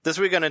This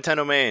week on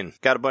Nintendo Main,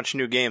 got a bunch of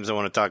new games I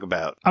want to talk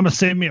about. I'm going to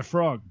save me a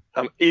frog.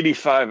 I'm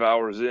 85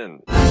 hours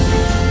in.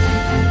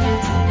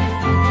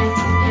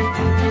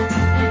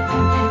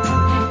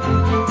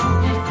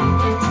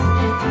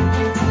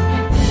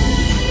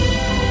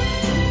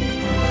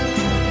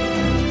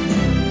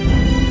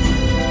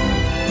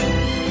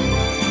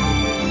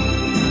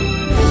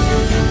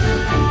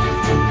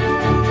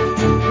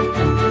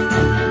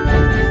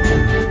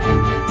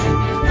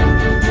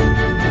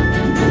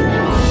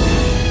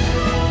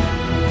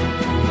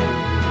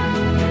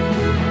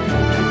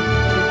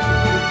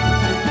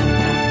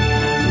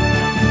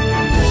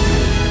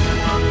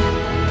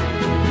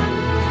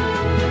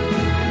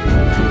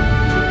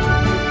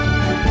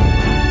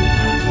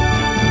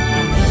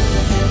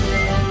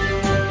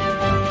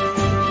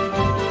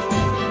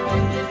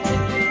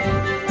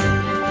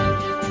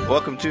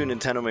 Welcome to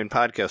Nintendo Main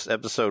Podcast,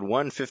 episode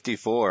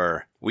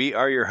 154. We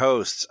are your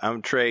hosts.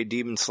 I'm Trey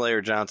Demon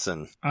Slayer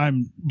Johnson.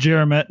 I'm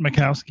Jeremy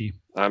Mikowski.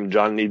 I'm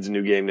John Needs a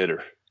New Game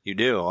Knitter. You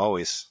do,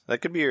 always.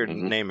 That could be your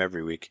name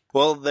every week.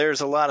 Well,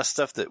 there's a lot of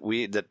stuff that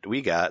we can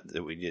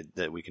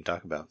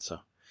talk about, so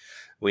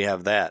we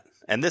have that.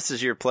 And this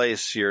is your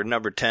place, your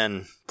number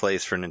 10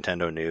 place for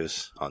Nintendo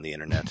news on the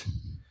internet.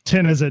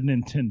 10 is a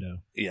Nintendo.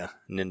 Yeah,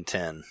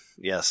 Ninten.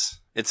 Yes,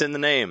 it's in the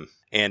name.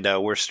 And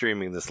we're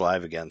streaming this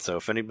live again, so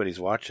if anybody's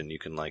watching, you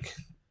can,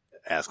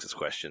 ask us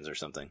questions or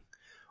something.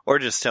 Or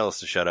just tell us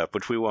to shut up,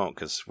 which we won't,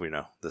 because we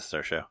know this is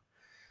our show.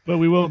 But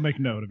we will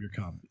make note of your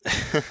comment.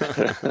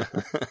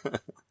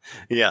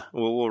 Yeah,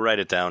 we'll write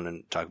it down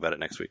and talk about it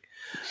next week.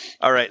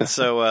 All right,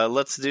 so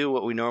let's do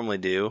what we normally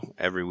do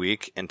every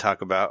week and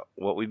talk about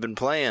what we've been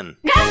playing.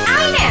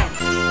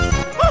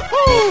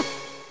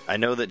 I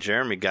know that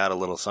Jeremy got a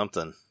little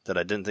something that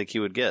I didn't think he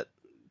would get.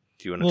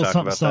 Do you want to talk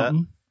about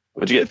that?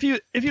 What'd you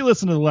get? If you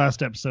listen to the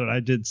last episode, I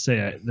did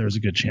say there was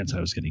a good chance I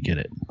was going to get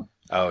it.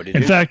 Oh, did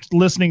you? In fact,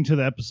 listening to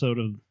the episode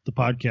of the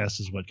podcast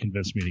is what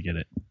convinced me to get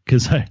it.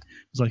 Because I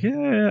was like,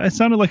 yeah, I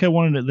sounded like I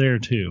wanted it there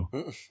too.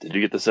 Did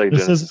you get the Sega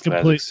This Genesis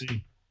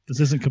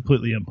isn't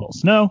completely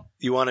impulse. No.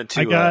 You wanted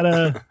to... I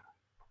got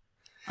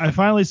I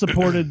finally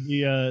supported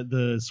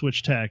the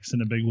Switch tax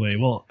in a big way.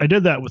 Well, I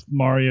did that with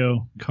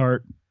Mario Kart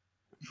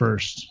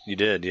first. You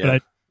did, yeah.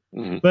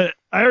 But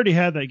I already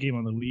had that game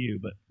on the Wii U,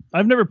 but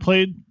I've never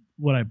played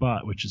what I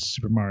bought, which is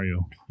Super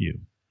Mario U.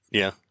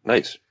 Yeah.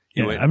 Nice.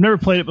 Yeah, I've never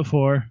played it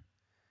before.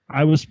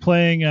 I was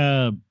playing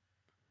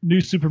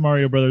New Super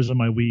Mario Brothers on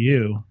my Wii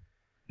U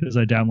because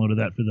I downloaded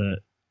that for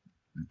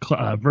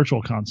the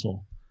Virtual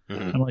Console.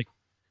 Mm-hmm. I'm like,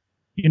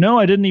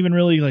 I didn't even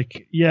really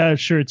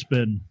sure, it's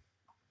been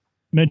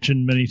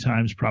mentioned many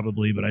times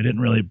probably, but I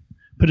didn't really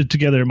put it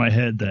together in my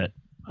head that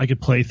I could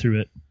play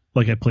through it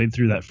like I played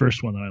through that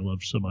first one that I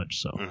loved so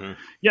much. So,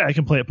 yeah, I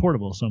can play it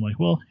portable. So I'm like,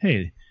 well,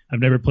 hey, I've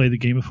never played the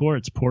game before.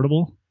 It's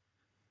portable.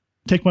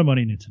 Take my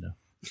money, Nintendo.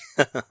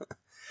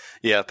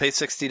 Yeah, pay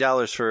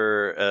 $60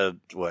 for a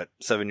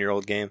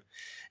 7-year-old game.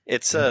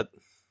 It's I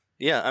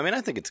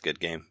think it's a good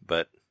game,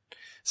 but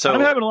so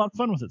I'm having a lot of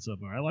fun with it so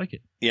far. I like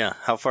it. Yeah,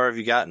 how far have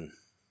you gotten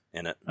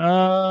in it?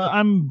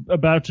 I'm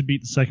about to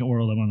beat the second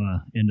world. I'm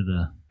on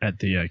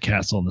the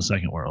castle in the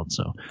second world,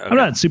 so okay. I'm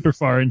not super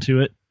far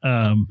into it.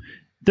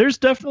 There's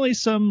definitely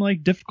some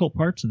difficult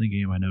parts in the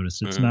game. I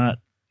noticed it's not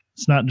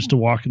just a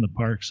walk in the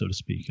park, so to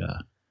speak.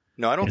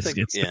 No, I don't think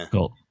it's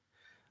difficult.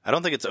 I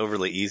don't think it's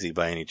overly easy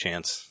by any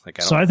chance.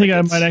 I think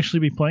I might actually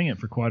be playing it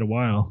for quite a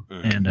while.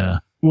 And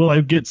will I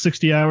get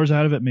 60 hours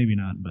out of it? Maybe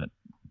not, but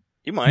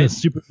you might.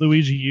 Super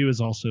Luigi U is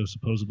also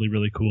supposedly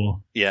really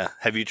cool. Yeah.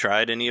 Have you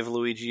tried any of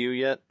Luigi U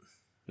yet?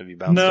 Have you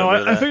bounced No, over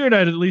to that? I figured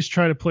I'd at least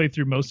try to play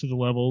through most of the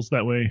levels.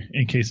 That way,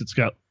 in case it's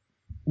got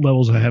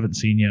levels I haven't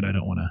seen yet, I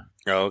don't want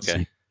to. Oh, okay.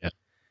 See. Yeah.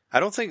 I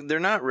don't think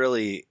they're not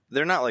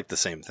like the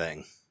same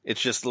thing.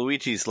 It's just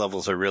Luigi's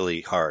levels are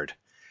really hard.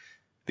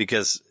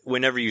 Because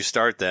whenever you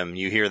start them,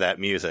 you hear that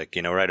music,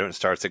 right when it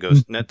starts, it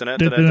goes. Yeah,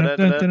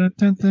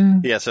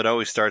 so it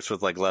always starts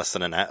with less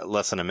than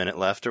a minute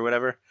left or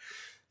whatever.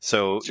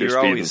 So you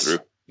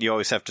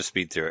always have to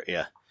speed through it,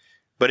 yeah.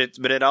 But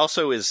it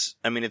also is.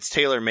 I mean, it's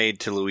tailor made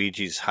to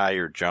Luigi's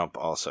higher jump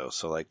also.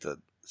 So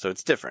so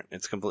it's different.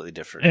 It's completely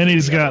different. And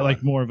he's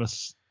got more of a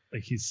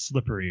he's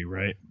slippery,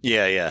 right?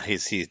 Yeah.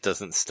 He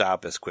doesn't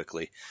stop as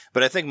quickly.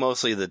 But I think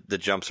mostly the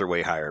jumps are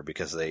way higher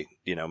because they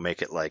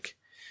make it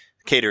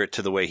cater it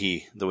to the way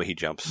he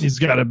jumps. He's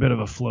got a bit of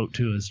a float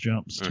to his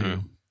jumps too.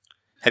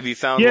 Have you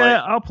found?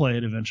 Yeah, I'll play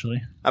it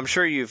eventually. I'm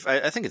sure you've.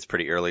 I think it's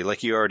pretty early.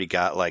 You already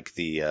got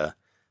the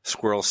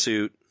squirrel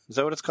suit. Is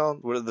that what it's called?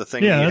 What are the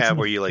things you have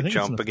where you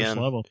jump again?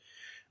 Level.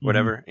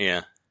 Whatever.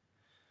 Mm-hmm.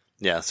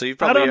 Yeah. So you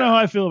probably. I don't know how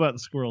I feel about the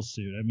squirrel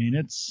suit. I mean,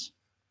 it's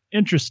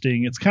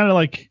interesting. It's kind of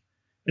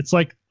it's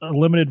like a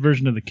limited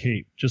version of the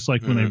cape, just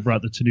like when they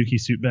brought the Tanuki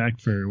suit back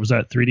was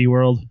that 3D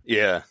World?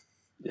 Yeah.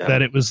 Yeah.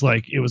 That it was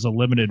a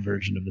limited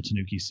version of the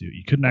Tanuki suit.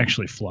 You couldn't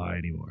actually fly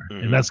anymore.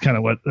 And that's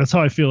that's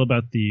how I feel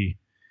about the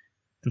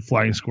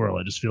flying squirrel.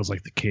 It just feels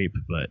like the cape,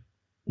 but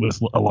with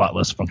a lot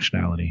less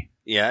functionality.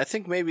 Yeah, I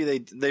think maybe they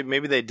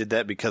did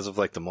that because of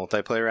the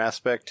multiplayer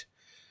aspect.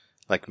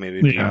 Maybe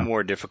it'd be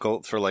more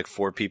difficult for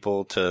 4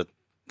 people to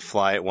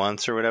fly at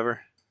once or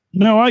whatever.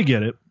 No, I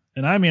get it.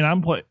 And I mean,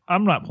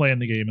 I'm not playing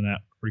the game in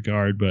that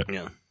regard, but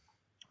Yeah.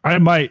 I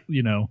might,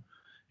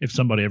 if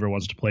somebody ever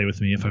wants to play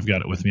with me, if I've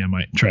got it with me, I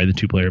might try the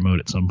 2-player mode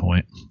at some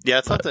point. Yeah,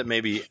 I thought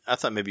maybe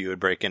you would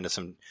break into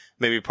some.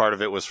 Maybe part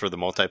of it was for the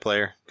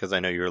multiplayer because I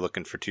know you were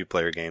looking for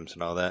 2-player games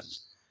and all that.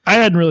 I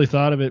hadn't really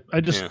thought of it.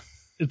 Yeah.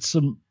 It's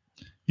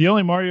the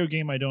only Mario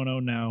game I don't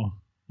own now.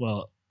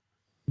 Well,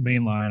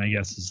 mainline, I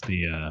guess, is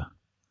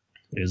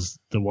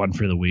the one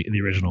for the Wii,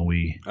 the original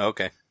Wii.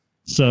 Okay.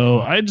 So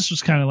I just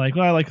was kind of like,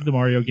 well, I like the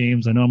Mario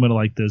games. I know I'm going to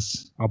like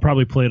this. I'll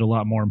probably play it a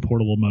lot more in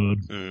portable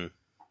mode. Mm.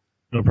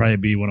 It'll probably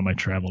be one of my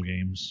travel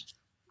games.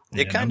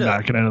 I'm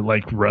not going to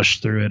like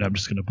rush through it. I'm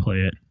just going to play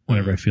it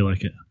whenever I feel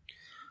like it.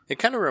 It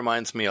kind of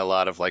reminds me a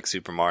lot of like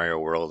Super Mario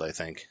World, I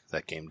think,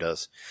 that game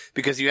does.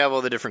 Because you have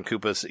all the different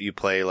Koopas that you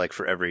play like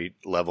for every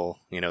level.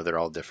 They're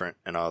all different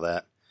and all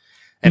that.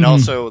 And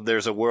also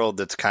there's a world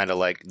that's kind of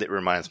like, that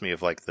reminds me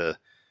of like the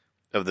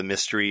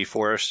mystery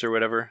forest or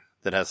whatever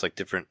that has like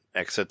different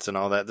exits and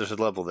all that. There's a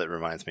level that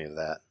reminds me of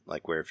that,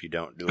 like where if you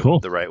don't do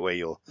it the right way,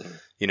 you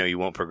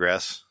won't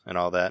progress and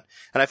all that.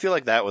 And I feel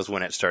like that was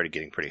when it started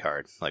getting pretty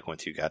hard, like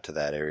once you got to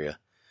that area.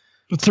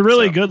 It's a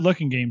really good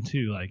looking game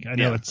too. Like I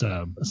know it's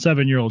a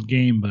 7-year-old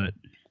game, but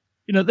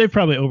they've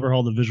probably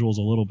overhauled the visuals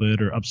a little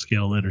bit or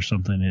upscaled it or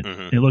something.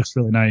 It looks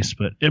really nice,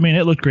 but I mean,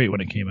 it looked great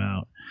when it came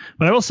out.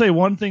 But I will say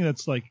one thing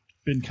that's like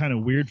been kind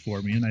of weird for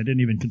me, and I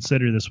didn't even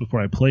consider this before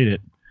I played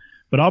it,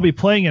 but I'll be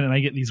playing it and I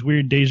get these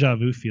weird deja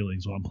vu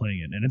feelings while I'm playing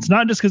it. And it's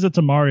not just because it's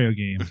a Mario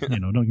game,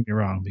 don't get me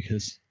wrong,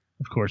 because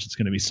of course it's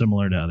going to be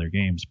similar to other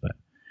games, but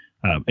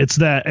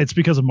it's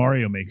because of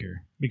Mario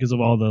Maker, because of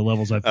all the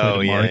levels I've played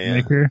in Mario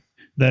Maker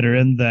that are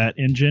in that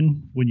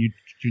engine. When you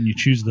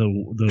choose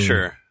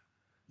the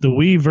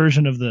Wii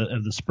version of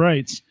the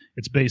sprites,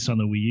 it's based on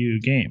the Wii U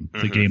game,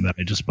 the game that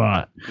I just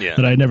bought,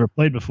 that I never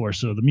played before.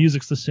 So the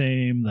music's the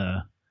same,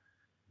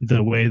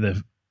 the way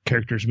the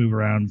characters move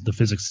around, the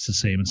physics is the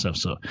same and stuff.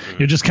 So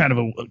it just kind of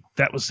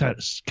that was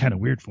kind of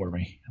weird for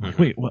me. I'm like,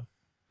 wait, what?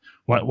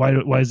 Why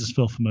does this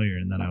feel familiar?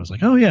 And then I was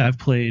like, oh yeah,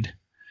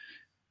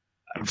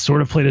 I've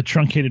sort of played a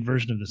truncated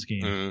version of this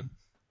game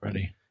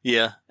already.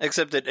 Yeah,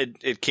 except that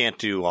it can't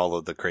do all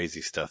of the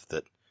crazy stuff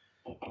that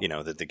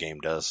that the game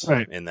does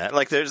in that.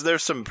 Like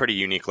there's some pretty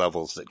unique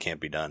levels that can't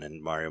be done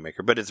in Mario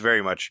Maker, but it's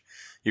very much,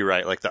 you're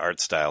right, like the art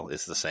style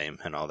is the same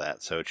and all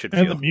that. So it should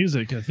feel... And the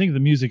music, I think the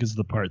music is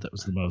the part that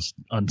was the most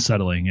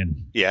unsettling.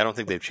 And yeah, I don't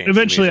think they've changed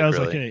eventually the music,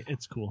 I was really. like, hey,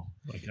 it's cool.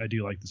 Like I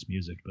do like this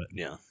music, but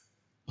yeah,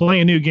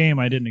 playing a new game,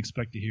 I didn't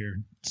expect to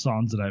hear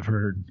songs that I've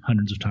heard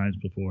hundreds of times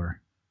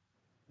before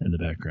in the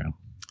background.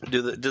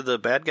 Do the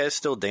bad guys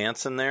still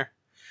dance in there?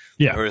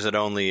 Yeah. Or is it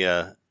only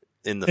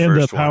in the and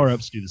first the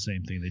power-ups do the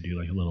same thing. They do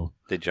like a little...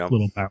 They jump?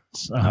 Little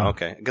bounce. Oh,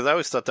 okay. Because I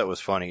always thought that was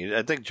funny.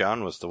 I think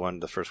John was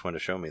the first one to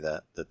show me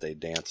that they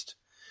danced.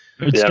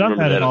 It's done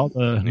that in all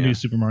the new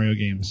Super Mario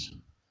games.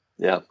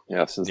 Yeah,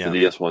 since the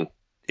DS one.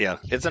 Yeah,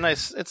 it's a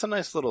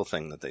nice little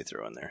thing that they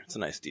throw in there. It's a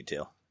nice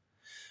detail.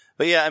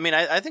 But yeah, I mean,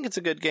 I think it's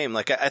a good game.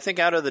 Like, I think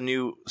out of the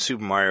new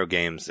Super Mario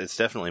games, it's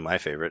definitely my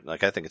favorite.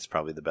 Like, I think it's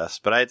probably the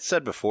best. But I had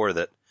said before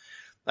that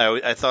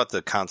I thought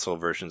the console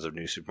versions of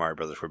New Super Mario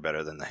Brothers were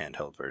better than the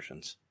handheld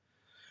versions.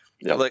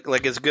 Yeah,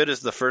 like as good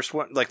as the first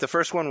one. Like the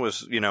first one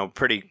was,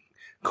 pretty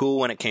cool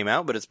when it came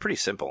out, but it's pretty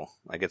simple.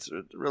 Like it's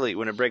really,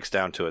 when it breaks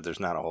down to it,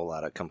 there's not a whole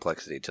lot of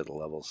complexity to the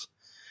levels.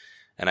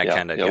 And I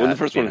kind of when the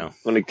first one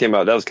when it came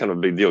out, that was kind of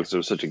a big deal because there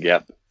was such a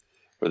gap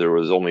where there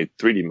was only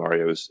 3D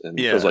Marios, and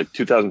it was like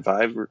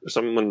 2005 or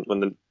something when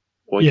the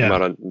one came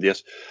out on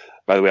DS.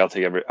 By the way, I'll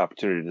take every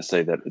opportunity to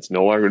say that it's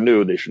no longer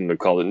new. They shouldn't have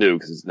called it new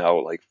because it's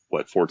now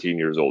 14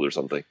 years old or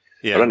something.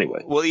 Yeah. But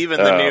anyway, well,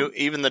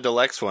 even the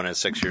deluxe one is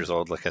 6 years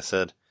old. Like I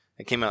said,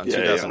 it came out in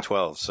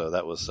 2012, so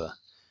that was a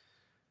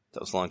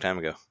long time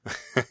ago.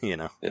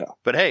 Yeah.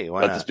 But hey,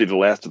 why let not? this be the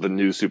last of the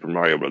new Super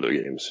Mario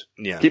Brothers games.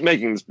 Yeah. Keep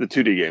making the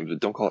 2D games, but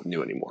don't call it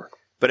new anymore.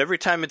 But every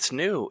time it's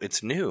new,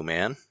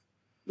 man.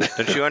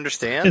 Don't you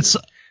understand?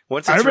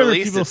 Once it's I remember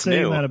released, people it's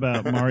saying new. that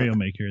about Mario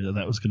Maker,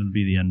 that was going to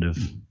be the end of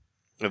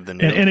the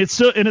new, and it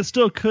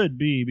still could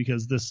be,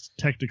 because this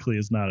technically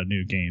is not a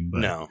new game,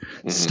 but no.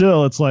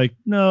 Still, it's like,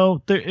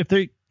 no, if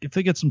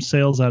they get some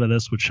sales out of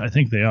this, which I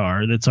think they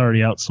are, that's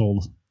already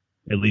outsold,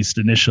 at least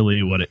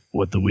initially,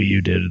 what the Wii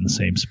U did in the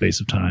same space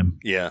of time.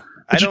 Yeah,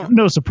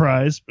 no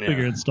surprise,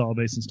 bigger install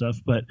base and stuff.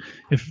 But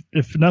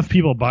if enough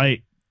people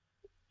bite,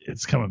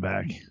 it's coming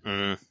back.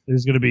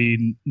 There's going to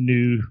be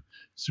new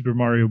Super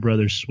Mario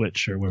Brothers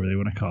Switch, or whatever they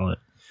want to call it.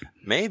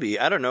 Maybe,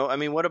 I don't know. I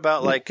mean, what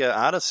about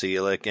Odyssey,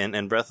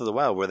 and Breath of the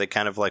Wild, where they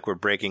kind of were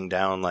breaking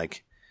down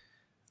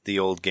the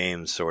old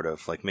games, sort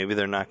of maybe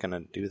they're not going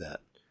to do that.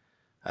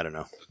 I don't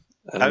know.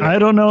 I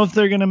don't know if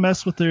they're going to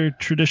mess with their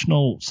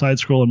traditional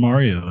side-scrolling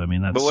Mario. I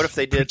mean, that's. But what if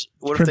they did?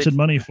 Printed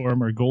money for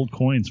them or gold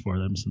coins for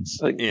them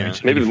since.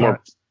 Maybe the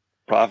more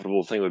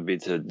profitable thing would be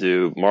to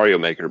do Mario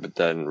Maker, but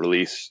then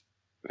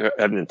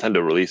have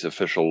Nintendo release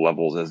official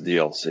levels as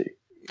DLC.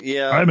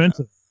 Yeah, I'm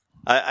into it.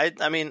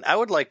 I mean, I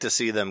would like to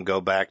see them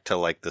go back to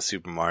like the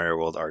Super Mario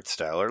World art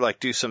style, or like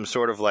do some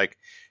sort of like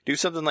do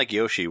something like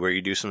Yoshi, where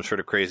you do some sort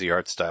of crazy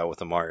art style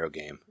with a Mario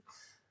game.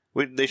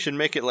 They should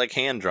make it like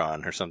hand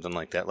drawn or something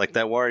like that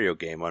Wario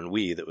game on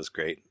Wii that was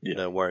great. Yeah.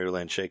 The Wario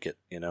Land Shake It,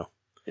 you know.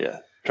 Yeah,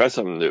 try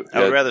something new.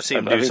 I would rather see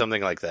them do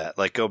something like that,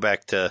 like go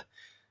back to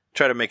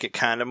try to make it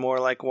kind of more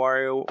like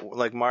Mario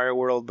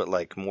World, but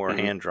like more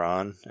hand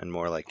drawn and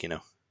more like, you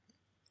know,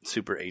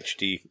 super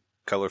HD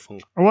colorful.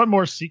 I want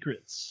more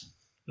secrets.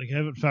 Like, I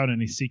haven't found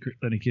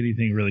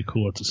anything really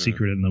cool. It's a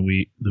secret in the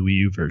Wii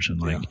U version.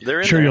 Like,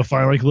 yeah, sure, you'll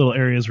find like little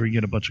areas where you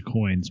get a bunch of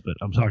coins, but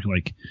I'm talking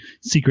like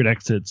secret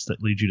exits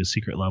that lead you to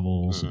secret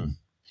levels and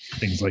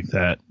things like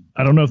that.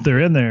 I don't know if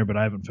they're in there, but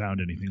I haven't found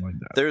anything like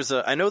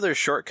that. I know there's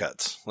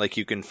shortcuts. Like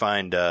you can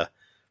find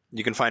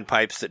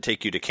pipes that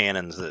take you to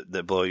cannons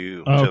that blow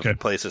you to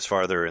places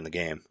farther in the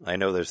game. I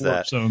know there's Warp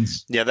that.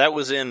 Zones. Yeah, that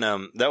was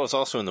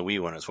also in the Wii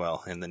one as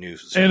well, in the new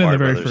Super and in Mario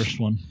the very Brothers. first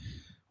one.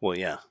 Well,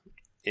 yeah.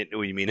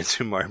 You mean in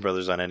Super Mario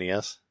Brothers on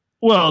NES?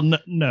 Well, no,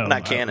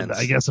 not cannons.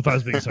 I guess if I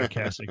was being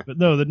sarcastic, but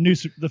no,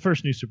 the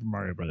first new Super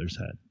Mario Brothers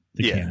had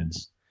the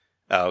cannons.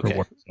 Oh, okay.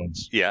 Warp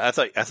zones. Yeah, I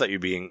thought you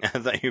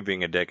were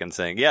being a dick and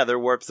saying, yeah, there are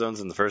warp zones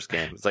in the first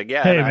game. It's like,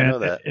 yeah, hey, I man, know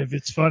that. If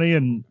it's funny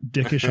and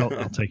dickish,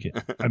 I'll take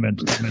it. I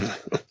meant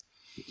it.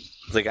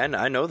 It's like,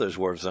 I know there's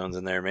warp zones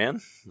in there, man.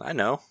 I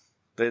know.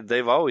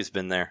 They've always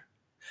been there.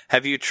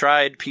 Have you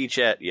tried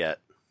Peachette yet?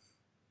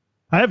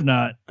 I have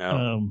not.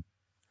 Oh.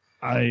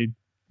 I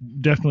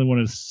definitely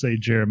want to say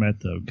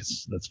Jeremette, though,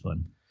 because that's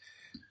fun.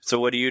 So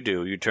what do?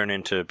 You turn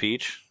into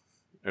Peach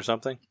or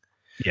something?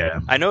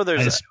 Yeah. I know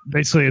there's...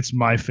 Basically, it's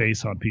my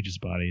face on Peach's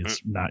body.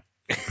 It's not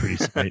pretty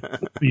straight.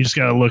 You just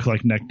got to look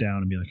like neck down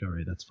and be like, all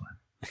right, that's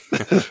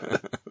fine.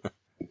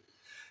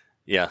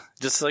 Yeah,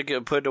 just like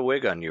put a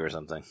wig on you or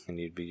something, and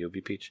you'll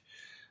be Peach.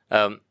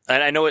 And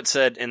I know it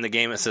said in the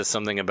game, it says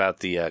something about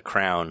the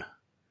crown,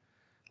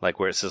 like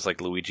where it says like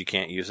Luigi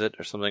can't use it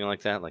or something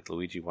like that. Like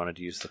Luigi wanted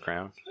to use the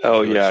crown.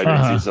 Oh yeah, I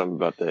did see something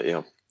about that.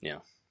 Yeah, yeah.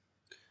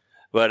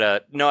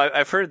 But no,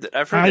 I've heard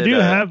that. I do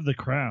have the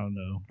crown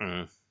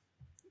though.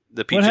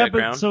 The Peachette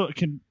crown.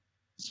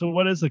 So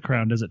what is the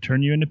crown? Does it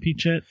turn you into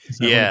Peachette?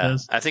 Yeah, what it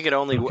does? I think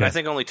only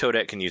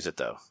Toadette can use it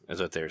though, is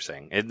what they're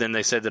saying. And then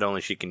they said that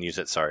only she can use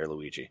it. Sorry,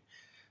 Luigi.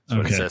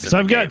 Okay, so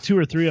I've got 2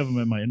 or 3 of them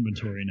in my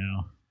inventory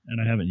now,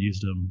 and I haven't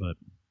used them, but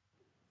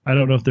I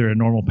don't know if they're a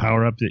normal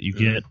power-up that you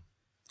get,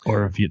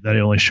 or if they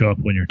only show up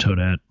when you're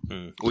Toadette.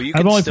 Well,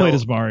 I've only played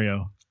as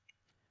Mario.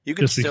 You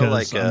can just still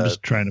because I'm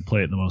just trying to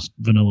play it the most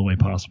vanilla way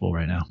possible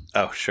right now.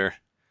 Oh, sure.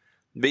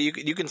 But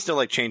you can still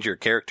like change your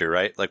character,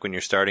 right? Like when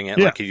you're starting it,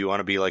 like if you want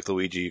to be like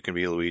Luigi, you can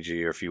be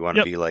Luigi, or if you want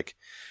to be like...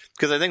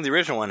 Because I think the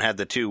original one had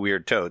the 2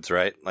 weird toads,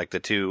 right? Like the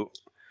 2...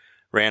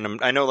 random.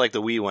 I know, like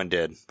the Wii one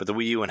did, but the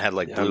Wii U one had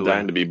like blue. I'm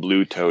dying to be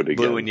blue Toad again.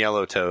 Blue and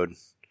yellow Toad.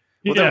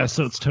 Well,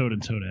 so it's Toad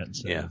and Toadette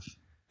instead of.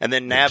 And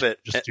then Nabbit,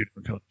 just 2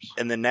 different colors.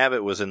 And then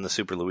Nabbit was in the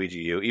Super Luigi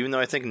U, even though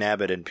I think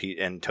Nabbit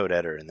and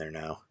Toadette are in there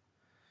now.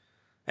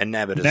 And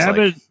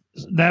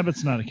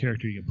Nabbit's not a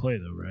character you can play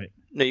though, right?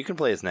 No, you can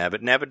play as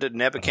Nabbit.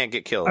 Nabbit can't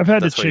get killed. I've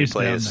had to chase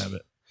down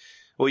Nabbit.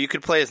 Well, you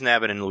could play as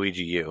Nabbit in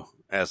Luigi U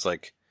as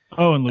like.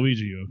 Oh, and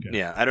Luigi, okay.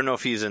 Yeah, I don't know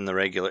if he's in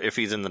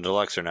the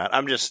deluxe or not.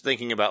 I'm just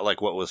thinking about like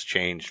what was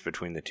changed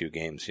between the 2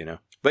 games, you know.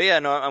 But yeah,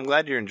 no, I'm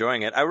glad you're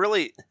enjoying it. I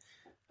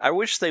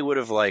wish they would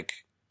have like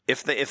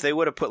if they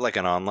would have put like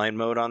an online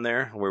mode on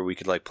there where we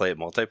could like play it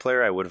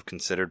multiplayer. I would have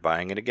considered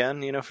buying it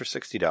again, you know, for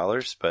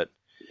 $60. But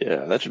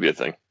yeah, that should be a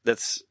thing.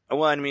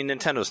 I mean,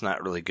 Nintendo's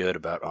not really good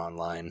about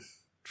online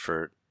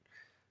for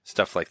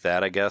stuff like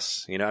that, I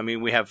guess. You know, I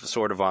mean, we have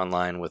sort of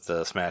online with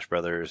the Smash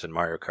Brothers and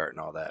Mario Kart and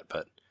all that,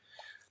 but.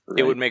 Right.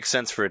 It would make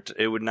sense for it.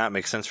 It would not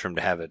make sense for them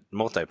to have it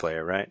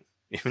multiplayer, right?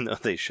 Even though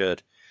they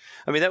should.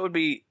 I mean, that would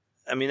be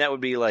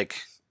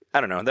like, I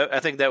don't know. I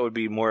think that would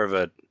be more of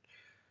a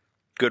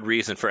good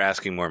reason for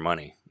asking more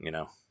money, you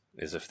know,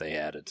 is if they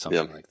added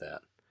something like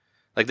that.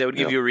 Like, they would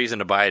give you a reason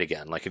to buy it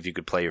again, like if you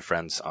could play your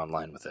friends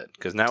online with it.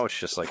 Because now it's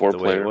just like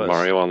 4-player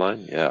Mario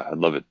Online? Yeah, I'd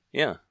love it.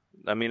 Yeah.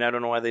 I mean, I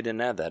don't know why they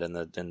didn't add that in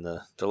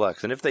the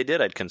deluxe. And if they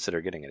did, I'd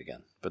consider getting it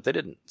again. But they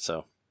didn't,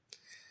 so...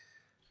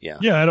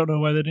 Yeah, I don't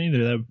know why they didn't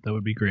either. That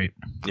would be great.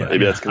 Yeah,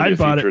 maybe that's going to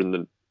be a feature in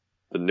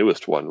the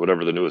newest one,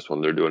 whatever the newest one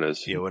they're doing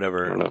is. Yeah,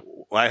 whatever. I don't know.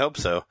 Well, I hope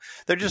so.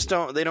 They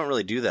don't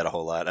really do that a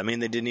whole lot. I mean,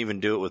 they didn't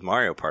even do it with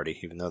Mario Party,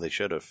 even though they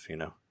should have, you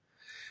know.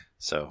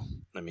 So,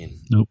 I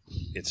mean, nope.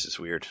 It's just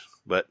weird.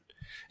 But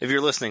if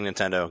you're listening,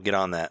 Nintendo, get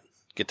on that.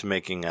 Get to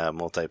making a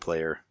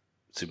multiplayer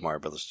Super Mario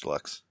Brothers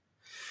Deluxe.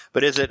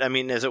 But is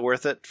it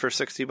worth it for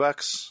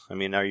 $60? I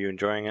mean, are you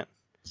enjoying it?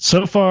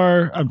 So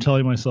far, I'm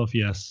telling myself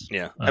yes.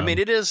 Yeah, I mean,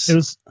 it is.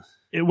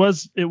 It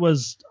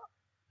was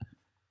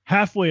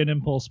halfway an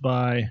impulse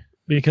buy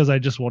because I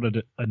just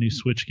wanted a new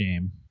Switch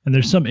game, and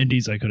there's some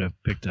indies I could have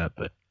picked up,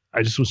 but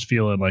I just was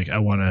feeling like I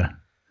want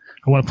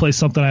to play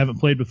something I haven't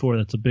played before.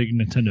 That's a big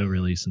Nintendo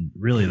release, and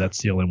really, that's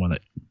the only one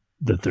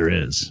that there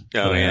is.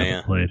 Oh, that I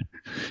haven't played.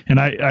 And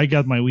I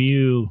got my Wii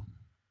U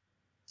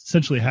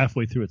essentially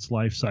halfway through its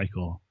life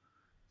cycle,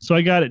 so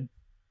I got it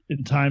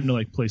in time to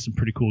like play some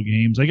pretty cool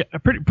games. I got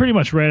pretty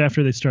much right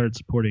after they started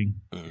supporting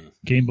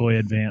Game Boy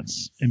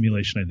Advance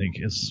emulation. I think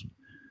is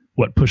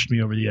what pushed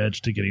me over the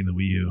edge to getting the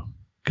Wii U,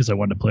 because I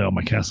wanted to play all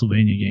my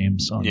Castlevania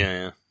games on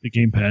the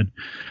gamepad.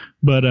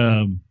 But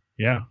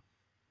yeah.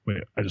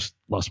 Wait, I just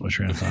lost my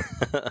train of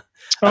thought.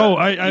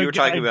 I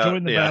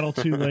joined the battle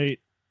too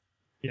late.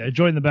 Yeah, I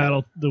joined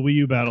the Wii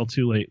U battle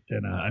too late,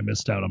 and I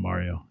missed out on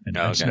Mario, and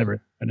I just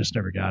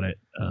never got it.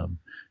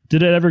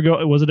 Did it ever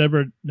go? Was it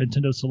ever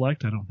Nintendo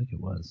Select? I don't think it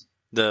was.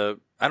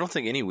 I don't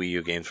think any Wii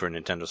U games were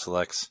Nintendo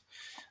Selects.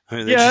 I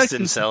mean, they just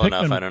didn't sell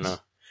enough. I don't know.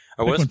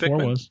 Or was Pikmin?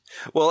 4 was.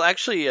 Well,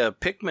 actually,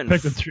 Pikmin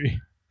 3.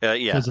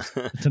 Yeah,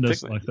 Nintendo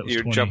Select. That was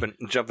You're 20.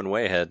 jumping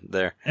way ahead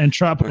there. And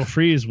Tropical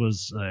Freeze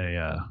was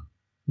a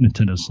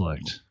Nintendo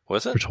Select.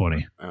 Was it for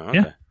 20? Oh, okay.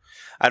 Yeah.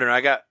 I don't know.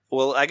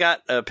 I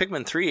got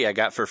Pikmin 3. I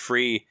got for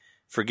free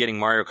for getting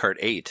Mario Kart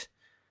 8.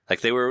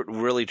 Like, they were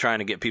really trying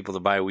to get people to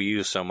buy Wii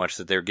U so much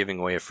that they were giving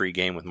away a free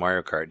game with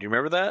Mario Kart. Do you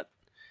remember that?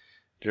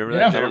 I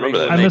remember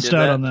that. I missed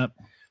out on that.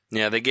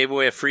 Yeah, they gave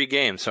away a free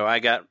game, so I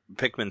got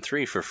Pikmin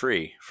 3 for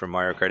free from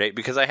Mario Kart 8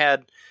 because I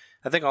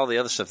think all the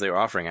other stuff they were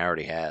offering I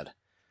already had.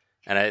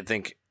 And I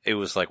think it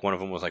was like one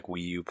of them was like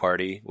Wii U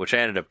Party, which I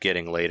ended up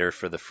getting later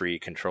for the free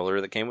controller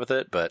that came with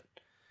it, but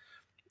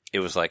it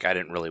was like I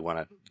didn't really want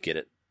to get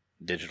it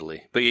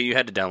digitally. But you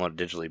had to download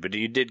it digitally, but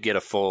you did get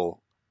a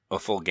full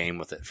game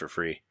with it for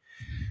free.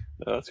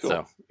 Oh, that's cool.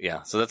 So,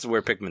 yeah, so that's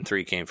where Pikmin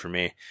 3 came for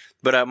me.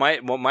 But my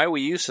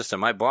Wii U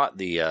system, I bought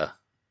the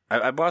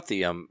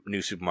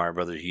New Super Mario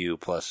Brothers U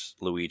plus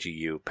Luigi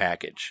U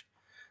package,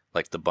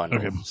 like the bundle.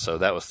 Okay. So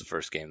that was the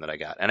first game that I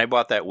got. And I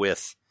bought that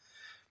with,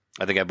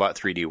 I think I bought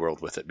 3D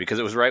World with it because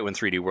it was right when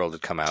 3D World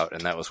had come out,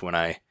 and that was when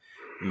I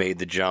made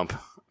the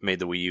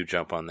Wii U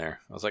jump on there.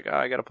 I was like,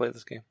 I got to play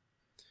this game.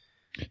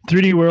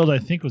 3D World, I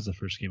think, was the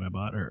first game I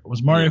bought. Or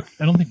was Mario? Yeah.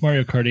 I don't think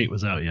Mario Kart 8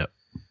 was out yet.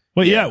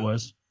 Well, yeah, it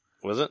was.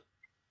 Was it?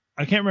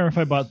 I can't remember if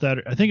I bought that.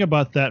 I think I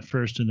bought that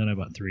first, and then I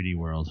bought 3D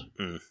World.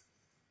 And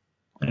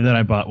then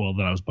I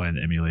was buying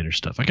the emulator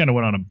stuff. I kind of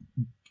went on a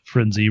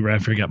frenzy right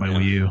after I got my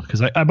Wii U,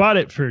 because I bought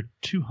it for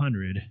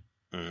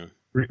 $200,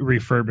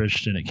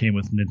 refurbished, and it came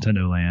with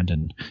Nintendo Land.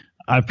 And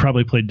I've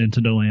probably played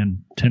Nintendo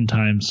Land 10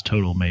 times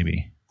total,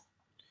 maybe,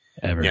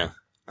 ever. Yeah.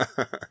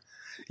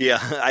 Yeah,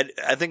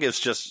 I think it's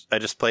just I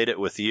just played it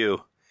with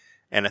you,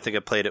 and I think I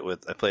played it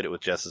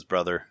with Jess's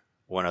brother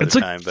one other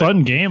time. It's a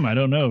fun game. I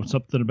don't know,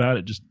 something about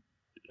it just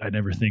I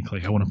never think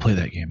like I want to play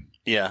that game.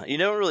 Yeah, you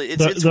don't really.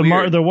 It's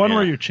weird. The one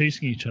where you're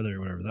chasing each other or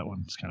whatever. That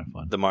one's kind of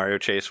fun. The Mario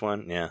Chase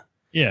one. Yeah.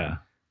 Yeah.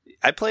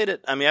 I played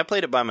it. I mean, I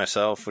played it by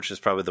myself, which is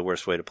probably the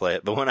worst way to play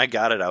it. But when I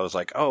got it, I was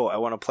like, oh, I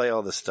want to play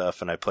all this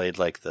stuff, and I played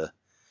the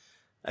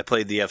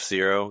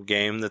F-Zero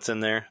game that's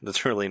in there.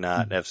 That's really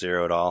not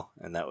F-Zero at all,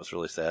 and that was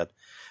really sad.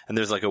 And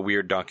there's like a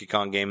weird Donkey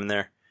Kong game in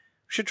there.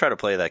 We should try to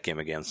play that game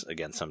again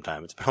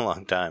sometime. It's been a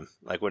long time.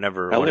 Like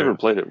whenever. I only ever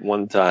played it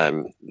one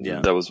time. Yeah.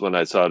 That was when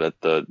I saw it at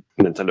the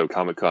Nintendo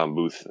Comic-Con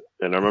booth,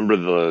 and I remember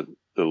the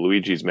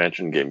Luigi's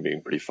Mansion game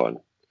being pretty fun.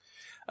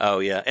 Oh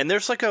yeah, and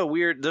there's like some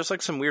weird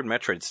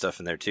Metroid stuff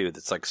in there too.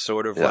 That's like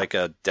sort of like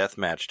a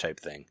deathmatch type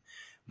thing,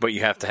 but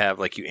you have to have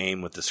like you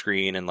aim with the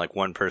screen and like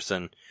one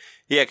person.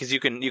 Yeah, because you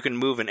can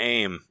move and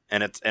aim,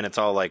 and it's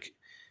all like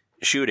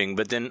shooting,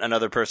 but then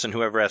another person,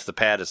 whoever has the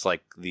pad, is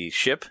like the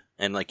ship,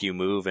 and like you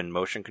move and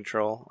motion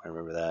control. I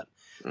remember that.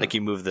 Like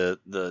you move the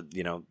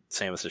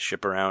Samus's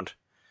ship around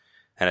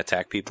and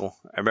attack people.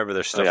 I remember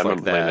there's stuff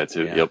like that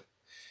too. Yeah. Yep.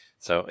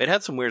 So it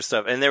had some weird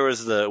stuff, and there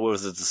was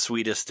the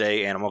Sweetest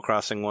Day Animal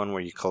Crossing one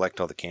where you collect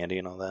all the candy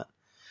and all that.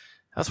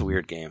 That was a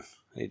weird game.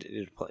 I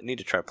need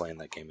to try playing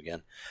that game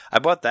again. I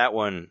bought that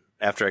one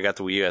after I got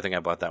the Wii U. I think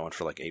I bought that one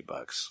for like $8,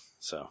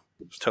 so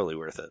it was totally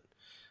worth it.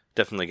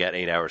 Definitely got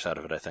 8 hours out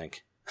of it, I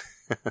think.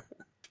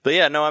 But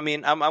yeah, no, I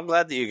mean, I'm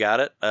glad that you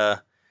got it. I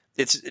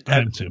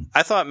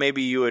thought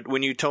maybe you would,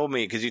 when you told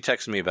me, because you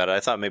texted me about it, I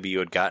thought maybe you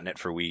had gotten it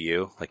for Wii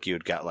U, like you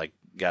had got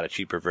a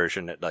cheaper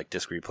version at like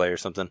Disc Replay or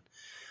something.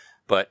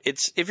 But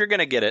if you're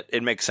gonna get it,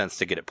 it makes sense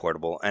to get it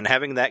portable, and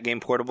having that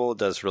game portable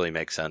does really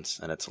make sense,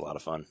 and it's a lot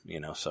of fun,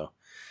 So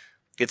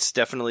it's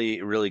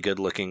definitely really good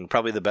looking,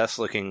 probably the best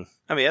looking.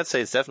 I mean, I'd say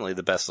it's definitely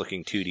the best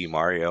looking 2D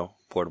Mario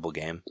portable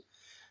game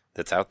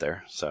that's out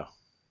there. So.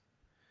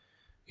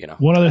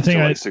 One other thing,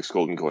 like 6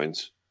 golden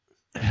coins.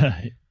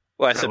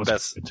 Well, I said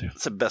best.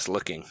 It's the best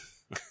looking.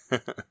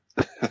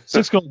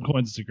 6 golden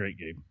coins is a great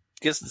game.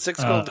 Because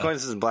 6 golden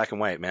coins is in black and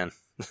white, man.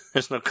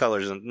 There's no color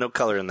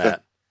in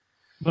that.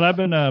 But I've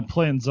been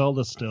playing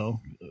Zelda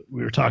still.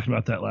 We were talking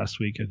about that last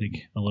week, I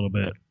think, a little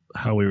bit.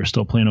 How we were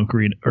still playing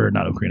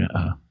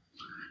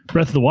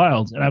Breath of the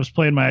Wild, and I was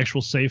playing my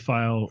actual save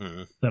file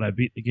that I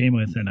beat the game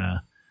with, and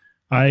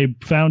I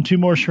found 2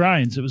 more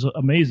shrines. It was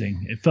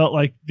amazing. It felt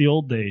like the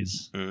old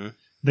days. Mm-hmm.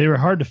 They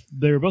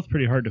were both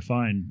pretty hard to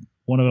find.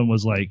 One of them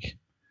was like,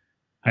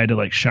 I had to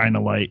like shine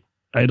a light.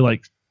 I had to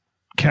like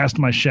cast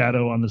my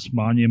shadow on this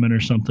monument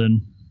or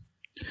something.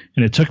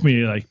 And it took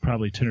me like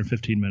probably 10 or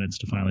 15 minutes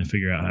to finally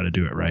figure out how to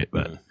do it right.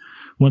 But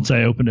once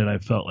I opened it, I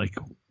felt like,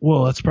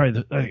 whoa, that's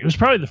probably it was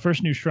probably the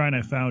first new shrine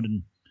I found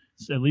in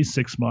at least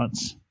 6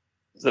 months.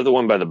 Is that the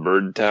one by the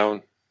bird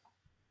town?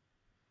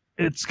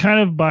 It's kind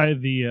of by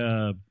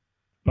the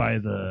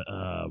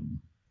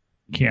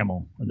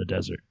camel in the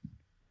desert.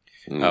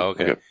 Oh,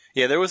 okay.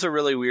 Yeah, there was a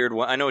really weird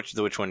one. I know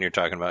which one you're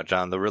talking about,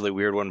 John. The really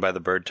weird one by the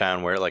bird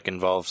town where it like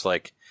involves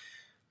like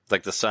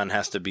the sun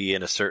has to be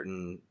in a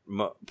certain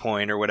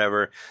point or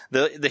whatever.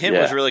 The hint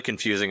was really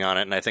confusing on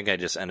it, and I think I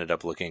just ended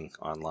up looking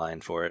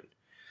online for it.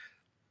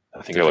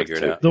 I think I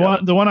figured it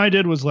out. The one I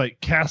did was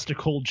like cast a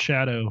cold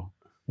shadow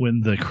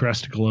when the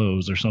crest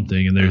glows or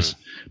something, and there's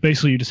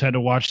basically you just had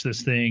to watch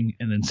this thing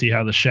and then see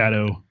how the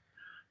shadow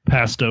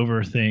passed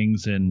over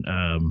things, and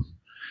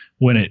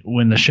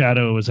when the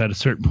shadow was at a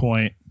certain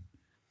point,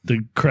 the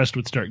crest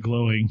would start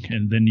glowing,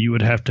 and then you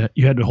had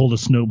to hold a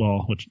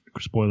snowball. Which,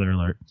 spoiler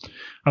alert,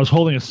 I was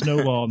holding a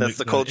snowball. That's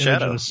the cold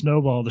shadow. The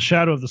snowball, the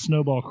shadow of the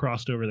snowball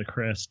crossed over the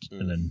crest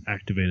and then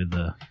activated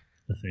the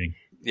thing.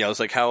 Yeah, I was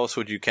like, how else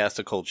would you cast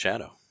a cold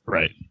shadow?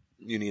 Right.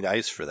 You need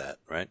ice for that,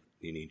 right?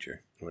 You need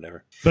your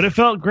whatever. But it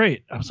felt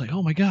great. I was like,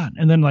 oh my god!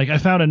 And then like I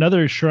found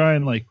another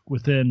shrine like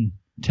within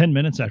 10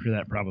 minutes after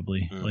that,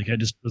 probably. Like I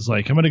just was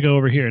like, I'm gonna go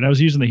over here, and I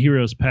was using the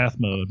Hero's Path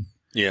mode.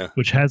 Yeah,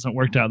 which hasn't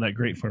worked out that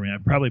great for me. I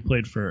probably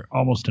played for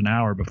almost an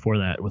hour before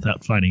that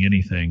without finding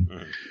anything.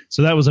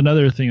 So that was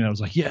another thing that I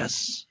was like,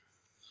 yes,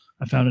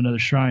 I found another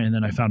shrine, and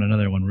then I found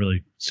another one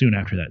really soon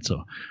after that.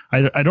 So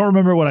I don't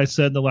remember what I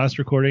said in the last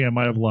recording. I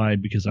might have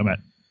lied because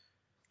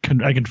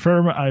I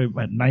confirm I'm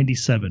at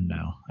 97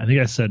 now. I think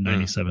I said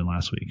 97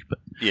 last week, but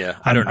yeah,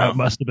 I don't know. I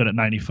must have been at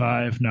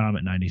 95. Now I'm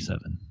at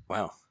 97.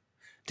 Wow.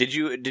 Did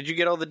you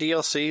get all the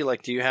DLC?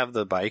 Like, do you have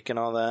the bike and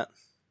all that?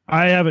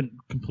 I haven't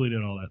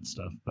completed all that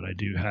stuff, but I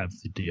do have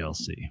the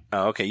DLC.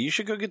 Oh, okay. You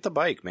should go get the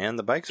bike, man.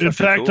 The bike's in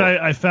fact, cool.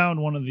 I found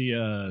one of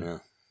the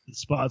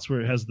spots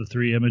where it has the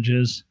 3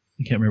 images.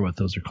 I can't remember what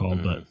those are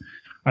called, but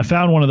I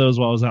found one of those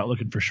while I was out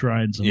looking for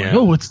shrines. I'm like,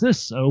 oh, what's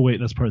this? Oh,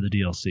 wait, that's part of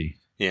the DLC.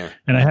 Yeah.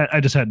 And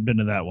I just hadn't been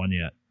to that one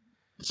yet.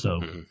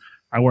 So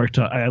I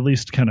at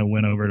least kind of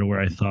went over to where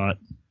I thought,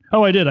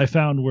 oh, I did. I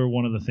found where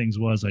one of the things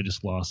was. I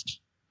just lost.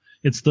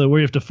 It's where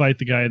you have to fight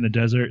the guy in the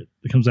desert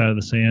that comes out of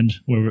the sand,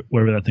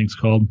 wherever that thing's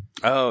called.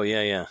 Oh,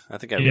 yeah. I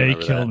think I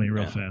remember he killed me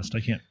real fast.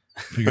 I can't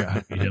figure out how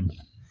to beat him.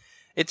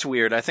 It's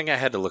weird. I think I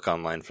had to look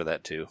online for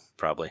that too,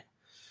 probably.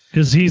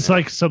 Because he's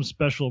like some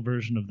special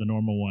version of the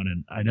normal one,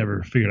 and I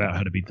never figured out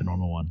how to beat the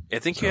normal one. I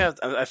think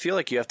I feel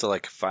like you have to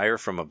like fire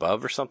from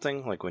above or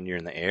something, like when you're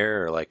in the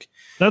air or like.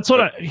 That's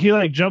what he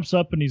like jumps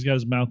up and he's got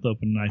his mouth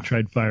open, and I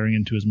tried firing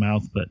into his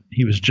mouth, but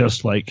he was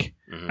just like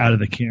out of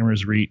the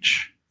camera's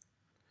reach.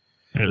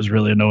 It was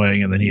really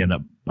annoying, and then he ended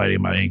up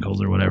biting my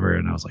ankles or whatever,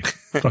 and I was like,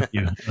 fuck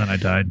you. And then I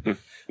died.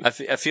 I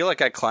feel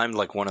like I climbed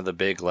like one of the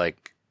big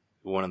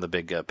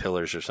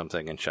pillars or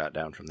something and shot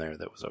down from there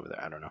that was over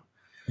there. I don't know.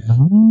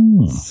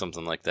 Oh.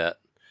 Something like that.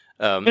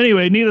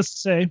 Anyway, needless to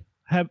say,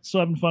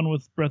 still having fun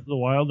with Breath of the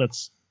Wild.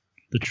 That's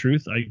the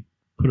truth. I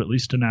put at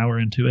least an hour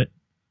into it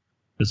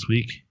this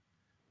week.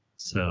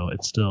 So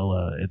it's still,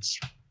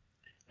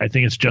 I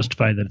think it's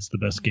justified that it's the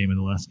best game in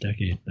the last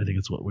decade. I think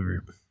it's what we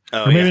were...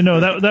 Oh, or maybe no,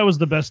 that was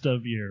the best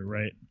of year,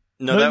 right?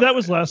 No, that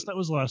was last. That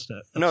was last.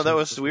 No, that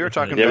was we were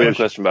talking. Yeah, about... we had a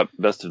question about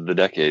best of the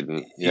decade,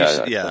 and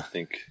I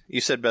think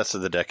you said best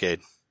of the decade.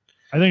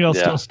 I think I'll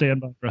still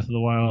stand by Breath of the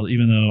Wild,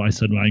 even though I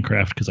said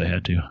Minecraft because I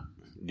had to.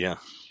 Yeah,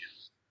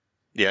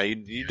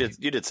 you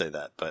did say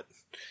that, but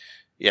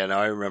yeah, no,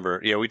 I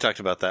remember. Yeah, we talked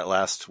about that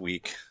last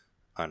week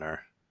on our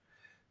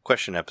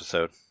question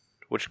episode,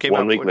 which came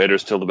 1 week later,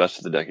 still the best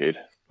of the decade,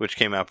 which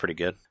came out pretty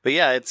good. But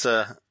yeah, it's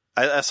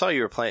I saw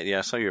you were playing. Yeah,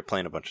 I saw you were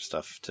playing a bunch of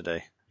stuff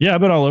today. Yeah,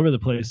 I've been all over the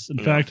place. In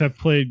fact, I've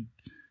played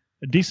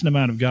a decent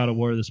amount of God of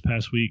War this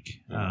past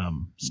week.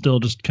 Still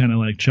just kind of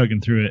like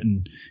chugging through it,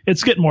 and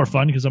it's getting more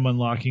fun because I'm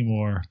unlocking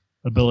more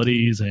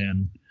abilities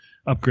and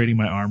upgrading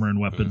my armor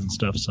and weapons and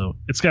stuff. So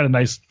it's got a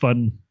nice,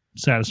 fun,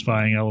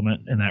 satisfying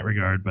element in that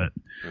regard. But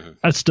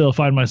I still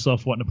find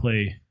myself wanting to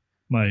play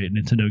my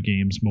Nintendo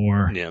games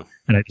more. Yeah,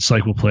 and I just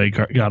like will play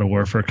God of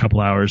War for a couple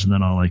hours, and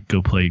then I'll like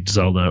go play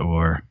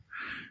Zelda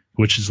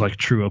which is like a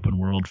true open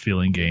world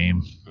feeling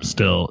game. It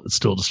still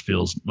just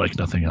feels like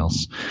nothing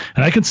else.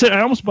 And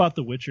I almost bought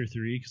The Witcher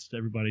 3 because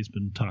everybody's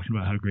been talking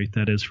about how great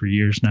that is for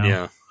years now.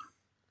 Yeah.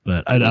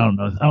 But I don't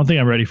know. I don't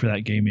think I'm ready for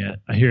that game yet.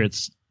 I hear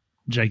it's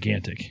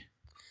gigantic.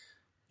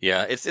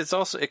 Yeah, it's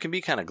also, it can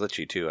be kind of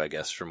glitchy too, I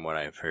guess, from what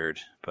I've heard.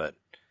 But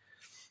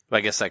I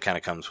guess that kind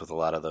of comes with a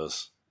lot of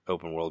those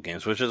open world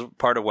games, which is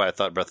part of why I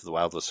thought Breath of the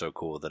Wild was so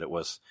cool, that it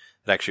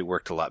actually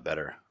worked a lot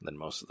better than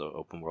most of the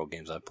open world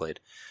games I've played.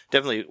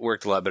 Definitely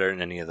worked a lot better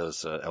than any of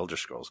those Elder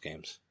Scrolls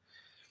games,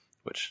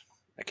 which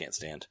I can't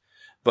stand.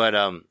 But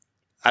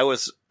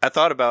I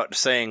thought about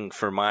saying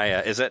for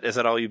my is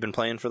that all you've been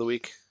playing for the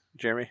week,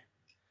 Jeremy?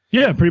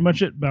 Yeah, pretty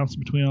much it. Bouncing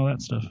between all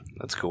that stuff.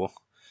 That's cool.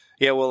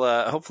 Yeah,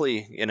 well,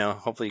 hopefully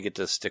you get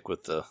to stick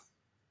with the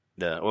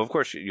well, of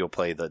course you'll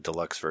play the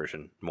deluxe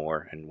version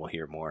more, and we'll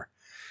hear more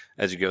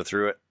as you go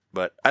through it.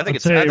 But I think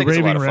it's a lot of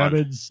fun.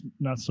 Rabbids,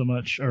 not so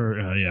much. Or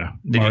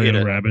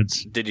Mario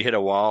Rabbids. Did you hit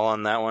a wall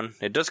on that one?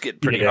 It does get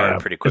pretty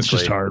hard pretty quickly. It's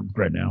just hard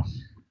right now.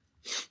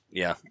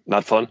 Yeah,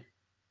 not fun.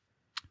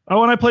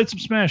 Oh, and I played some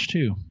Smash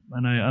too,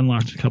 and I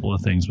unlocked a couple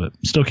of things, but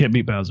still can't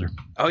beat Bowser.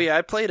 Oh yeah,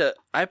 I played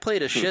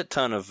a shit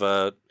ton of.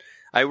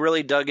 I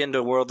really dug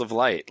into World of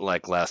Light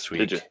like last week.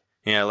 Did you?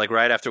 Yeah, like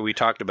right after we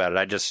talked about it,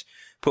 I just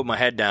put my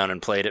head down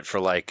and played it for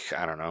like,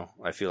 I don't know,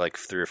 I feel like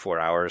 3 or 4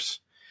 hours,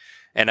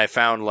 and I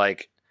found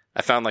like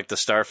the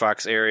Star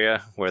Fox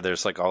area where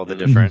there's like all the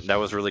different. That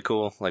was really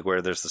cool, like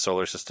where there's the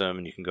solar system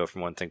and you can go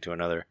from one thing to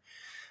another.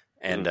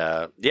 And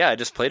yeah, I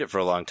just played it for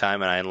a long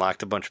time, and I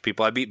unlocked a bunch of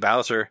people. I beat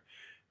Bowser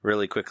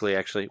really quickly,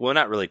 actually. Well,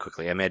 not really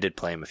quickly. I mean, I did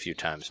play him a few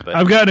times, but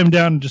I've got him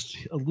down just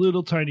a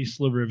little tiny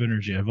sliver of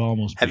energy. I've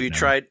almost. Have you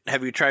tried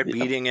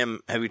beating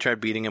him? Have you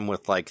tried beating him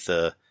with like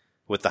the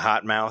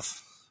hot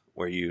mouth?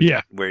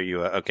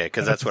 Okay,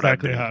 because that's what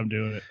exactly how I'm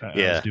doing it. I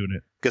was doing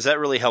it because that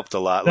really helped a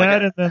lot.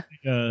 That and then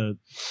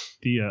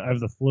I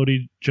have the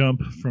floaty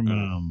jump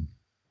from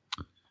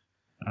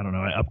I don't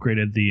know. I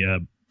upgraded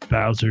the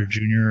Bowser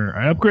Jr.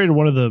 I upgraded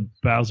one of the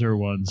Bowser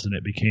ones, and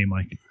it became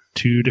like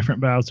 2 different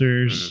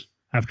Bowsers.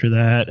 After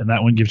that, and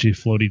that one gives you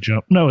floaty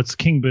jump. No, it's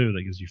King Boo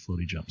that gives you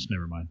floaty jumps.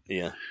 Never mind.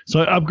 Yeah.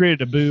 So I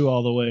upgraded a Boo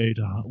all the way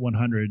to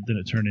 100. Then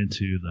it turned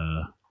into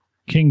the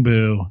King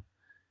Boo.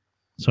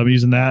 So I'm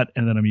using that,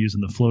 and then I'm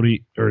using the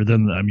floaty, or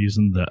then I'm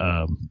using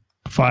the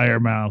fire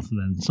mouth, and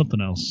then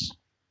something else,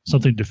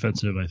 something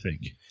defensive, I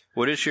think.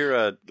 What is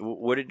your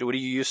what do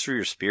you use for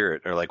your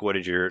spirit, or like what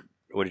did your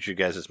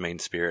guys' main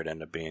spirit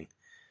end up being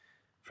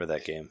for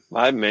that game?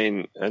 My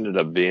main ended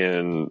up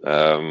being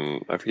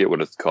I forget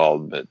what it's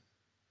called, but.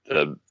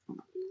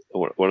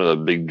 One of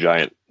the big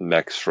giant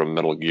mechs from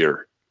Metal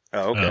Gear.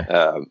 Oh,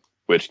 okay.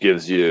 Which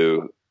turns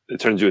you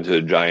into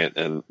a giant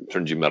and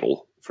turns you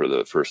metal for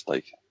the first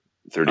like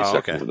 30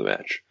 seconds of the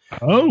match.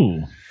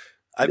 Oh,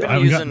 I've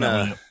been using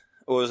what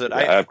was it?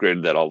 Yeah, I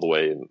upgraded that all the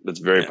way, and it's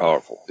very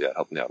powerful. Yeah, it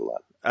helped me out a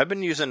lot. I've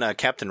been using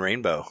Captain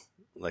Rainbow,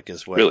 like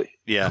as well. Really?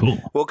 Yeah.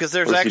 Cool. Well, because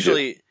there's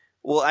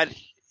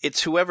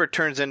it's whoever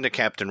turns into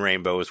Captain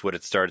Rainbow is what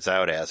it starts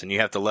out as, and you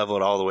have to level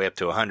it all the way up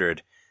to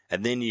 100.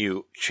 And then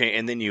you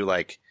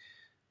like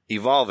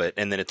evolve it,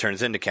 and then it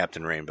turns into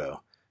Captain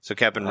Rainbow. So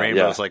Captain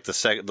Rainbow is like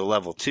the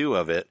level 2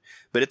 of it,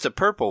 but it's a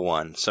purple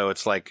one, so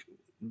it's like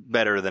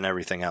better than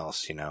everything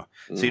else, you know.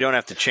 So you don't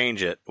have to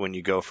change it when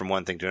you go from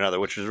one thing to another,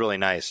 which was really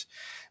nice.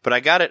 But I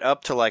got it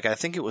up to like I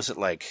think it was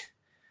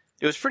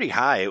pretty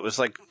high. It was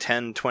like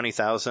 10,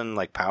 20,000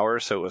 like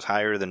power, so it was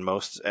higher than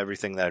most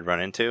everything that I'd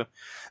run into.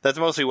 That's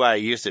mostly why I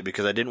used it,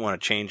 because I didn't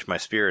want to change my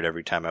spirit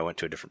every time I went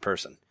to a different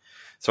person.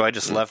 So I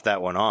just left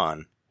that one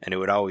on. And it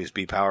would always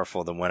be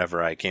powerful than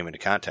whatever I came into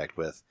contact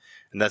with.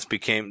 And that's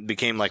became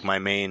like my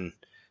main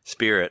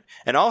spirit.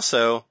 And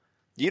also,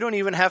 you don't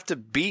even have to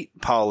beat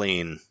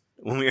Pauline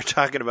when we were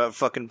talking about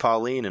fucking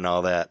Pauline and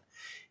all that.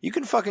 You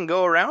can fucking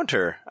go around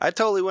her. I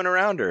totally went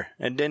around her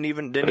and didn't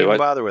even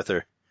bother with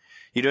her.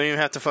 You don't even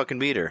have to fucking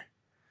beat her.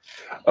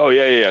 Oh,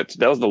 yeah.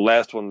 That was the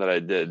last one that I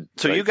did.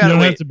 So you gotta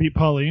have to beat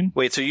Pauline?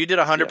 Wait, so you did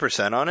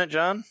 100% on it,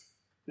 John?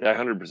 Yeah,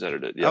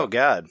 100%ed it. Yeah. Oh,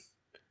 God.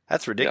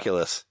 That's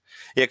ridiculous.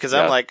 Yeah, because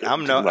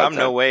I'm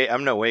no way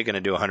going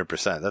to do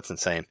 100%. That's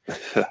insane.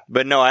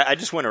 But no, I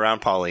just went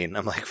around Pauline.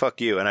 I'm like,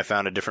 fuck you, and I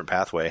found a different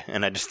pathway,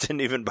 and I just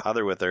didn't even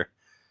bother with her.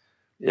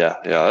 Yeah,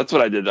 that's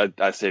what I did.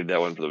 I saved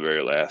that one for the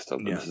very last.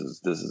 This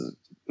is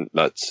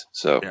nuts.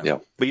 So yeah,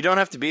 but you don't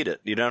have to beat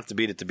it. You don't have to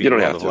beat it to beat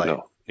World of Light.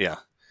 No. Yeah,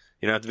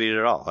 you don't have to beat it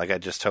at all. Like I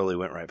just totally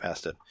went right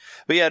past it.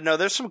 But yeah, no,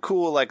 there's some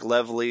cool like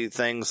levely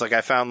things. Like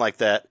I found like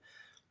that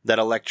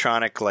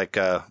electronic like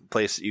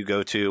place that you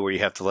go to where you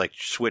have to like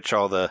switch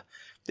all the.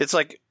 It's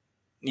like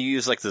you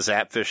use like the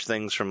Zapfish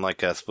things from like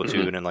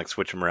Splatoon and like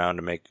switch them around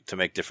to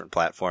make different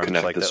platforms.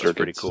 Connect like that was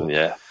pretty cool.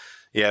 Yeah,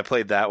 I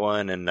played that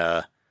one and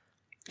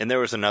there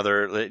was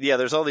another. Yeah,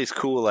 there's all these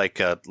cool like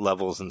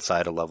levels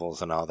inside of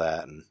levels and all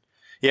that. And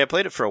yeah, I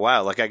played it for a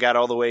while. Like I got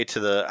all the way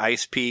to the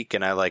ice peak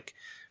and I like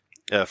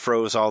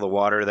froze all the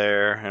water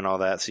there and all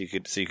that, so you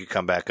could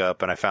come back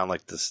up. And I found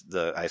like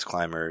the ice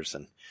climbers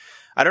and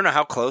I don't know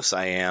how close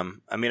I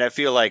am. I mean, I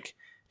feel like.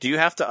 Do you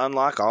have to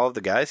unlock all of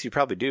the guys? You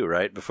probably do,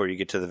 right? Before you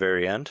get to the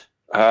very end.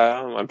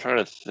 I'm trying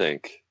to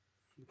think.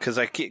 Because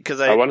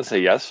I want to say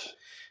yes.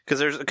 Because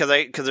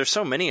there's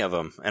so many of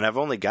them, and I've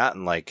only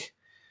gotten like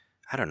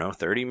I don't know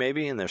 30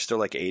 maybe, and there's still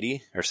like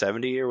 80 or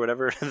 70 or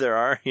whatever there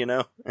are. You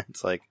know,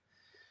 it's like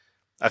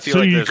I feel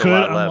like there's a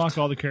lot left. So you could unlock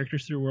all the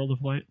characters through World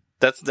of Light.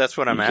 That's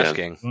what I'm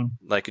asking.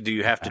 Like, do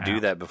you have to do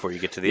that before you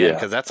get to the end?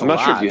 Because that's a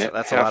lot.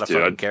 That's a lot of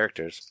fucking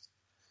characters.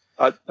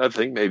 I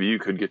think maybe you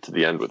could get to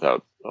the end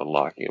without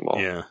unlocking them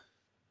all. Yeah.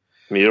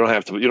 I mean, you don't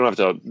have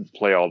to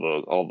play all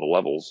the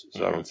levels,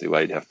 so I don't see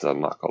why you'd have to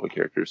unlock all the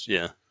characters.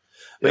 Yeah.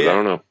 But I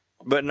don't know.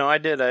 But no, I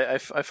did. I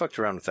fucked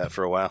around with that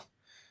for a while.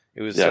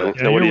 It was.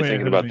 What are you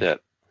thinking about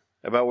that?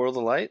 About World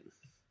of Light?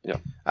 Yeah.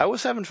 I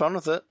was having fun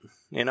with it.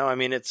 You know, I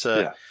mean, it's.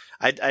 I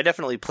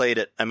definitely played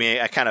it. I mean,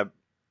 I kind of.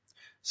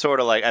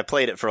 Sort of like I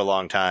played it for a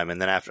long time, and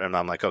then after, and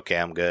I'm like, okay,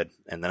 I'm good,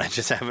 and then I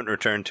just haven't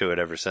returned to it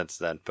ever since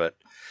then. But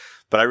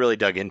I really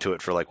dug into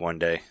it for like one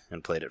day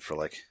and played it for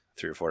like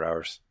 3 or 4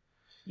 hours.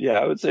 Yeah,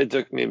 I would say it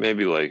took me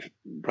maybe like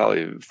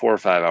probably 4 or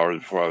 5 hours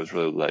before I was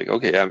really like,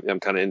 okay, I'm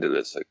kind of into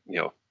this. Like,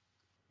 you know,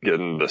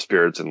 getting the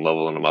spirits and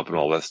leveling them up and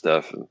all that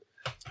stuff. And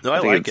no, I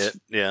like it.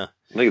 Yeah,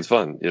 I think it's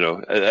fun.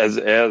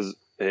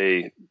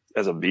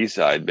 As a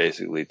B-side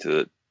basically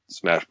to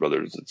Smash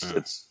Brothers,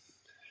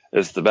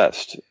 it's the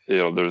best.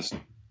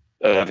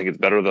 I think it's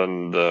better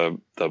than the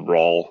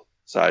Brawl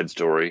side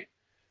story.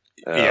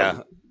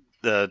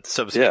 The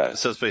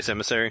Subspace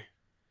Emissary.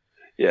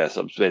 Yeah,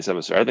 Subspace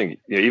Emissary. I think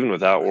even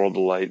without World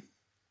of Light,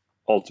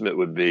 Ultimate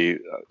would be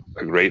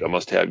a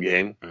must-have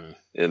game,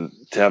 and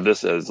to have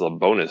this as a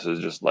bonus is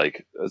just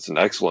like it's an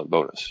excellent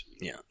bonus.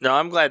 Yeah, no,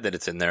 I'm glad that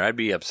it's in there. I'd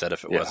be upset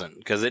if it wasn't,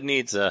 because it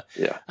needs I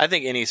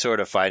think any sort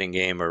of fighting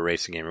game or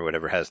racing game or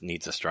whatever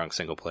needs a strong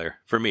single player,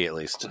 for me at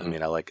least. I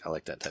mean, I like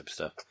that type of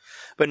stuff.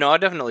 But no, I'll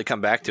definitely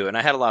come back to it, and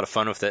I had a lot of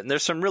fun with it. And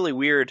there's some really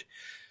weird.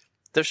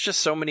 There's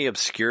just so many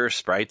obscure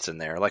sprites in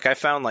there. Like I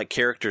found like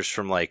characters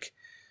from like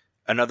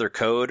Another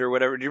Code or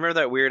whatever. Do you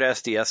remember that weird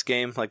SDS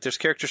game? Like there's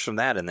characters from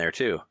that in there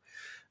too.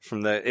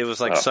 It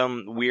was like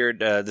some weird,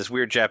 this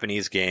weird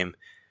Japanese game.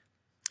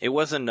 It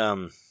wasn't,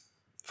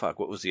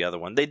 what was the other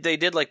one? They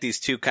did like these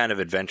two kind of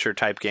adventure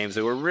type games.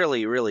 They were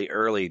really, really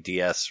early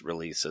DS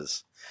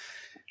releases.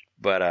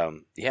 But,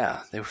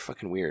 they were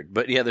fucking weird.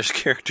 But yeah, there's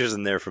characters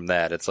in there from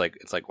that. It's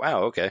like,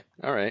 wow, okay.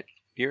 All right.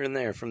 You're in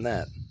there from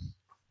that.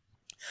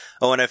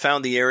 Oh, and I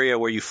found the area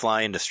where you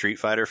fly into Street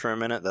Fighter for a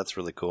minute. That's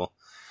really cool.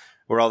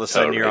 Where all of a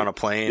sudden you're on a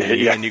plane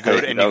and you go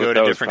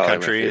to different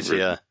countries.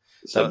 Yeah.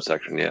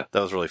 Subsection, yeah.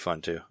 That was really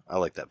fun too. I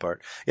like that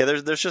part. Yeah,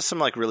 there's just some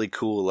like really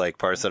cool like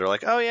parts that are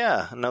like, oh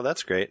yeah, no,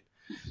 that's great.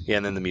 Yeah,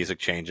 and then the music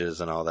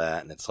changes and all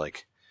that, and it's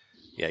like,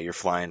 yeah, you're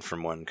flying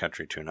from one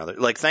country to another.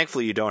 Like,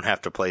 thankfully, you don't have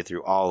to play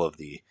through all of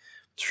the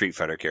Street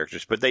Fighter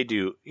characters, but they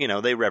do.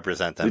 They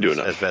represent them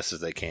as best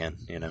as they can.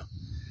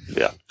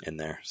 Yeah, in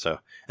there. So,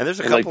 and there's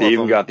a couple. Like they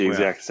even got the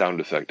exact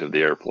sound effect of the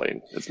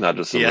airplane. It's not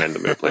just some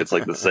random airplane. It's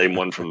like the same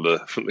one from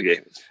the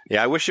game.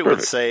 Yeah, I wish it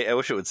would say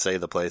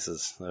the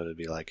places. That would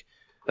be like.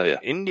 Oh yeah,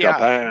 India,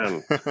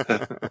 Japan,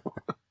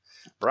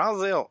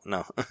 Brazil.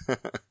 No,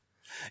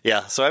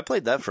 yeah. So I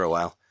played that for a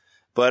while,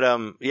 but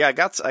I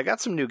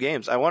got some new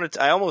games. I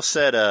almost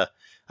said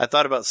I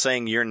thought about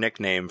saying your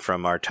nickname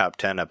from our top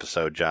 10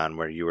 episode, John,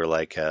 where you were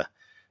like,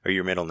 or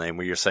your middle name,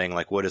 where you're saying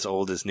like, "What is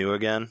old is new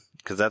again?"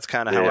 Because that's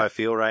kind of how I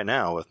feel right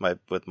now with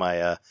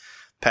my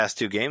past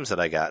two games that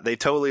I got. They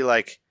totally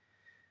like,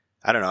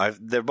 I don't know.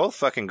 They're both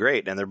fucking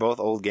great, and they're both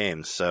old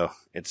games, so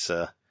it's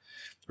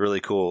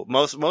really cool.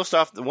 Most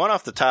off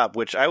the top,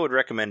 which I would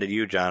recommend to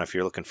you, John, if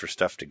you're looking for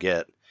stuff to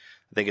get.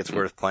 I think it's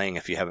worth playing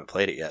if you haven't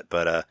played it yet.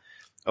 But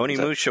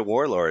Onimusha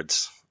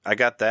Warlords, I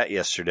got that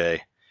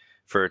yesterday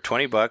for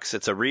 $20.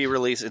 It's a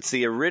re-release. It's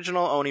the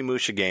original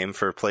Onimusha game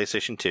for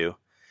PlayStation 2.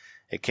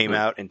 It came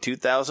out in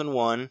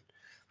 2001,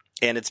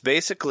 and it's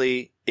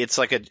basically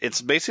like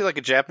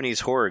a Japanese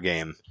horror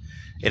game.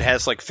 It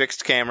has like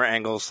fixed camera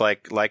angles,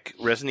 like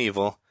Resident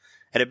Evil.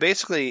 And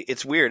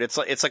it's weird. It's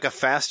like a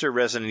faster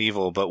Resident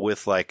Evil, but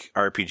with like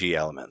RPG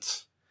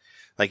elements.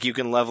 Like you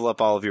can level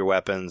up all of your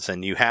weapons,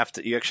 and you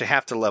actually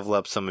have to level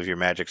up some of your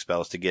magic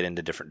spells to get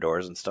into different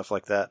doors and stuff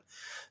like that.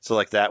 So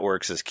like that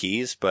works as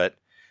keys. But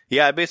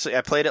yeah, I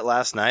played it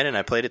last night and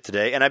I played it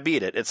today and I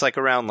beat it. It's like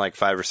around like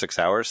 5 or 6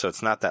 hours, so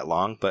it's not that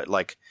long. But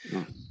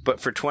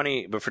for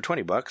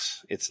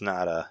 $20, it's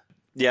not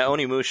yeah.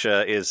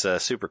 Onimusha is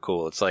super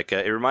cool. It's like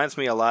it reminds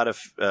me a lot of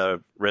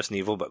Resident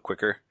Evil, but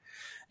quicker.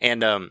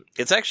 And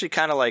it's actually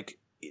kind of like,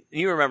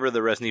 you remember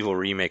the Resident Evil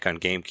remake on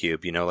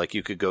GameCube, like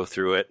you could go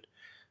through it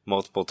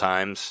multiple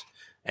times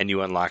and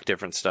you unlock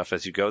different stuff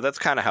as you go. That's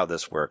kind of how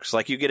this works.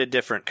 Like you get a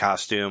different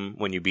costume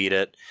when you beat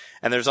it.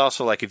 And there's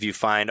also like if you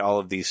find all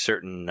of these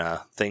certain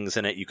things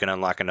in it, you can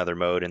unlock another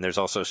mode. And there's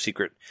also a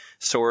secret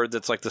sword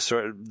that's like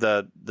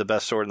the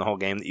best sword in the whole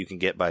game that you can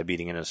get by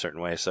beating it in a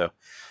certain way. So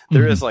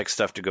there is like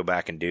stuff to go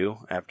back and do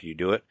after you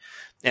do it.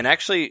 And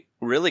actually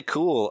really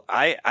cool.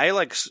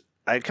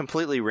 I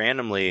completely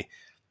randomly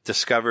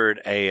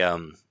discovered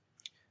an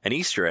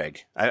Easter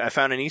egg. I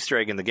found an Easter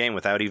egg in the game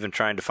without even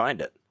trying to find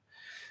it.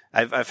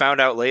 I found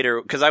out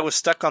later, because I was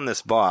stuck on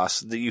this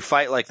boss, that you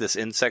fight like this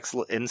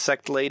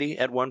insect lady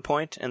at one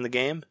point in the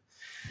game,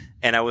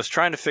 and I was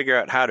trying to figure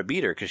out how to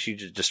beat her, because she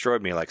just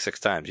destroyed me like 6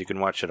 times. You can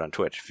watch it on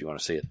Twitch if you want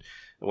to see it.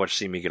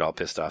 See me get all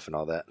pissed off and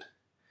all that.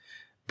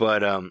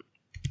 But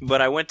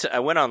I went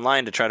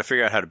online to try to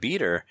figure out how to beat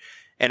her.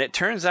 And it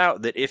turns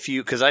out that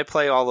because I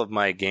play all of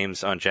my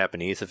games on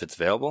Japanese if it's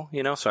available,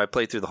 so I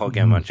play through the whole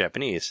game on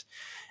Japanese.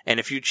 And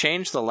if you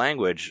change the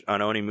language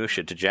on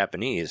Onimusha to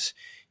Japanese,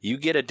 you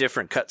get a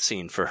different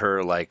cutscene for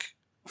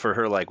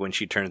her when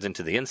she turns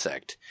into the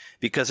insect,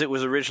 because it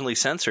was originally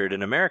censored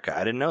in America.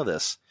 I didn't know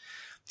this.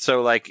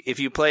 So like if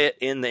you play it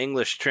in the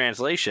English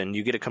translation,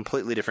 you get a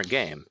completely different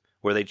game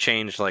where they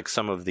changed like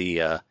some of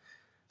the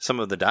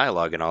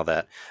dialogue and all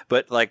that.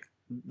 But like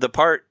the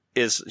part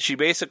is she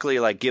basically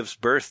like gives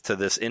birth to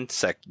this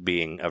insect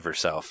being of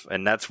herself,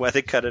 and that's why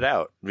they cut it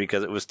out,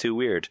 because it was too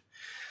weird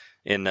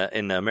in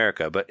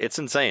America. But it's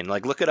insane.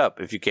 Like look it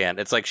up if you can.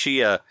 It's like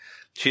she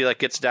like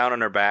gets down on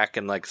her back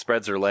and like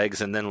spreads her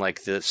legs, and then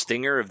like the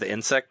stinger of the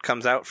insect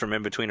comes out from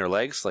in between her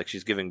legs, like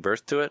she's giving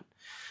birth to it,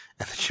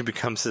 and then she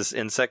becomes this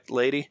insect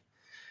lady.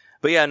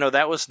 But yeah, no,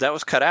 that was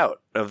cut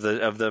out of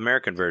the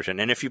American version.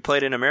 And if you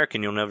played in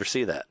American, you'll never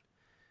see that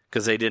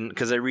because they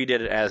redid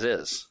it as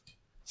is.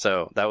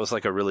 So that was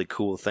like a really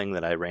cool thing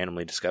that I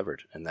randomly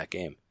discovered in that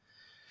game.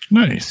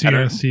 Nice.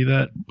 Yeah, see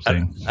that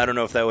thing. I don't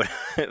know if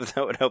that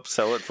would help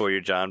sell it for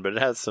you, John, but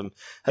it has a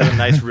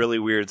nice, really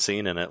weird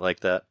scene in it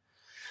like that.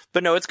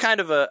 But no, it's kind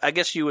of I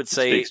guess you would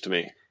say. It speaks to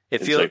me.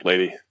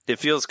 It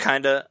feels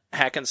kind of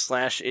hack and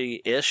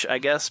slash-ish, I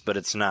guess, but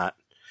it's not.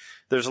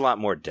 There's a lot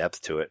more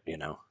depth to it, you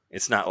know.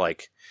 It's not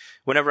like,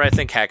 whenever I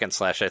think hack and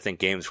slash, I think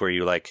games where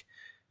you like,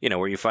 you know,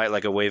 where you fight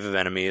like a wave of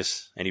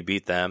enemies and you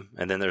beat them,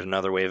 and then there's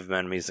another wave of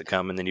enemies that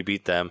come and then you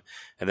beat them,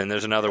 and then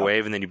there's another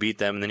wave and then you beat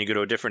them, and then you go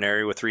to a different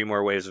area with 3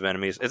 more waves of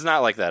enemies. It's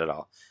not like that at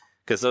all,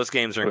 because those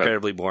games are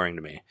incredibly boring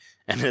to me.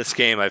 And this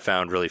game I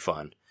found really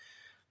fun.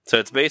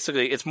 So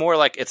it's more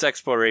like it's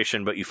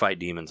exploration, but you fight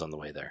demons on the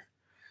way there.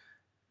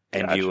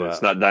 And gotcha.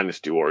 It's not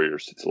Dynasty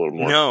Warriors. It's a little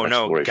more.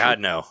 No,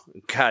 God,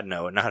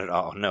 no, not at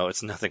all. No,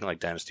 it's nothing like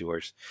Dynasty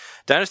Warriors.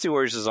 Dynasty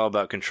Warriors is all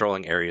about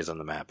controlling areas on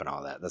the map and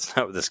all that. That's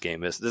not what this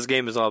game is. This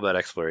game is all about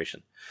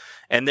exploration,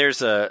 and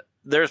there's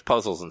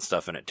puzzles and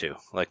stuff in it too.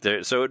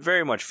 So it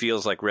very much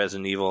feels like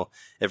Resident Evil.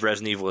 If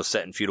Resident Evil is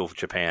set in feudal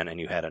Japan and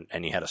you had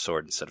a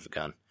sword instead of a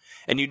gun,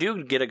 and you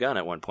do get a gun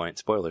at one point.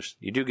 Spoilers,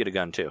 you do get a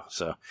gun too.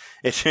 So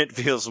it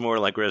feels more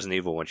like Resident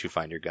Evil once you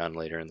find your gun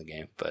later in the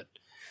game, but.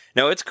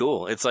 No, it's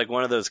cool. It's like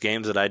one of those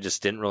games that I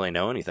just didn't really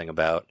know anything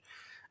about,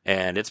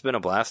 and it's been a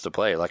blast to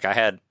play. Like I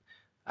had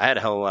a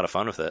hell of a lot of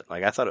fun with it.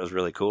 Like I thought it was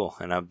really cool,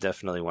 and I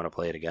definitely want to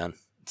play it again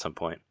at some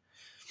point.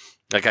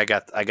 Like I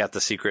got the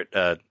secret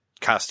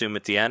costume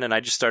at the end, and I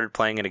just started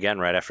playing it again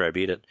right after I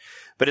beat it.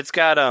 But it's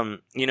got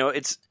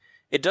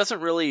it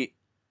doesn't really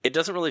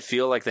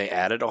feel like they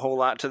added a whole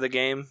lot to the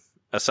game.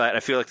 Aside,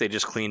 I feel like they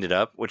just cleaned it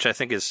up, which I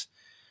think is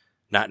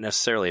not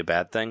necessarily a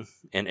bad thing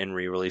in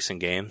re-releasing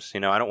games.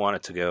 You know, I don't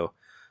want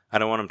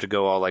them to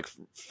go all like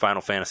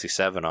Final Fantasy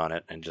VII on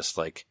it and just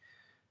like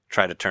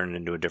try to turn it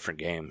into a different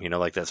game. You know,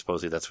 like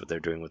supposedly that's what they're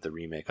doing with the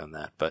remake on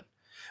that. But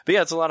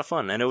yeah, it's a lot of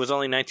fun, and it was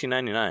only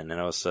 $19.99, and it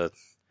was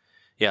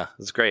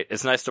it's great.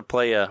 It's nice to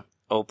play a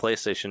old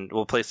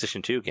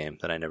PlayStation 2 game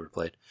that I never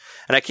played,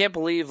 and I can't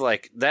believe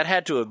like that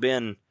had to have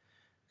been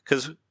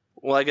because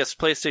I guess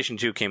PlayStation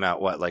 2 came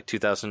out like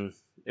 2000.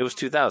 It was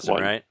 2000,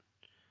 right?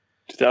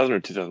 2000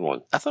 or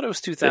 2001? I thought it was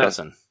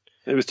 2000. Yeah.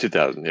 It was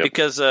 2000, yeah.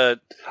 Because I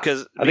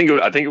think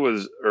it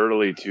was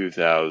early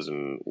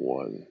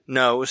 2001.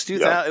 No, it was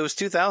 2000. Yeah. It was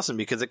 2000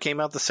 because it came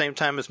out the same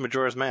time as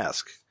Majora's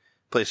Mask.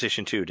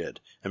 PlayStation 2 did,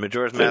 and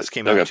Majora's Mask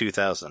came out in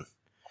 2000.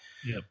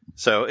 Yep.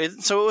 So it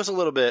was a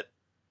little bit.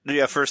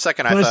 Yeah, for a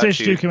second I thought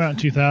PlayStation 2 came out in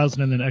 2000,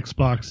 and then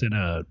Xbox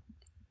and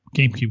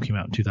GameCube came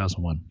out in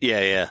 2001.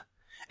 Yeah.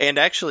 And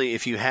actually,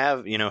 if you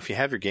have your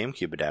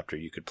GameCube adapter,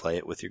 you could play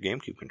it with your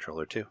GameCube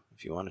controller too,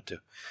 if you wanted to,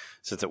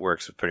 since it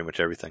works with pretty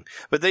much everything.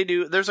 But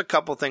there's a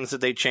couple things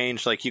that they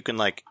changed, like you can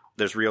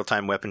there's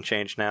real-time weapon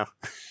change now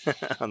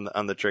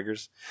on the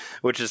triggers,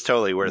 which is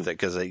totally worth it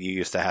because you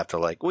used to have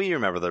to you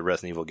remember the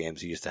Resident Evil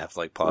games, you used to have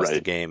to pause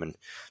the game and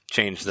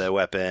change the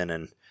weapon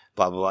and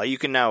blah, blah, blah. You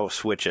can now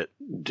switch it.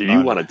 Do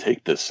you want to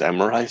take the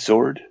samurai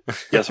sword?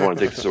 Yes, I want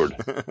to take the sword.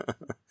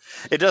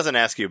 It doesn't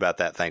ask you about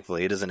that,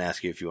 thankfully. It doesn't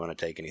ask you if you want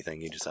to take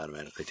anything. You just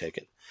automatically take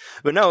it.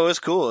 But no, it was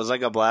cool. It was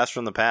like a blast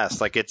from the past.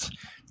 Like it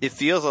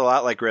feels a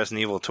lot like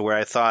Resident Evil to where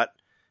I thought,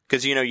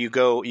 because you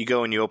go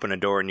and you open a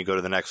door and you go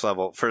to the next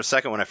level. For a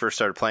second when I first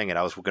started playing it,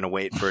 I was going to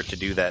wait for it to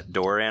do that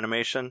door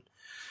animation.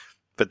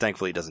 But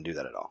thankfully it doesn't do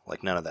that at all.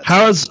 Like none of that.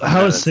 How is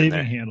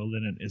saving handled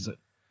in it? Is it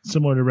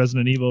similar to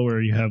Resident Evil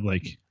where you have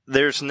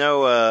There's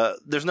no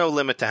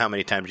limit to how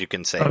many times you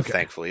can save. Okay.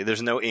 Thankfully,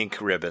 there's no ink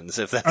ribbons.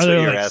 If that's what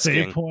you're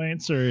asking, save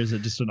points, or is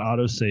it just an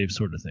auto save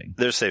sort of thing?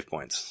 There's save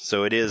points,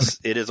 so it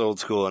is old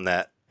school in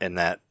that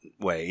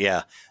way.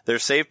 Yeah,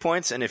 there's save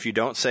points, and if you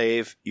don't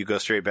save, you go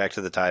straight back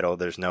to the title.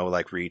 There's no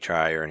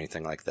retry or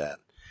anything like that.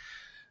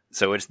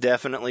 So it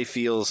definitely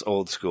feels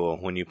old school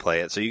when you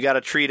play it. So you got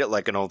to treat it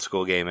like an old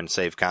school game and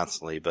save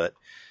constantly, but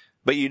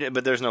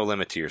there's no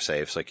limit to your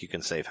saves. Like you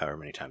can save however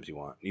many times you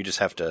want. You just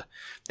have to,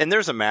 and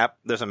there's a map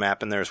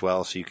in there as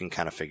well, so you can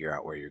kind of figure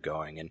out where you're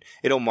going, and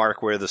it'll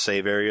mark where the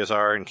save areas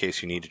are in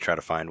case you need to try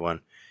to find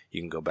one.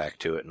 You can go back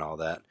to it and all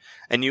that.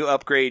 And you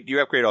upgrade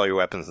all your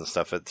weapons and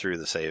stuff through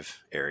the save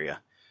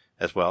area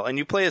as well. And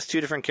you play as 2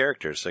 different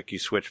characters. Like you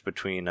switch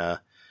between, I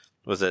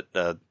wanted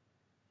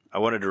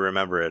to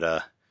remember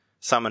it,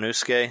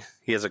 Samanusuke.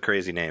 He has a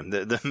crazy name.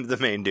 The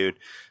main dude,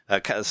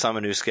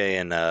 Samanusuke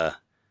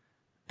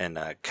and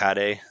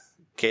Kade,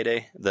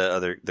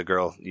 the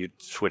girl, you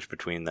switch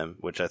between them,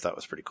 which I thought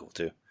was pretty cool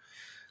too.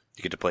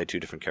 You get to play 2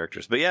 different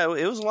characters. But yeah,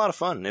 it was a lot of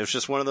fun. It was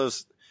just one of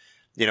those,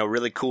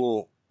 really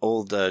cool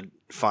old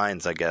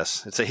finds, I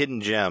guess. It's a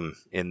hidden gem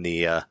in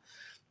the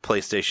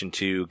PlayStation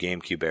 2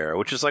 GameCube era,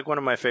 which is one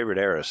of my favorite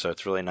eras, so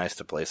it's really nice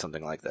to play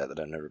something like that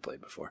I've never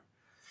played before.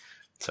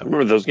 So, I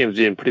remember those games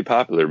being pretty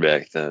popular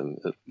back then.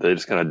 They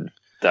just kind of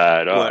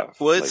died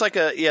off. Well, it's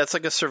it's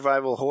like a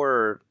survival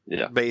horror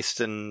based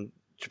in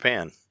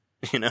Japan.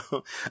 You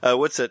know,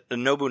 what's it?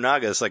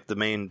 Nobunaga is like the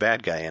main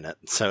bad guy in it.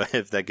 So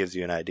if that gives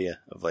you an idea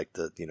of like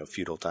the, you know,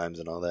 feudal times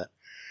and all that.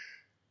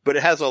 But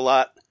it has a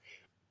lot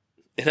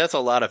of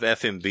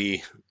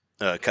FMV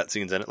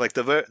cutscenes in it. Like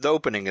the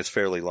opening is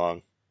fairly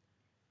long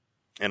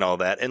and all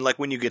that. And like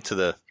when you get to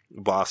the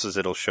bosses,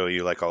 it'll show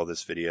you like all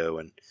this video,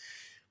 and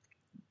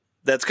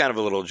that's kind of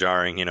a little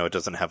jarring. You know, it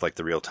doesn't have like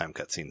the real time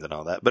cutscenes and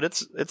all that, but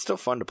it's still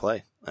fun to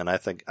play. And I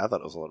thought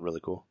it was really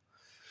cool.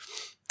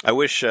 I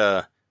wish,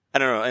 I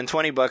don't know, and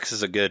 $20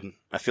 is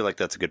I feel like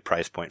that's a good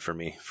price point for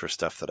me for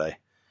stuff that I'm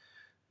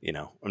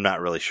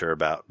not really sure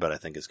about, but I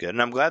think is good.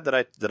 And I'm glad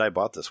that I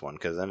bought this one,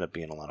 because it ended up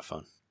being a lot of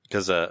fun.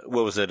 Because,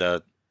 what was it?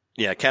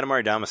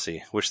 Katamari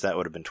Damacy. Wish that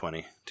would have been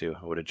 20 too.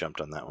 I would have jumped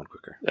on that one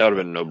quicker. That would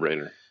have been a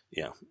no-brainer.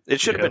 Yeah. It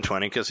should have been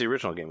 20 because the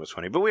original game was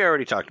 20, but we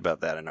already talked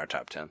about that in our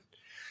top 10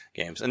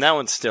 games. And that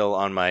one's still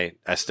I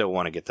still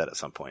want to get that at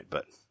some point,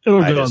 but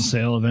it'll go on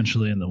sale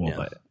eventually, and then we'll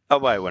buy it. I'll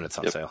buy it when it's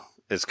on sale.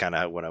 It's kind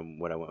of when I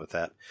went with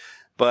that.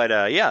 But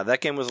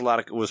that game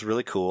was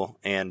really cool.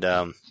 And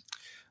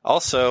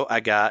also I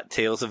got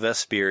Tales of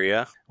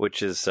Vesperia,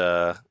 which is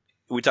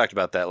we talked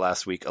about that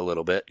last week a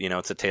little bit. You know,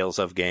 it's a Tales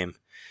of game.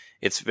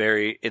 It's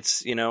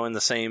in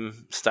the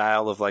same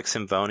style of like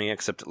Symphonia,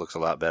 except it looks a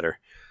lot better.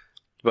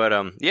 But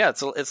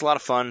it's a lot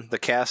of fun. The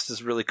cast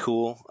is really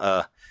cool.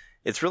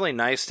 It's really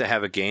nice to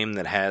have a game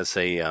that has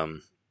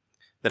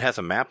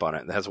a map on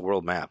it, that has a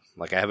world map.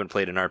 Like, I haven't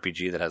played an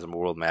RPG that has a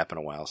world map in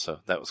a while, so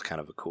that was kind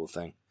of a cool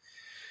thing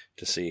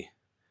to see.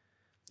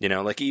 You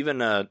know, like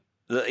even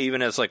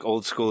as like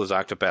old school as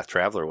Octopath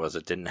Traveler was,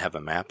 it didn't have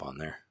a map on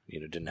there. You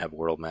know, it didn't have a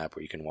world map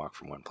where you can walk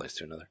from one place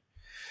to another.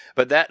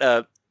 But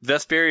that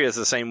Vesperia is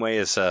the same way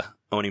as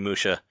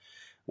Onimusha,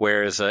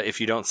 whereas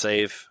if you don't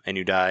save and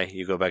you die,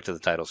 you go back to the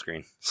title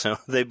screen. So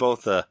they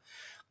both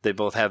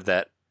have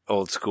that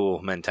old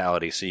school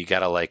mentality. So you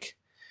gotta like,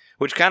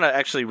 which kind of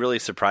actually really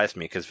surprised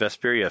me, because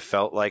Vesperia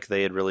felt like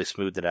they had really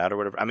smoothed it out or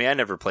whatever. I mean, I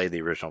never played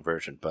the original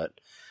version, but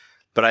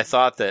I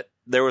thought that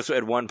there was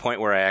at one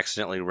point where I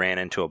accidentally ran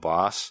into a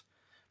boss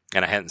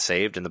and I hadn't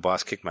saved, and the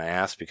boss kicked my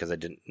ass because I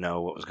didn't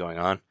know what was going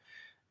on.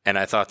 And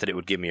I thought that it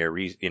would give me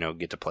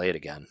get to play it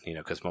again,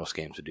 because most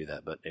games would do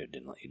that, but it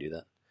didn't let you do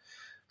that.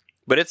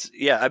 But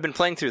I've been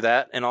playing through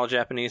that in all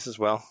Japanese as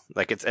well.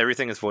 Like,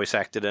 everything is voice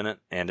acted in it,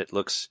 and it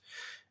looks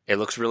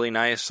really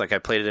nice. Like, I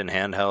played it in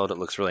handheld. It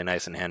looks really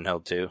nice in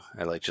handheld too.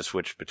 I like just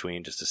switched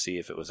between just to see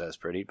if it was as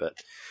pretty, but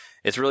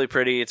it's really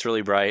pretty. It's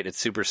really bright. It's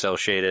super cel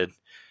shaded.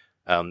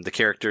 The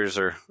characters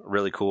are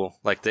really cool.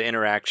 Like, the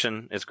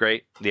interaction is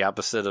great. The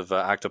opposite of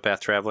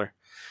Octopath Traveler.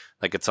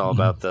 Like, it's all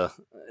about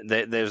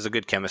there's a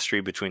good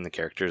chemistry between the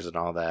characters and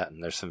all that.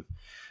 And there's some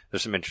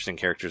interesting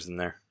characters in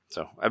there.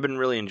 So I've been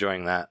really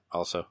enjoying that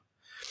also.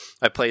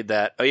 I played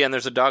that. Oh yeah. And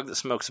there's a dog that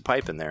smokes a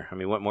pipe in there. I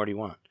mean, what more do you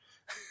want?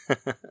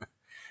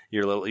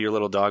 Your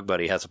little dog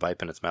buddy has a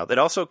pipe in its mouth. It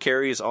also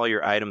carries all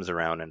your items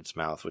around in its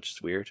mouth, which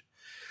is weird.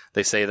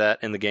 They say that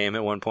in the game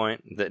at one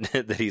point,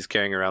 that he's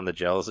carrying around the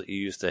gels that you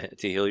use to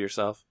heal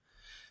yourself.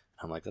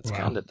 I'm like, that's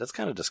kind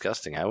of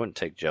disgusting. I wouldn't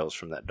take gels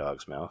from that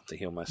dog's mouth to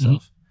heal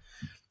myself,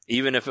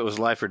 even if it was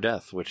life or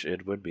death, which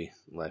it would be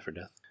life or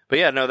death. But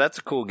yeah, no, that's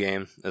a cool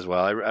game as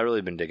well. I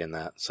really been digging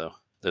that. So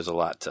there's a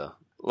lot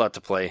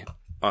to play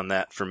on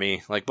that for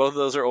me. Like, both of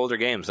those are older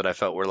games that I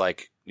felt were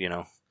like,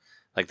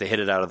 like they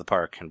hit it out of the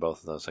park in both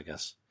of those, I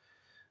guess.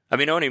 I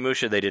mean,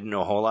 Onimusha, they didn't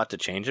know a whole lot to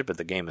change it, but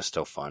the game is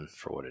still fun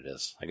for what it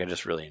is. Like, I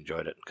just really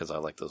enjoyed it because I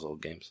like those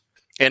old games.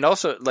 And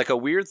also, like, a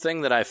weird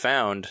thing that I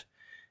found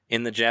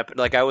in the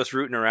like, I was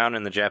rooting around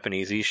in the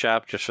Japanese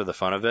eShop just for the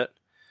fun of it.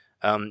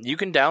 You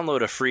can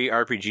download a free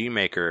RPG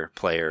Maker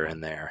player in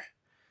there.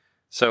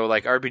 So,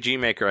 like, RPG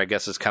Maker, I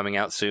guess, is coming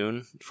out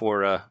soon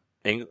for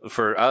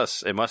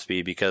us. It must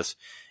be, because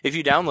if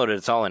you download it,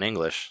 it's all in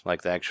English,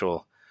 like the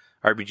actual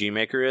RPG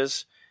Maker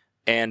is.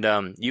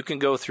 And you can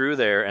go through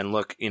there and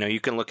look, you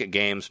can look at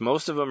games.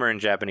 Most of them are in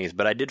Japanese,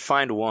 but I did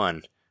find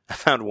one. I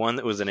found one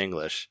that was in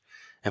English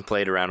and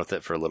played around with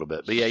it for a little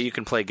bit. But yeah, you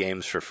can play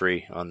games for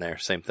free on there.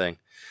 Same thing.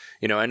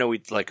 I know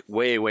we, like,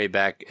 way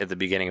back at the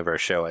beginning of our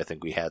show, I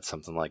think we had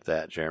something like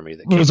that, Jeremy.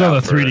 That it was on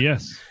the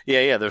 3DS.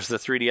 Yeah. There's the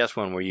 3DS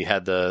one where you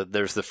had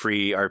there's the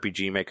free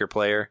RPG Maker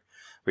player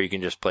where you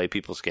can just play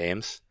people's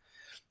games.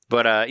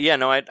 But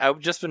I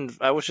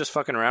was just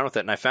fucking around with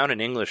it, and I found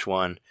an English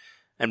one.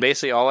 And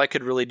basically all I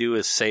could really do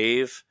is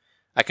save.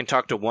 I can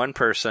talk to one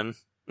person.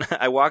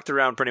 I walked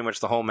around pretty much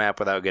the whole map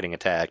without getting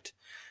attacked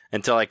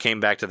until I came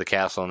back to the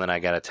castle, and then I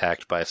got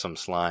attacked by some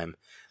slime.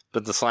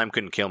 But the slime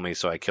couldn't kill me,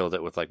 so I killed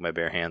it with, like, my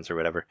bare hands or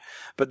whatever.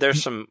 But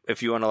there's some,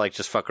 if you want to, like,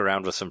 just fuck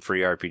around with some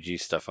free RPG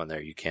stuff on there,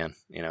 you can.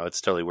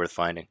 It's totally worth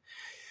finding.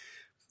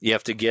 You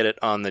have to get it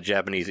on the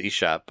Japanese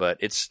eShop, but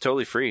it's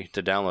totally free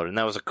to download. And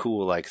that was a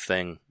cool, like,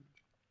 thing.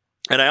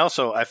 And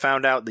I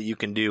found out that you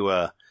can do,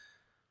 I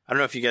don't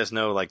know if you guys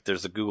know, like,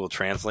 there's a Google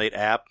Translate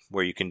app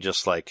where you can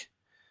just, like,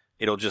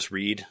 it'll just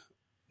read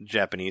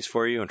Japanese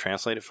for you and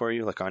translate it for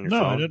you, like, on your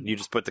phone. You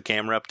just put the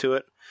camera up to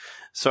it.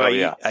 So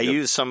I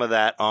used some of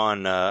that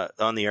on the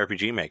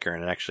RPG Maker,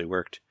 and it actually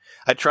worked.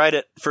 I tried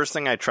it. First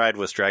thing I tried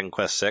was Dragon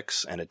Quest VI,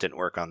 and it didn't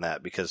work on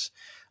that because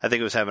I think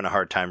it was having a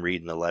hard time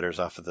reading the letters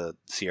off of the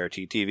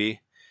CRT TV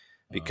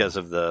because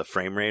of the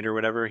frame rate or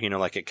whatever.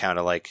 Like it kind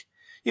of like,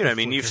 I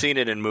mean, you've seen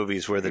it in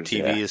movies where the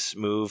TVs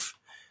move,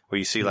 where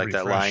you see like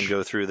that line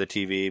go through the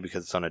TV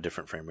because it's on a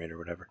different frame rate or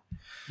whatever.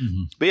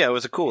 Mm-hmm. But yeah, it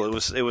was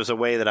it was a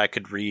way that I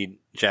could read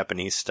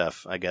Japanese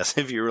stuff, I guess.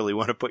 If you really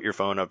want to put your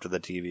phone up to the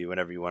TV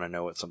whenever you want to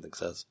know what something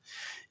says,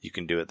 you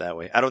can do it that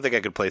way. I don't think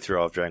I could play through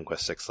all of Dragon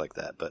Quest VI like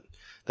that, but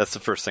that's the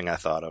first thing I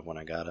thought of when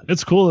I got it.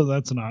 It's cool that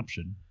that's an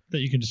option, that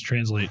you can just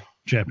translate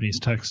Japanese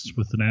text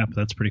with an app.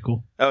 That's pretty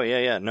cool. Oh,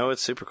 yeah. No,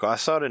 it's super cool. I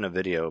saw it in a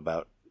video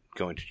about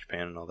going to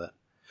Japan and all that.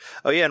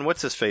 Oh, yeah, and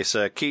what's his face?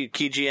 Keiji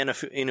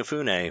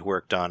Inafune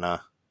worked on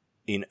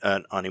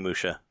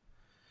Onimusha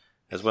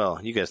as well.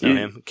 You guys know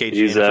him,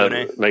 Keiji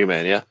Inafune. Mega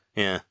Man, yeah.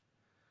 Yeah.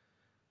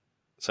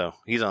 So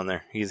he's on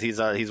there. He's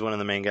one of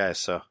the main guys.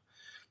 So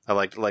I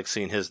like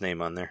seeing his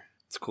name on there.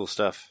 It's cool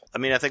stuff. I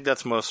mean, I think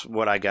that's most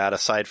what I got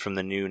aside from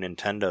the new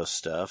Nintendo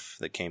stuff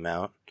that came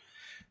out.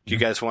 Do you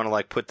guys want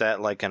to put that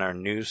in our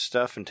news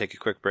stuff and take a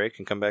quick break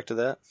and come back to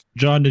that?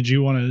 John, did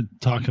you want to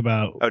talk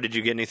about? Oh, did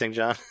you get anything,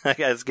 John?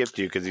 I skipped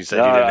you because you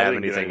said you didn't have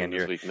anything in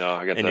your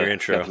I got your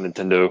intro. Got the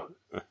Nintendo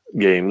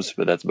games,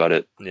 but that's about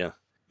it. Yeah.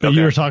 But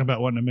you were talking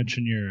about wanting to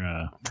mention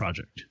your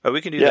project. Oh,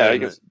 we can do that.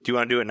 Do you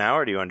want to do it now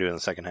or do you want to do it in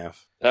the second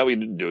half? We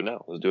can do it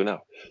now. Let's do it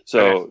now.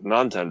 So,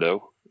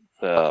 Nintendo,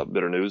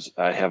 bit of news.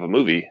 I have a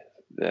movie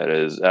that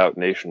is out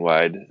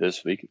nationwide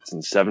this week. It's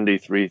in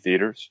 73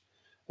 theaters,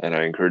 and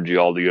I encourage you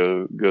all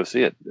to go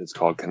see it. It's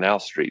called Canal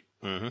Street.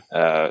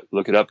 Mm-hmm.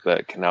 Look it up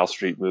at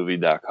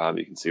canalstreetmovie.com.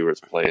 You can see where it's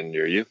playing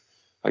near you.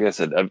 Like I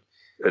said,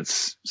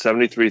 it's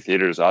 73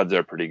 theaters. Odds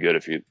are pretty good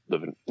if you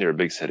live near a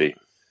big city.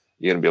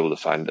 You're going to be able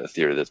to find a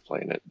theater that's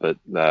playing it. But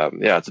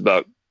it's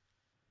about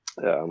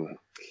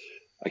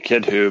a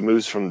kid who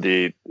moves from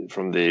the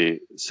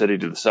city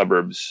to the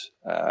suburbs,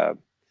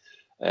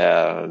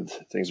 and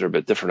things are a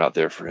bit different out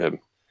there for him.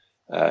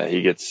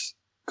 He gets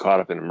caught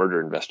up in a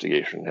murder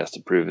investigation, has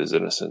to prove his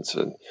innocence,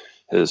 and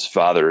his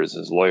father is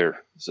his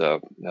lawyer.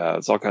 So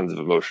it's all kinds of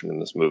emotion in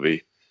this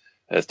movie.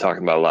 It's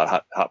talking about a lot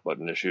of hot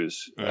button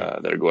issues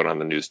that are going on in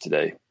the news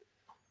today.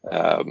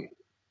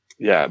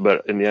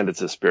 But in the end,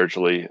 it's a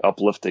spiritually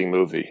uplifting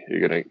movie.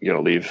 You're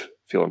gonna leave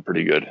feeling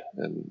pretty good,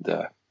 and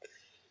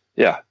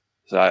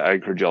So I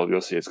encourage y'all to go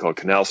see it. It's called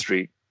Canal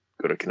Street.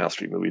 Go to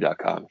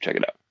canalstreetmovie.com. Check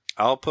it out.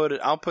 I'll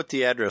put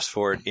the address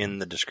for it in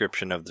the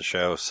description of the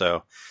show.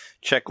 So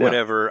check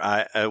whatever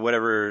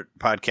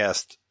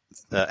podcast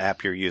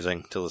app you're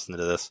using to listen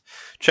to this.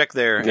 Check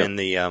there in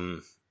the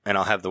and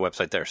I'll have the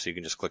website there, so you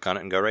can just click on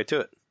it and go right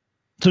to it.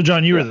 So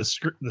John, you were the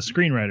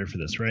screenwriter for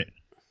this, right?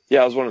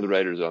 Yeah, I was one of the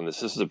writers on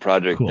this. This is a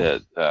project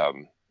that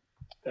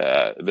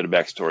a bit of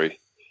backstory.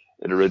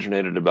 It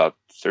originated about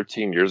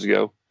 13 years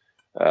ago.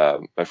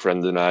 My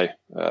friend and I,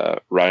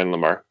 Ryan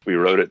Lamar, we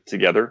wrote it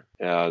together.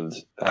 And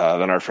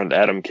then our friend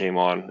Adam came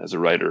on as a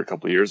writer a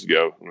couple of years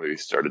ago, and we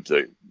started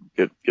to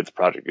get the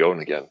project going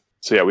again.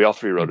 So yeah, we all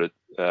three wrote it,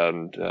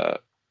 and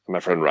my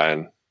friend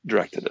Ryan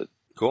directed it.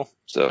 Cool.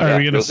 So are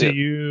we going to see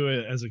you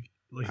as a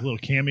little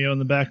cameo in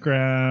the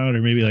background,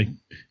 or maybe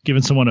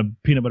giving someone a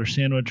peanut butter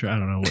sandwich, or I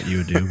don't know what you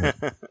would do.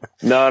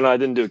 No, I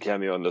didn't do a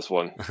cameo on this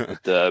one,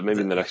 but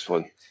maybe in the next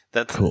one.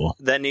 That's cool.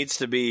 That needs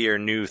to be your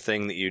new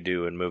thing that you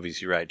do in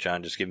movies you write,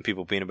 John. Just giving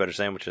people peanut butter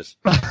sandwiches.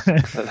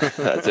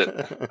 That's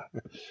it.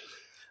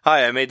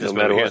 Hi, I made this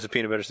movie. Here's a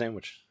peanut butter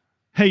sandwich.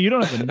 Hey, you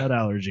don't have a nut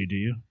allergy, do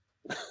you?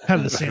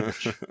 Have the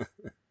sandwich.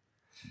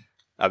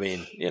 I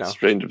mean,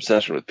 strange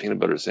obsession with peanut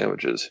butter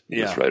sandwiches.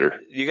 Yeah, this writer.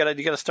 You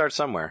gotta start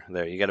somewhere.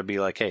 There, you gotta be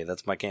like, hey,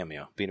 that's my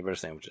cameo. Peanut butter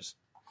sandwiches.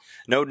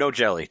 No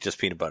jelly, just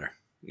peanut butter.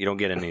 You don't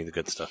get any of the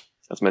good stuff.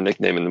 That's my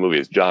nickname in the movie.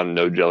 Is John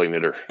No Jelly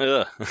Knitter.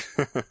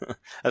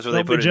 That's what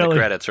they put in the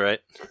credits, right?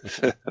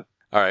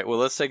 All right. Well,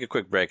 let's take a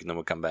quick break and then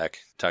we'll come back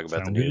talk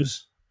about the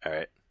news. All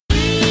right.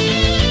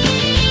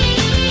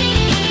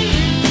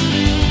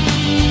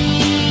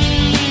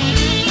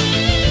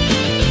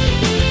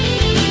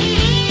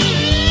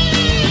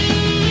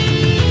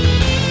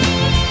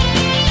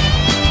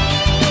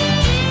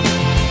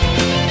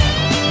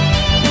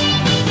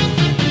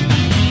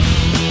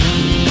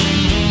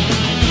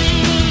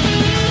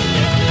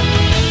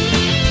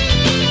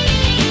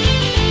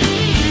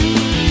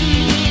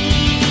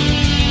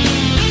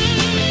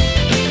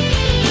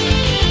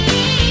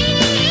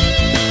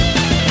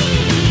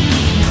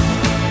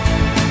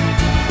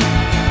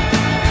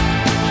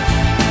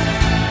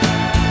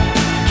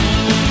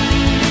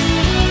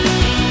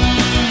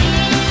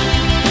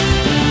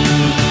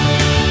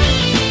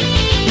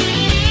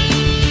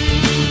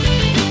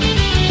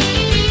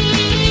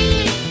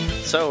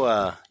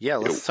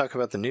 Let's talk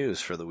about the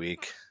news for the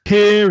week.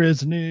 Here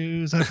is the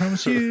news. I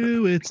promise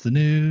you, it's the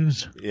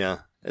news. Yeah,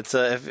 it's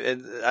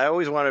I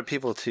always wanted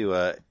people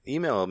to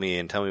email me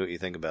and tell me what you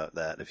think about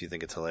that. If you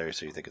think it's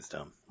hilarious or you think it's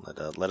dumb,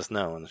 let us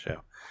know on the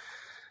show.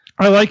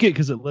 I like it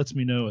because it lets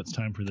me know it's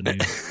time for the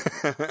news.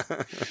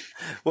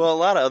 Well, a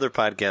lot of other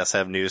podcasts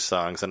have news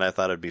songs, and I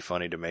thought it'd be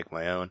funny to make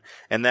my own.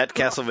 And that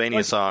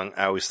Castlevania song,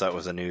 I always thought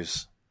was a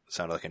news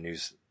sounded like a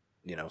news,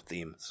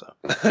 theme. So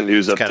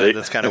news update.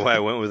 That's kind of why I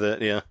went with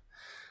it. Yeah,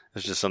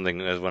 it's just something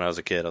when I was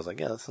a kid. I was like,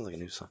 yeah, that sounds like a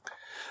news song.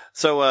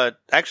 So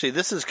actually,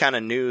 this is kind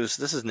of news.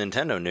 This is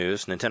Nintendo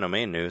news, Nintendo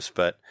main news.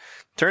 But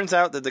turns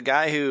out that the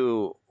guy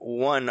who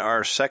won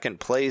our second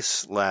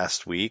place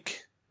last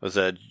week was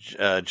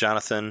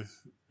Jonathan,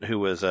 who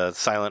was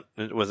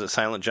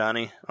Silent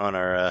Johnny on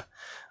our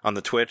on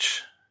the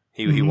Twitch.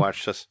 He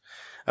watched us.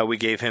 We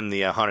gave him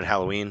the Haunted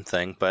Halloween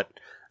thing, but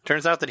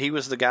turns out that he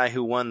was the guy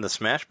who won the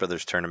Smash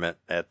Brothers tournament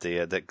at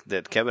the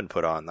that Kevin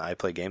put on, the I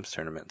Play Games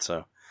tournament.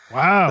 So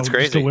wow, that's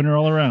crazy. Just a winner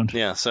all around.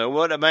 Yeah.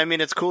 So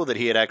it's cool that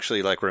he had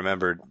actually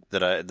remembered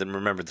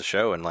the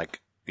show and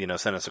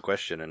sent us a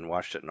question and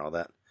watched it and all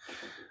that.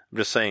 I'm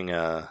just saying,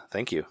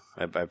 thank you.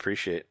 I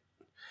appreciate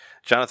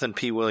Jonathan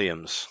P.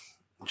 Williams.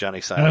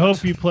 Johnny Silent. I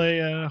hope you play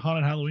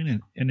Haunted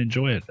Halloween and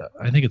enjoy it.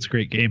 I think it's a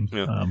great game.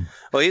 Yeah.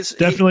 He's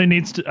definitely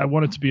needs to. I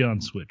want it to be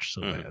on Switch.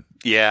 So bad.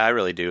 Yeah, I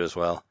really do as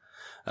well.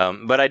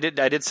 But I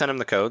did send him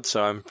the code,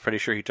 so I'm pretty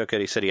sure he took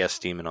it. He said he has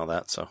Steam and all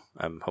that, so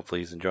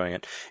hopefully he's enjoying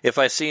it. If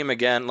I see him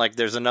again,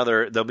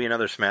 there'll be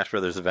another Smash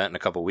Brothers event in a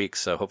couple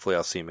weeks, so hopefully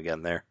I'll see him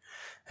again there,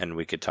 and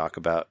we could talk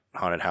about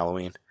Haunted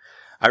Halloween.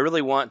 I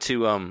really want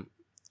to.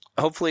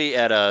 Hopefully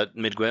at a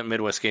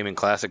Midwest Gaming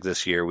Classic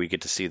this year, we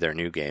get to see their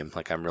new game.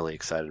 I'm really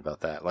excited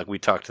about that. We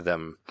talked to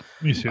them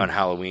on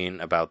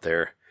Halloween about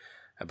their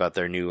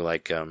new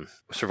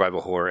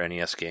survival horror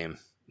NES game.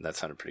 That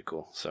sounded pretty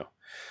cool. So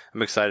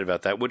I'm excited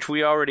about that. Which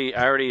I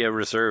already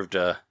reserved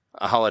a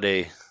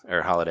holiday.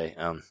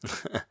 I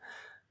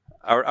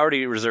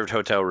already reserved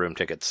hotel room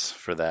tickets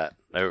for that.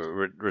 I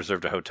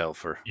reserved a hotel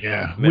for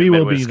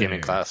Midwest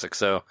Gaming Classic.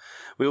 So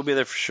we will be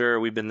there for sure.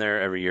 We've been there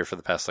every year for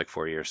the past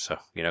 4 years. So,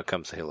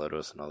 come say hello to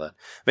us and all that.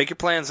 Make your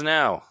plans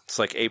now. It's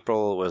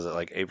April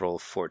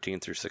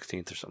 14th or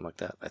 16th or something like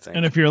that, I think.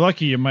 And if you're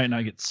lucky, you might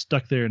not get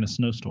stuck there in a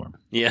snowstorm.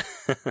 Yeah.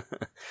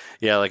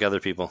 Yeah, like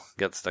other people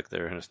get stuck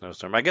there in a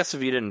snowstorm. I guess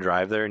if you didn't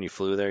drive there and you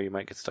flew there, you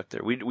might get stuck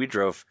there. We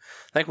drove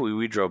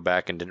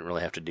back and didn't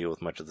really have to deal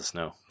with much of the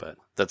snow, but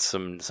that's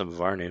some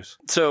of our news.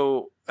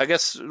 So I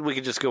guess we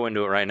could just go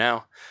into it right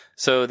now.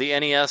 So the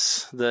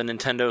NES, the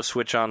Nintendo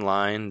Switch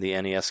Online, the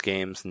NES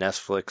games,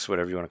 Netflix,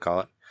 whatever you want to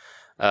call it.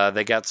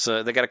 They got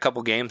a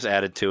couple games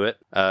added to it.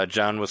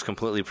 John was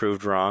completely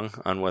proved wrong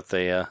on what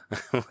they had.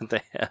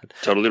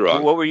 Totally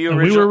wrong. What were you?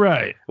 We were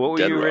right. What were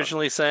you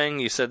originally saying?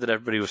 You said that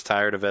everybody was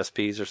tired of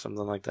SPs or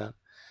something like that.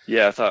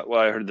 Yeah, I thought. Well,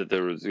 I heard that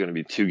there was going to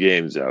be 2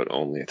 games out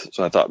only,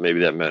 so I thought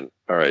maybe that meant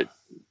all right.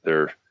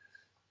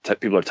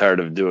 People are tired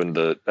of doing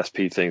the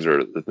SP things, or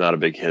it's not a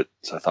big hit.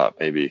 So I thought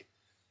maybe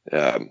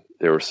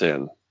they were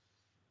saying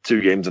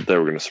 2 games that they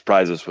were going to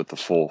surprise us with the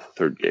full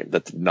 3rd game.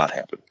 That did not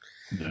happen.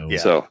 No. Yeah.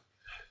 So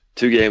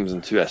 2 games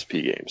and 2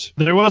 SP games.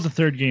 There was a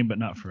 3rd game, but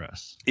not for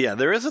us. Yeah,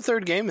 there is a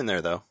 3rd game in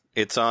there though.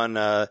 It's on.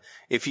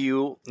 If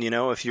you're.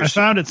 I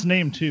found its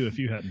name too. If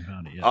you hadn't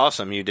found it yet.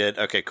 Awesome, you did.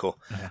 Okay, cool.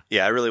 Uh-huh.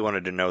 Yeah, I really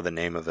wanted to know the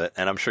name of it,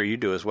 and I'm sure you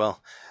do as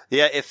well.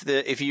 Yeah,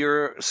 if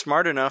you're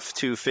smart enough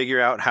to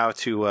figure out how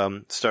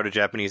to start a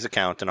Japanese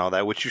account and all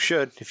that, which you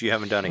should if you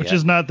haven't done it yet. Which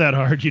is not that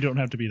hard. You don't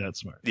have to be that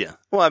smart. Yeah.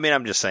 Well, I mean,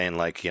 I'm just saying,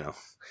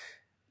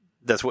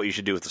 that's what you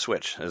should do with the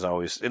Switch. As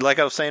always, like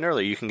I was saying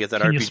earlier, you can get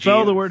that RPG. Can you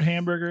spell the word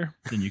hamburger?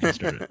 Then you can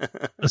start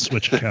a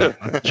Switch account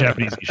on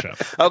Japanese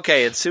eShop.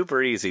 Okay, it's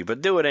super easy,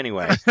 but do it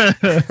anyway.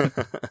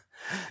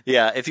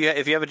 Yeah, if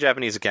you have a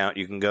Japanese account,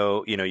 you can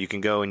go and you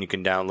can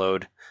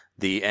download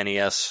the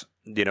NES,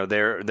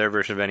 their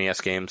version of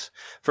NES games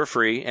for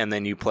free, and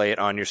then you play it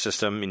on your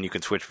system, and you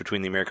can switch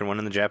between the American one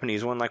and the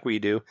Japanese one like we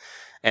do,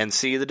 and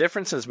see the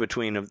differences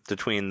between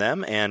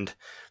them. And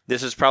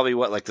this is probably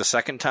the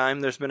second time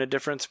there's been a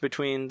difference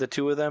between the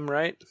 2 of them,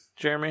 right,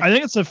 Jeremy? I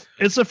think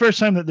it's the first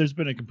time that there's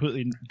been a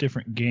completely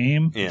different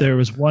game. Yeah. There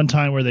was one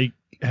time where they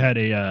had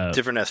a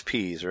different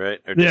SPs, right?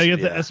 You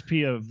get the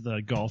SP of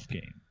the golf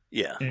game.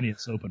 Yeah,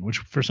 NES Open, which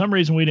for some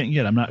reason we didn't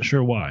get. I'm not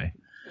sure why.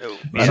 Oh,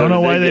 I don't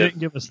know why they didn't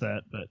give us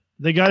that, but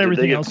they got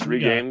everything else. 3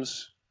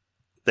 games.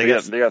 They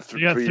got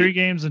 3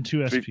 games and 2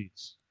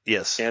 SPs.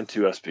 Yes, and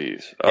 2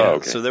 SPs. Yeah,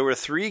 okay. So there were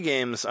 3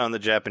 games on the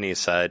Japanese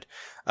side.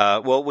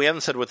 Well, we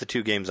haven't said what the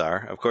 2 games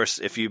are. Of course,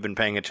 if you've been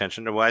paying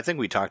attention, well, I think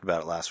we talked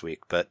about it last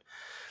week,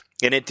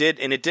 and it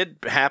did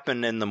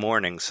happen in the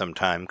morning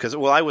sometime because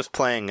I was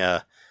playing.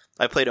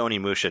 I played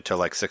Onimusha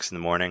till 6 in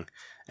the morning,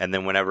 and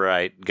then whenever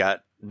I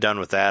got done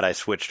with that, I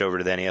switched over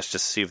to the NES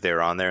just to see if they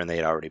were on there, and they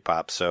had already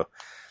popped. So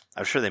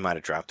I'm sure they might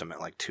have dropped them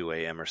at 2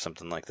 a.m. or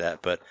something like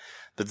that. But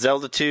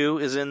Zelda 2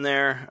 is in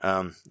there.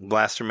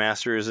 Blaster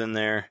Master is in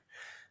there.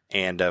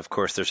 And, of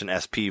course, there's an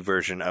SP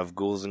version of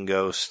Ghouls and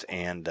Ghosts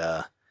and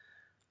Ninja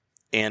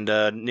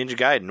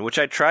Gaiden, which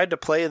I tried to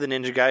play the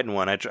Ninja Gaiden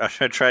one. I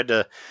tried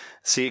to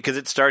see, because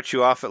it starts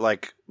you off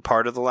at,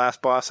 part of the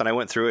last boss, and I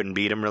went through it and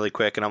beat him really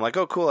quick, and I'm like,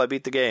 oh, cool, I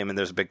beat the game, and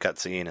there's a big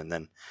cutscene, and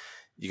then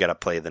you got to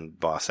play the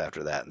boss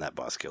after that, and that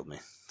boss killed me.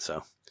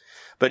 So,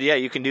 but yeah,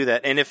 you can do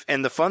that.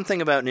 And the fun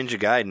thing about Ninja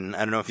Gaiden, I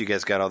don't know if you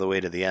guys got all the way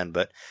to the end,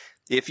 but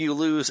if you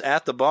lose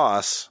at the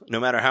boss, no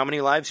matter how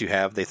many lives you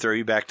have, they throw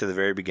you back to the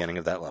very beginning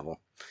of that level.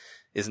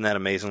 Isn't that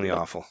amazingly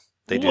awful?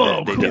 They do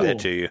that. They do that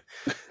to you.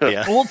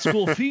 Yeah. Old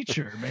school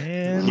feature,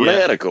 man.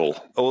 Radical.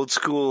 Old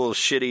school,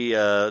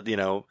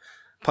 shitty,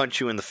 punch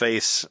you in the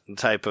face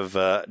type of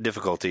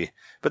difficulty.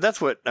 But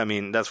that's what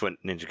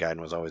Ninja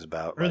Gaiden was always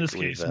about. Or in this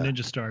case,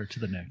 Ninja Star to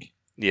the neck.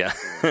 Yeah.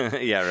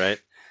 Yeah, right.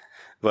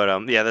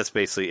 But that's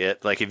basically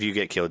it. Like if you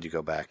get killed, you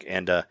go back.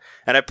 And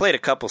I played a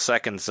couple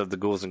seconds of the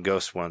Ghouls and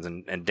Ghosts ones,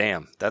 and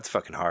damn, that's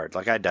fucking hard.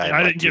 Like I died.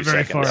 I didn't get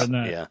very far in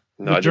that. Yeah.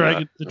 No,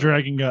 the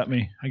dragon got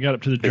me. I got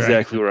up to the dragon.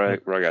 Exactly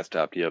where I got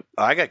stopped. Yep.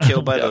 I got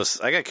killed by those.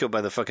 I got killed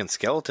by the fucking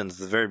skeletons at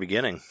the very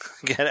beginning.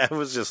 I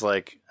was just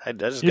like, I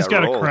just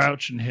got rolled. to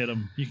crouch and hit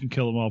them. You can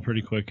kill them all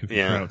pretty quick if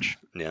you crouch.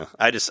 Yeah.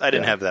 I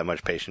didn't have that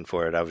much patience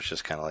for it. I was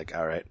just kind of like,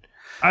 all right.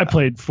 I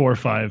played 4 or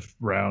 5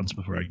 rounds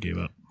before I gave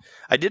up.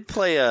 I did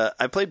play.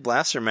 I played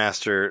Blaster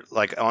Master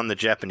like on the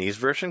Japanese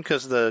version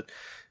because the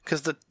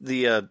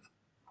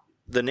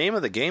name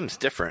of the game's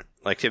different.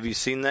 Like, have you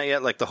seen that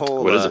yet? Like the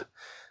whole what is it?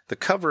 The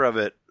cover of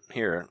it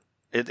here.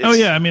 It's,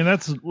 I mean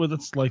that's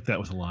like that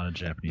with a lot of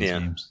Japanese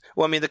games.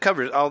 Well, I mean the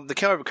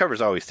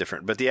cover's always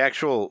different, but the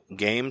actual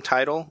game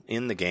title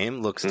in the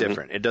game looks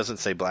different. It doesn't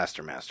say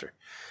Blaster Master.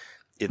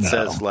 It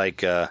says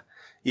like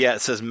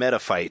it says Meta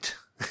Fight.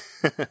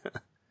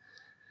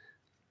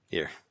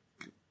 Here.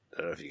 I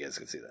don't know if you guys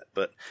can see that,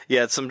 but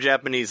yeah, it's some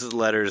Japanese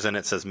letters and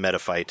it says Meta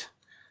Fight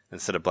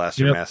instead of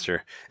Blaster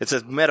Master. It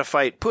says Meta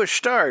Fight, push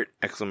start!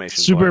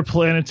 Super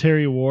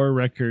Planetary War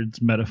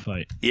Records Meta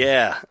Fight.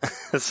 Yeah.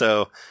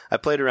 So I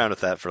played around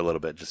with that for a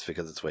little bit just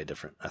because it's way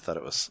different. I thought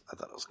it was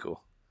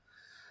cool.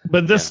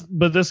 But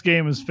this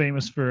game is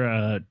famous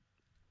for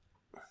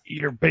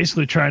you're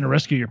basically trying to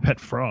rescue your pet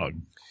frog,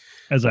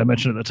 as I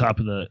mentioned at the top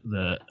of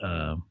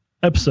the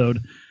episode.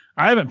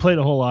 I haven't played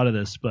a whole lot of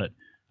this, but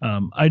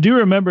I do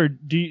remember.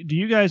 Do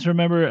you guys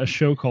remember a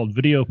show called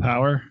Video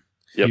Power?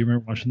 Yep. Do you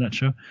remember watching that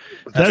show?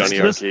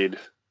 Johnny Arcade.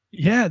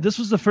 Yeah, this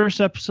was the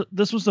first episode.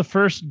 This was the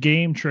first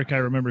game trick I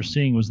remember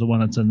seeing. Was the one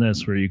that's in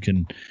this, where you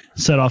can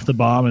set off the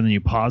bomb and then you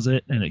pause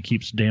it, and it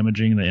keeps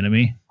damaging the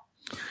enemy.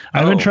 I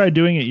haven't tried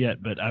doing it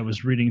yet, but I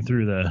was reading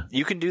through the.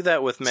 You can do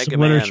that with Mega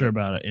literature Man.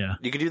 about it. Yeah,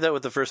 you can do that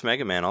with the first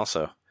Mega Man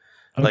also.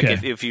 Okay.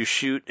 Like if you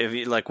shoot,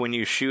 when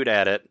you shoot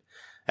at it.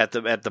 At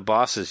the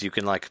bosses, you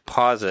can like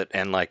pause it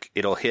and like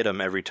it'll hit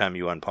them every time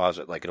you unpause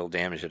it. Like it'll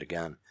damage it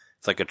again.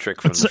 It's like a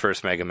trick from the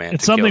first Mega Man.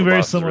 It's to something kill very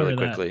bosses similar really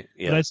to quickly. that.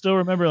 Yeah. But I still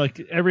remember like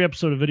every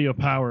episode of Video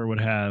Power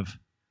would have,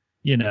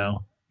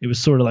 it was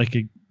sort of like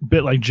a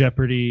bit like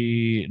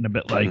Jeopardy and a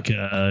bit like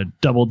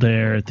Double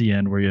Dare at the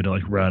end, where you had to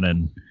like run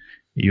and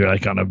you're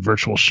like on a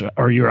virtual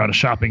or you were on a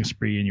shopping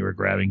spree and you were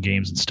grabbing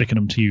games and sticking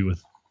them to you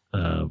with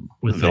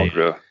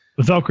Velcro.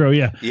 With Velcro,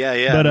 yeah.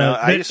 Yeah. But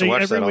I used to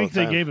watch that all every week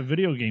the time. they gave a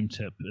video game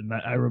tip, and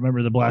I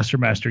remember the Blaster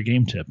Master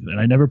game tip. And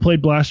I never played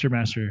Blaster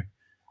Master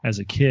as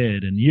a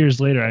kid, and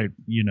years later I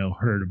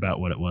heard about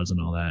what it was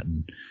and all that,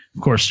 and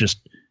of course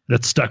just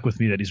that stuck with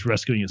me that he's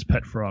rescuing his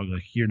pet frog.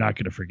 Like you're not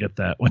going to forget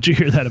that once you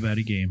hear that about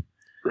a game.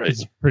 Right.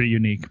 It's pretty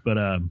unique, but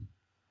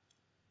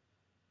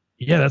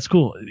yeah, that's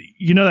cool.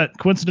 You know that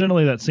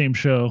coincidentally that same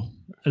show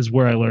is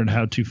where I learned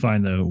how to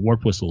find the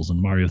warp whistles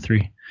in Mario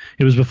 3.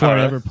 It was before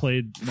I ever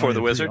played For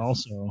the Wizard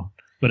also,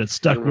 but it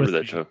stuck with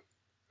that me. show.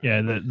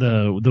 Yeah,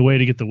 the way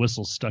to get the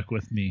whistles stuck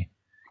with me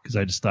because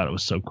I just thought it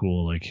was so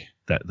cool, like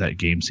that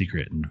game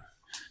secret. And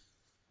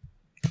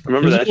I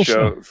remember that cool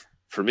show. stuff.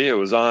 For me, it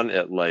was on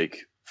at like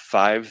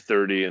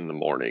 5:30 in the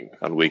morning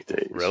on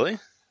weekdays. Really?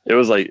 It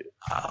was like,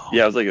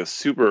 it was like a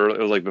super early.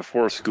 It was like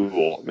before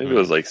school. Maybe it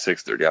was like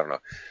 6:30. I don't know.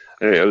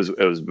 Anyway,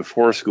 it was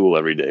before school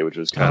every day, which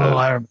was kind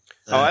of.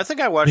 I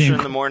think I watched it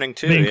in the morning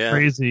too. Being Yeah.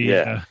 crazy.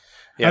 Yeah.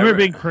 I remember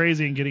being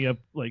crazy and getting up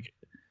like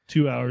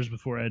 2 hours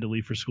before I had to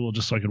leave for school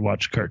just so I could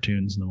watch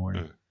cartoons in the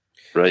morning.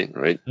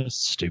 Right. That's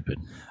stupid.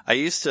 I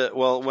used to.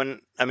 Well,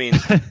 when I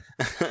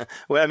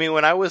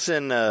was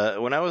in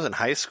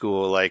high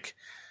school, like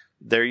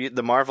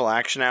the Marvel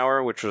Action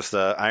Hour, which was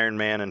the Iron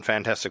Man and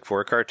Fantastic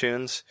Four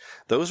cartoons,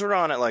 those were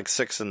on at like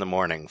 6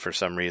 a.m. for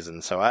some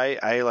reason. So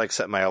I like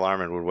set my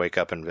alarm and would wake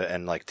up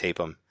and like tape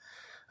them.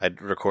 I'd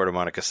record them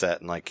on a cassette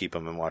and like keep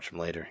them and watch them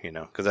later,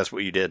 because that's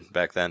what you did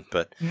back then.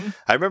 But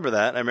I remember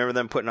that. I remember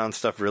them putting on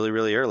stuff really,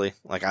 really early.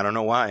 Like, I don't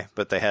know why,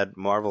 but they had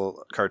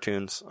Marvel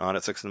cartoons on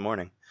at 6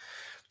 a.m.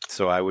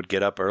 So I would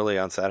get up early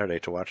on Saturday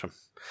to watch them.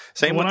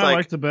 Same one with I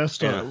liked the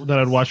best that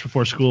I'd watch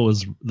before school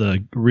was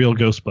the Real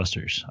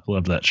Ghostbusters. I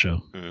loved that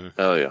show.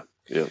 Oh yeah.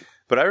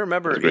 But I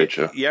remember, great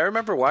show. Yeah, I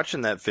remember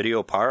watching that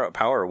Video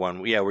Power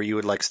one. Yeah, where you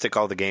would like stick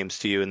all the games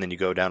to you, and then you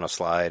go down a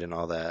slide and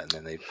all that,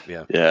 and then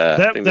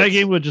that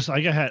game would just I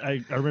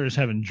remember just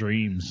having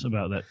dreams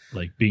about that,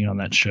 like being on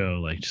that show,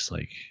 like just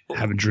like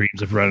having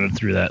dreams of running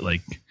through that, like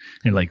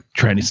and like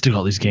trying to stick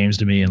all these games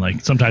to me, and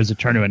like sometimes it'd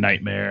turn to a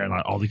nightmare, and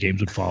like, all the games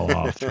would fall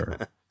off.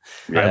 I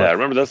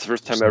remember that's the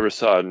first time I ever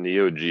saw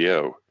Neo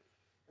Geo,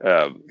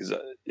 because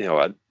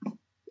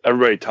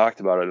everybody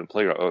talked about it in the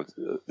playground. Oh,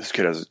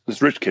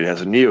 this rich kid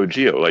has a Neo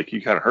Geo. Like you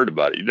kind of heard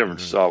about it. You never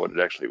saw what it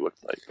actually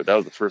looked like. But that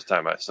was the first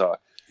time I saw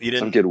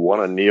Some kid won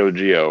a Neo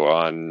Geo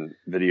on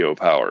Video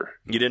Power.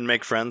 You didn't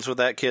make friends with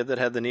that kid that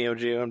had the Neo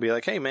Geo and be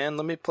like, hey, man,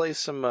 let me play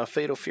some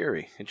Fatal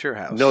Fury at your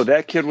house. No,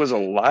 that kid was a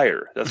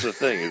liar. That's the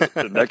thing.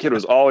 That kid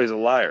was always a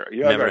liar.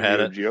 You never had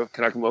Neo it? Geo.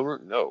 Can I come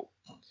over? No.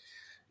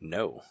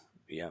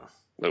 Yeah.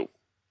 No. Weird.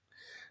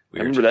 I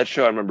remember that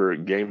show. I remember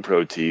Game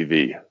Pro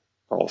TV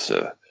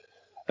also.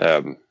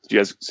 Did you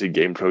guys see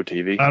Game Pro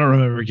TV? I don't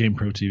remember Game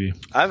Pro TV.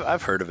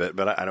 I've heard of it,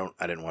 but I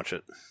didn't watch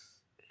it.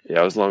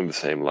 Yeah, I was along the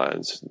same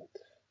lines.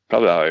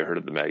 Probably how I heard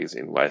of the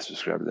magazine, why I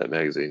subscribed to that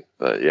magazine.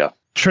 But yeah.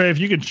 Trey, if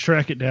you could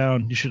track it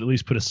down, you should at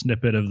least put a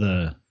snippet of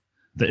the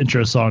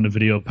intro song to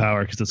Video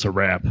Power because it's a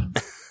rap.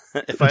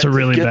 It's a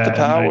really Get bad. the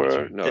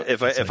power. No,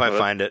 if I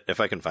find it, if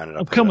I can find it,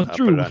 I'm coming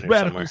through with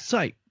Radical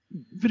Sight.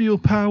 Video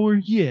Power,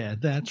 yeah,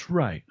 that's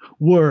right.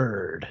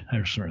 Word. I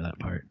just remember that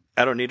part.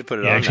 I don't need to put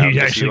it on now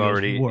because you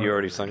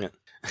already sung it.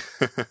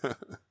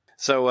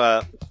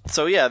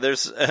 So yeah,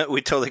 there's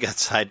we totally got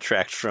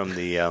sidetracked from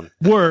the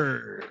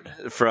Word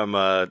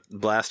from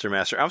Blaster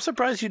Master. I'm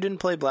surprised you didn't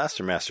play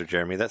Blaster Master,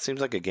 Jeremy. That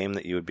seems like a game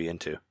that you would be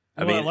into.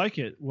 I mean, I like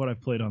it. What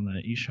I've played on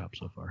the eShop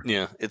so far.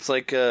 Yeah, it's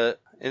like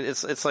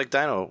it's like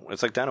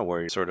Dino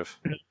Warrior sort of.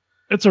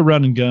 It's a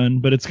run and gun,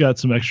 but it's got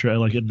some extra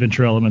like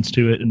adventure elements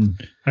to it, and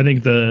I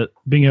think the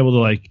being able to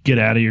like get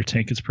out of your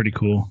tank is pretty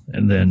cool.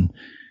 And then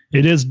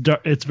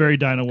it's very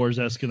Dino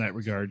Wars-esque in that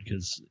regard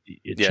because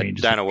it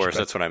changes. Dino Wars.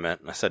 That's what I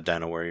meant. I said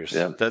Dino Warriors.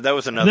 Yeah. That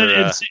was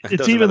another.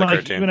 It's even like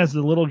cartoon. Even as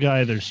the little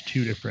guy, there's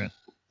two different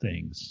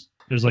things.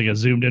 There's like a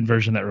zoomed in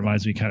version that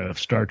reminds me kind of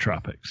Star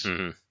Tropics.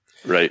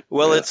 Mm-hmm. Right.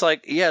 Well, it's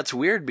like it's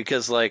weird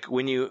because like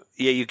when you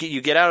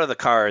get out of the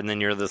car and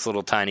then you're this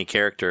little tiny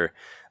character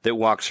that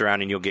walks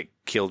around and you'll get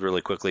killed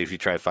really quickly if you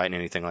try fighting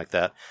anything like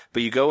that.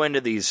 But you go into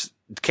these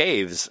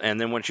caves and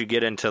then once you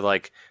get into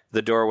like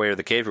the doorway or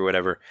the cave or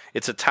whatever,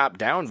 it's a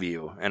top-down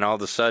view, and all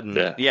of a sudden,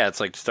 it's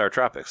like Star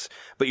Tropics.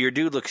 But your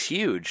dude looks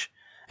huge,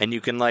 and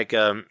you can like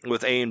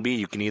with A and B,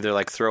 you can either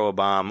like throw a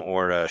bomb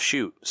or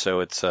shoot.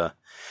 So it's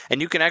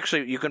and you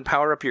can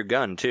power up your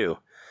gun too,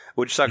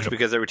 which sucks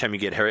because every time you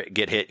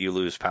get hit, you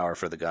lose power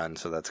for the gun.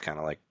 So that's kind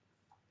of like.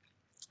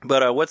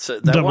 But what's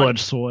that double-edged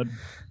sword?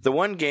 The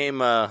one game,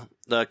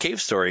 the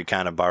Cave Story,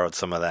 kind of borrowed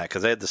some of that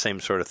because they had the same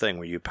sort of thing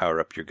where you power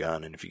up your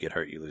gun, and if you get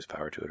hurt, you lose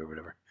power to it or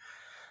whatever.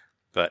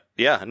 But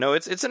yeah, no,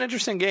 it's an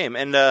interesting game,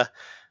 and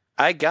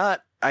I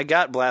got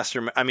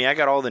Blaster. I mean, I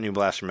got all the new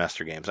Blaster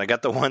Master games. I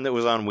got the one that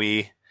was on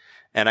Wii,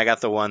 and I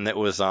got the one that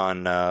was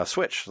on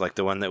Switch, like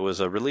the one that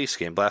was a release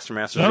game, Blaster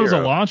Master Zero. That was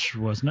a launch,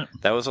 wasn't it?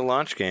 That was a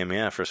launch game,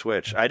 yeah, for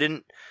Switch. I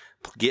didn't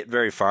get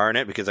very far in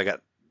it because I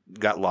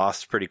got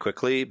lost pretty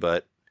quickly,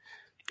 but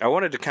I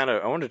wanted to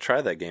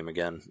try that game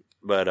again.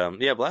 But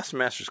yeah, Blaster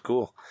Master's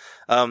cool.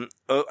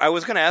 I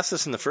was going to ask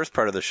this in the first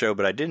part of the show,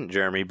 but I didn't,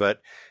 Jeremy.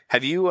 But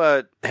have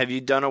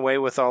you done away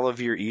with all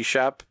of your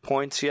eShop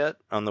points yet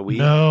on the Wii?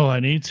 No, I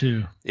need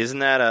to. Isn't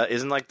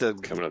like the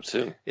coming up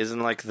soon?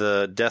 Isn't like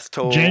the death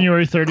toll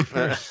January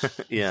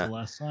 31st? Yeah, the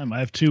last time. I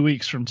have 2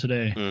 weeks from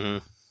today.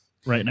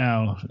 Mm-hmm. Right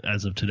now,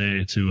 as of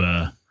today,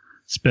 to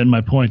spend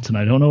my points, and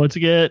I don't know what to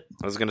get.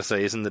 I was going to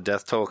say, isn't the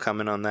death toll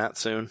coming on that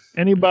soon?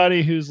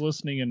 Anybody who's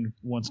listening and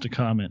wants to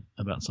comment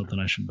about something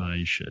I should buy,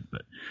 you should.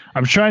 But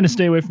I'm trying to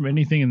stay away from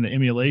anything in the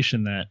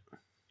emulation that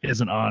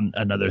isn't on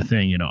another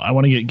thing. You know, I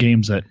want to get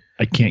games that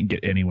I can't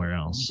get anywhere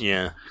else.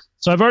 Yeah.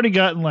 So I've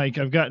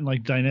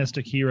gotten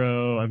Dynastic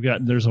Hero.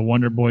 There's a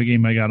Wonder Boy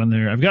game I got on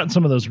there. I've gotten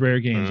some of those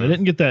rare games. I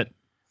didn't get that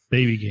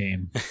baby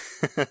game.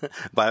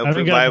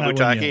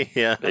 Bio-Butaki?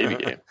 Yeah. Baby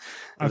game.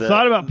 I've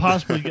thought about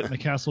possibly getting the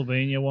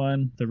Castlevania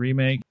one, the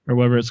remake, or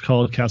whatever it's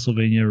called,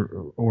 Castlevania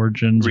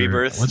Origins.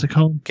 Rebirth. What's it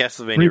called?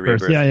 Castlevania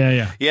Rebirth.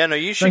 Yeah. Yeah, no,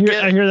 you should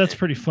I hear that's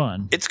pretty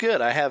fun. It's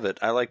good. I have it.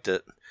 I liked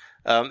it.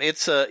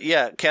 It's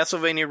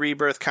Castlevania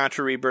Rebirth,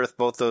 Contra Rebirth,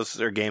 both those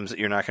are games that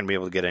you're not going to be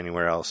able to get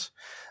anywhere else.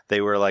 They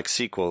were like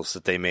sequels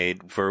that they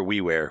made for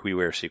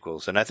WiiWare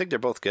sequels. And I think they're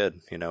both good,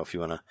 you know, if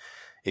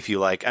you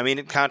like. I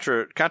mean,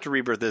 Contra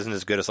Rebirth isn't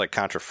as good as like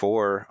Contra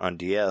 4 on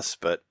DS,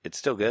 but it's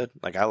still good.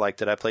 Like, I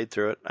liked it. I played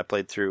through it. I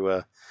played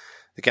through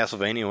the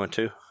Castlevania one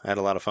too. I had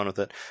a lot of fun with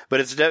it.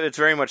 But it's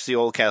very much the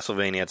old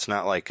Castlevania. It's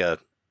not like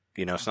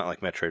it's not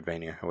like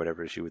Metroidvania or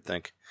whatever as you would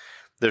think.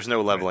 There's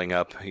no leveling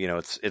up. You know,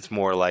 it's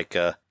more like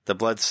the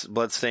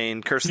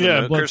Bloodstained Curse of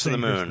the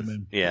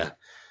Moon. Yeah.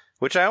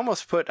 Which I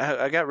almost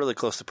I got really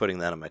close to putting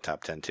that on my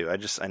top 10 too.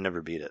 I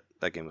never beat it.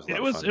 That game was a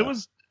lot of fun.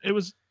 It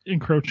was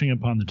encroaching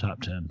upon the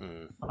top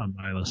 10 on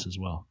my list as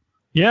well.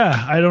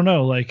 Yeah, I don't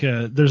know. Like,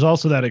 there's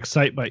also that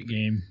Excitebike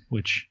game,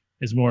 which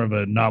is more of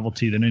a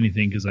novelty than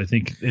anything because I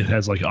think it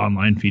has like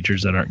online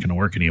features that aren't going to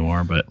work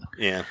anymore. But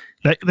yeah,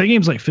 that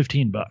game's like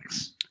 $15.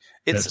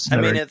 It's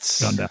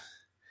gone down.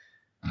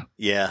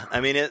 Yeah,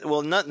 I mean it.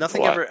 Well,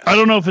 nothing What? ever. I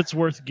don't know if it's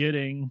worth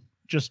getting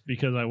just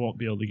because I won't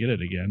be able to get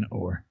it again,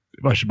 or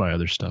if I should buy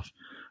other stuff.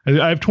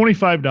 I have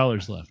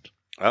 $25 left.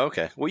 Oh,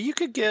 okay. Well, you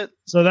could get.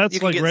 So that's you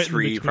like get right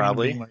 3 in between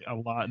probably. being like a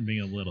lot and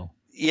being a little.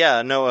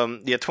 Yeah. No.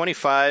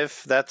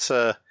 25. That's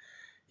 'cause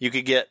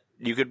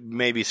you could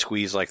maybe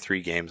squeeze like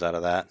 3 games out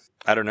of that.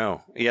 I don't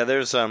know. Yeah,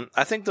 there's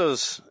I think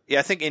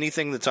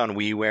anything that's on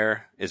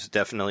WiiWare is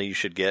definitely you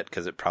should get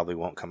because it probably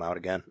won't come out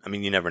again. I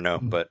mean, you never know,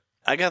 but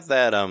I got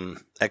that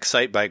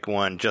Excite Bike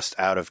one just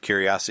out of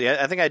curiosity.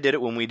 I think I did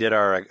it when we did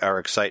our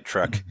Excite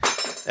Truck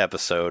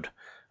episode.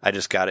 I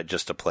just got it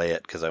just to play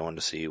it because I wanted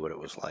to see what it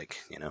was like,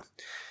 you know.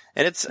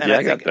 And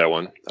I got that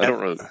one. I don't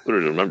really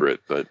remember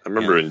it, but I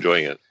remember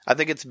enjoying it. I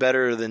think it's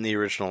better than the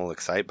original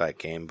Excite Bike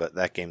game, but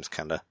that game's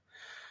kind of,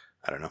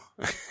 I don't know.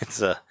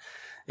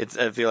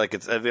 I feel like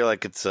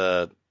it's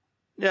yeah,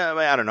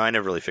 I don't know. I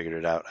never really figured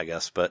it out, I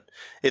guess, but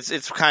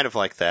it's kind of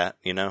like that,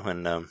 you know,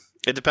 and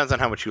it depends on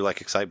how much you like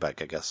Excite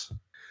Bike, I guess.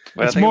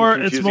 Well, it's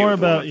more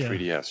about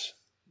 3DS.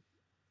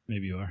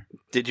 Maybe you are.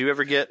 Did you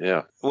ever get?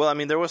 Yeah. Well, I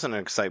mean, there wasn't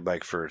an Excite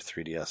Bike for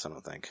 3DS, I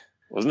don't think.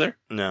 Wasn't there?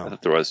 No. I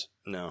thought there was.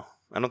 No,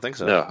 I don't think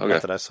so. No, okay.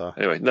 Not that I saw.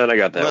 Anyway, then I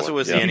got that. Unless it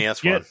was the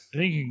NES one. I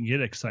think you can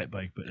get Excite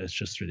Bike, but it's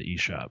just through the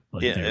eShop,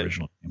 like the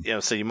original game. Yeah,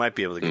 so you might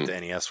be able to get the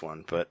NES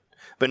one, but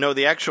no,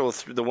 the actual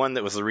the one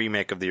that was the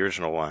remake of the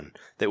original one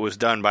that was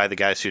done by the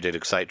guys who did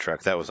Excite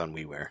Truck, that was on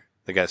WiiWare.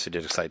 The guys who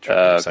did Excite Truck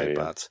and Excite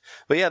Bots.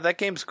 But yeah, that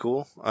game's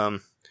cool.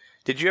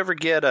 Did you ever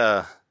get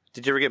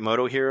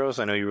Moto Heroes?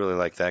 I know you really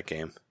like that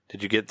game.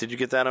 Did you get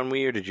that on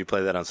Wii, or did you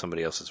play that on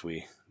somebody else's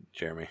Wii,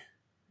 Jeremy?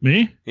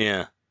 Me?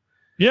 Yeah.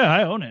 Yeah,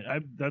 I own it.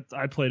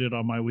 I played it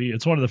on my Wii.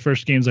 It's one of the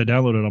first games I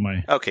downloaded on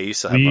my Okay, you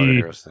still have Moto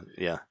Heroes then.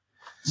 Yeah.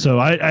 So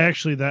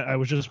I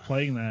was just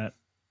playing that,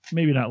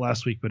 maybe not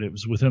last week, but it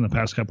was within the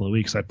past couple of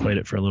weeks. I played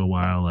it for a little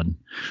while and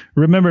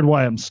remembered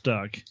why I'm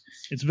stuck.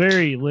 It's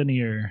very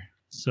linear,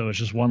 so it's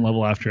just one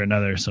level after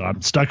another. So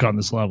I'm stuck on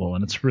this level,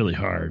 and it's really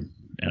hard,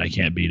 and I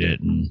can't beat it,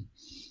 and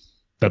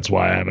that's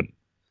why I haven't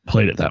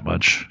played it that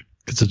much.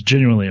 It's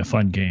genuinely a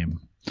fun game.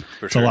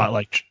 It's a lot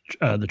like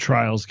the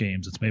Trials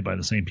games. It's made by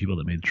the same people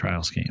that made the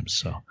Trials games.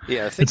 So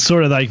yeah, I think it's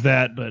sort of like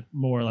that, but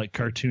more like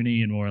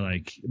cartoony and more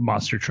like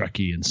monster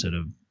trucky instead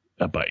of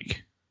a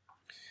bike.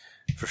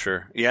 For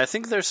sure. Yeah, I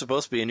think there's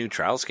supposed to be a new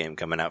Trials game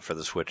coming out for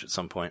the Switch at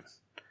some point.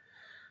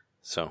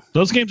 So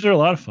those games are a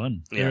lot of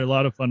fun. Yeah. They're a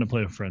lot of fun to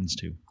play with friends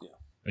too. Yeah.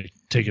 Like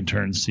taking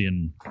turns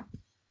seeing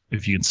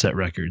if you can set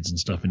records and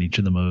stuff in each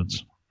of the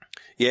modes.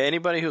 Yeah,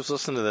 anybody who's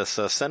listening to this,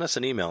 send us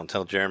an email and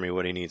tell Jeremy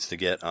what he needs to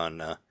get on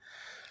the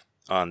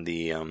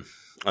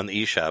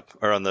eShop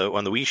or on the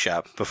Wii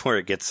Shop before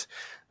it gets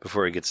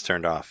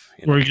turned off.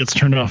 Or it gets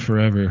turned off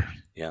forever.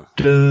 Yeah.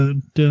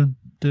 Dun, dun,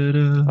 dun,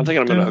 dun, I'm thinking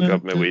I'm going to hook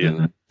up my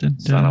Wii and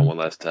sign on one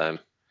last time.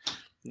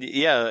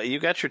 Yeah, you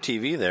got your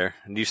TV there.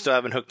 You still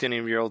haven't hooked any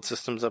of your old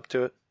systems up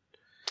to it?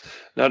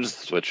 No, just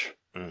the Switch.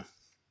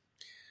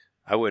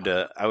 I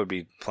would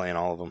be playing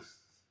all of them,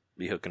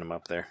 be hooking them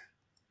up there.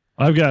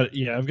 I've got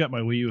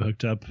my Wii U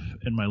hooked up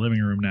in my living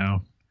room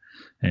now,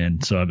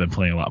 and so I've been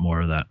playing a lot more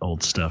of that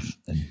old stuff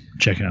and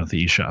checking out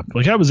the eShop.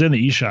 Like I was in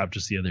the eShop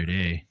just the other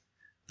day,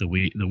 the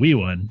Wii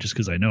one, just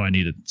because I know I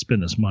need to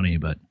spend this money.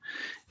 But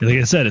like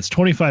I said, it's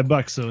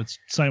 $25, so it's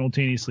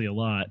simultaneously a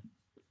lot.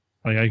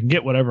 Like I can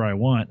get whatever I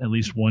want, at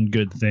least one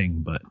good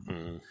thing. But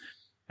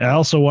I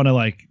also want to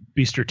like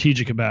be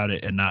strategic about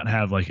it and not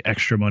have like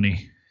extra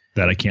money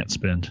that I can't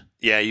spend.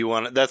 Yeah, you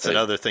want that's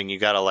another thing. You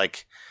got to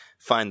like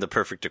find the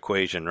perfect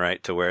equation,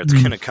 right, to where it's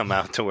going to come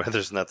out to where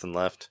there's nothing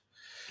left.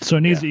 So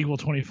it needs to equal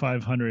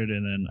 2,500,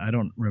 and then I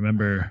don't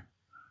remember.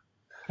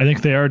 I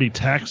think they already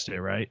taxed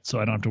it, right? So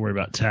I don't have to worry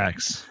about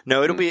tax.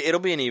 No, it'll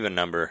be an even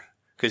number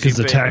because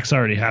the tax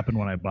already happened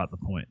when I bought the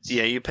points.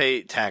 Yeah, you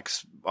pay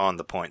tax on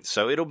the points,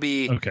 so it'll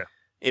be okay.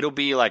 It'll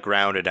be like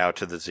rounded out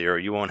to the zero.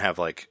 You won't have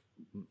like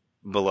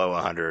below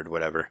 100,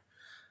 whatever.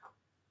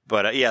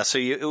 But yeah,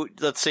 so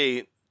let's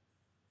say.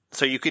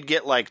 So you could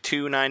get like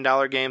 2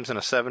 $9 games and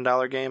a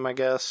 $7 game, I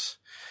guess.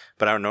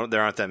 But I don't know.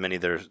 There aren't that many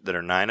that are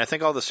 $9. I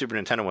think all the Super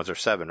Nintendo ones are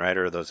 $7, right?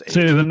 Or are those 8? So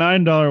the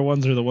 $9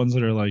 ones are the ones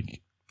that are like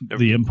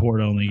the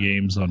import only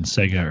games on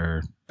Sega,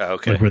 or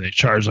like where they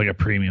charge like a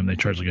premium. They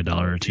charge like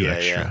 $1 or $2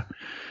 extra. Yeah.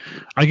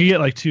 I could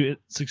get like 2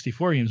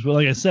 64 games, but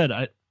like I said,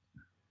 I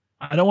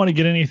don't want to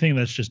get anything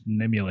that's just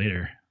an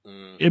emulator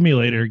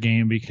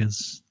game,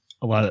 because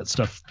a lot of that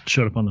stuff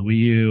showed up on the Wii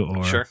U,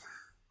 or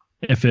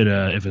if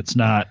it's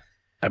not,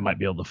 I might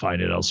be able to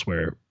find it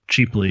elsewhere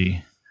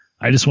cheaply.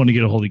 I just want to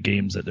get a hold of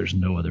games that there's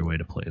no other way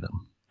to play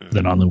them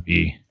than on the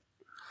Wii.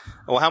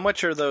 Well, how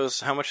much are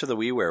those? How much are the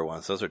WiiWare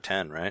ones? Those are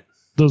 10, right?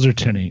 Those are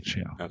 10 each,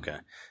 yeah. Okay.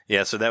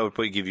 Yeah, so that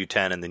would give you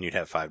 10, and then you'd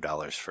have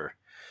 $5 for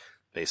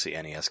basically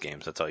NES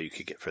games. That's all you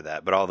could get for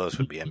that. But all those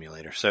would be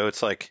emulator. So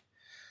it's like,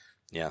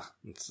 yeah,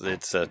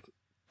 it's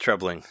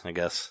troubling, I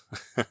guess.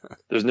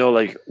 There's no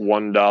like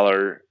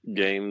 $1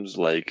 games,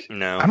 like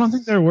no. I don't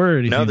think there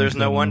were. No, there's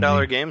no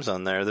 $1 games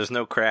on there. There's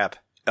no crap.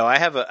 Oh, I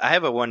have a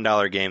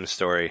 $1 game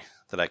story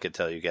that I could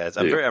tell you guys.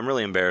 I'm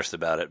really embarrassed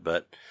about it,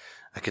 but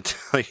I could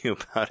tell you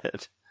about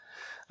it.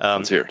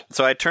 Let's hear it.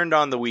 So I turned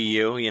on the Wii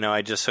U. You know,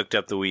 I just hooked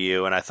up the Wii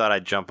U, and I thought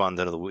I'd jump on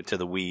to the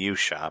Wii U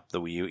shop, the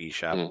Wii U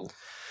eShop,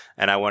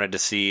 and I wanted to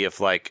see if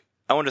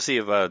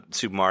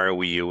Super Mario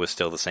Wii U was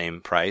still the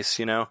same price,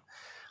 you know.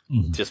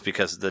 just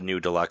because of the new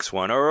deluxe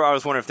one. Or I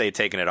was wondering if they had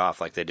taken it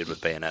off like they did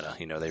with Bayonetta.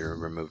 They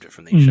removed it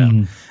from the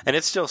eShop. And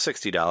it's still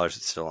 $60.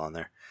 It's still on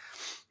there.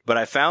 But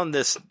I found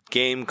this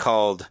game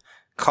called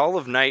Call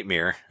of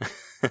Nightmare,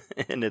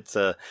 and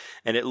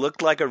it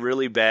looked like a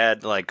really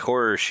bad like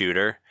horror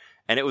shooter,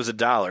 and it was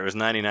 $1. It was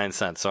 99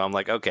 cents. So I'm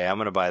like, okay, I'm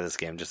gonna buy this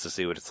game just to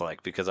see what it's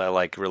like because I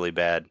like really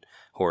bad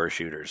horror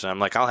shooters. And I'm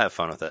like, I'll have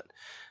fun with it.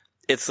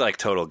 It's like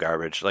total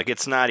garbage. Like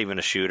it's not even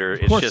a shooter.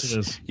 It's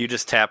just you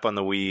just tap on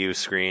the Wii U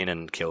screen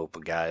and kill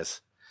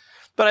guys.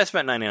 But I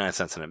spent 99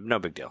 cents on it. No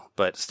big deal.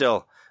 But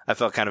still, I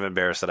felt kind of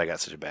embarrassed that I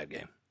got such a bad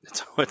game.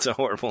 It's a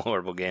horrible,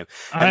 horrible game.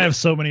 I have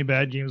so many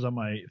bad games on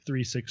my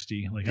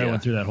 360. Like I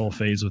went through that whole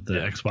phase with the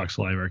Xbox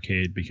Live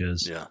Arcade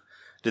because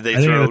did they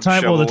throw the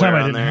time I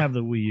didn't there? have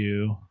the Wii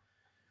U,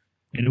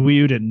 and the Wii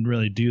U didn't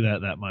really do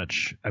that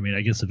much. I mean, I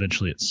guess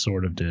eventually it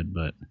sort of did,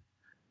 but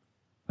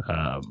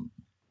on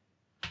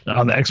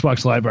the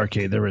Xbox Live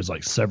Arcade there was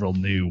like several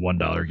new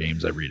 $1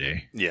 games every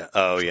day. Yeah.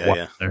 Oh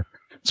yeah. There.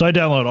 So I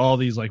download all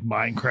these like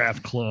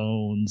Minecraft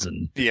clones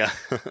and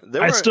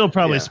I still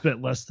probably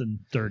spent less than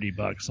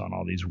 $30 on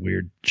all these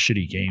weird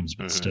shitty games,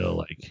 but still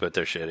like, but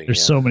they're shitty.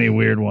 There's so many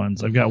weird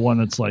ones. I've got one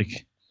that's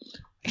like,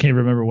 I can't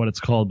remember what it's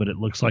called, but it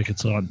looks like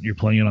you're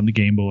playing it on the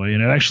Game Boy,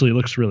 and it actually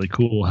looks really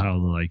cool how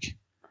like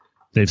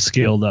they've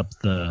scaled up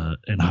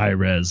in high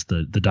res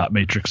the dot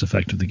matrix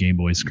effect of the Game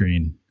Boy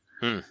screen.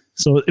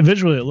 So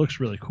visually it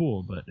looks really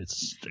cool, but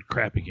it's a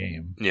crappy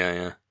game.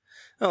 Yeah.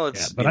 Well,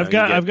 but I've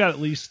got at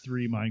least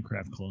 3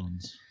 Minecraft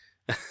clones.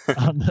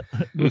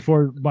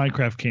 Before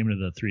Minecraft came to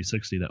the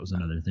 360, that was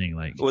another thing.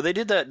 Like, well, they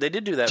did that. They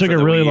did do that. It took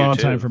a really long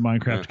time for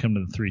Minecraft to come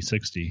to the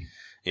 360.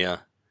 Yeah.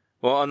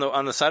 Well,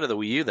 on the side of the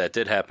Wii U, that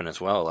did happen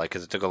as well. Like,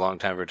 because it took a long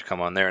time for it to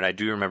come on there, and I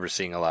do remember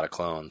seeing a lot of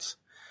clones,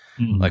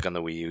 like on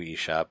the Wii U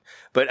eShop.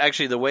 But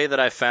actually, the way that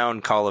I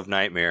found Call of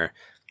Nightmare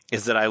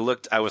is that I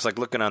was like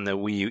looking on the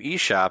Wii U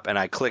eShop, and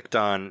I clicked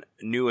on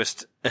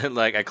newest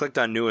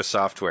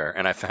software,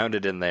 and I found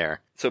it in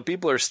there. So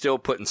people are still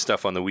putting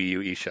stuff on the Wii U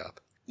eShop,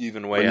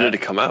 even way. When did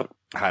it come out?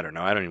 I don't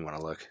know. I don't even want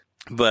to look.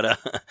 But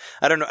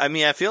I don't know. I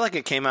mean, I feel like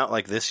it came out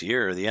like this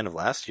year or the end of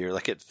last year.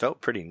 Like it felt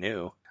pretty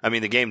new. I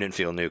mean, the game didn't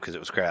feel new because it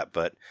was crap,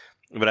 but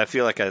I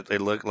feel like it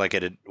looked like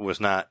it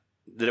wasn't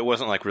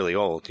like really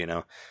old, you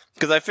know?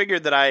 Because I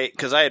figured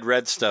because I had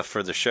read stuff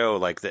for the show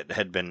like that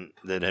had been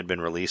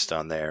released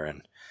on there,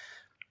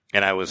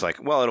 and I was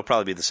like, well, it'll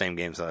probably be the same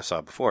games that I saw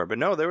before. But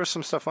no, there was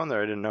some stuff on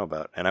there I didn't know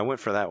about, and I went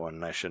for that one,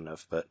 and I shouldn't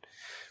have. But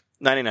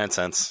 99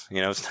 cents, you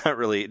know, it's not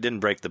really, it didn't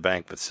break the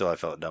bank, but still I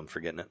felt dumb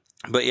for getting it.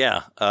 But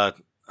yeah,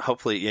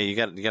 hopefully, you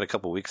got a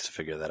couple weeks to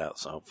figure that out.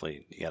 So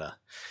hopefully you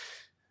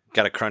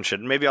gotta crunch it.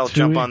 Maybe I'll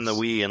jump on the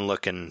Wii and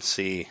look and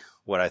see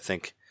what I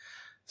think,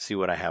 see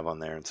what I have on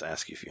there, and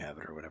ask you if you have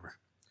it or whatever.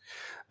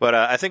 But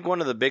I think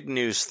one of the big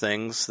news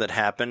things that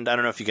happened, I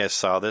don't know if you guys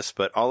saw this,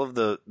 but all of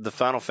the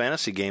Final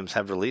Fantasy games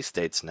have release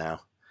dates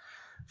now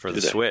for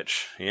the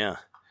Switch. Yeah,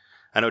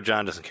 I know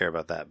John doesn't care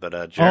about that, but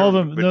all of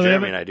them,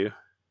 Jeremy and I do.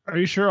 Are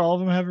you sure all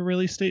of them have a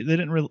release date? They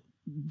didn't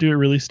do a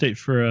release date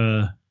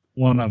for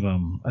one of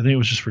them. I think it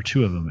was just for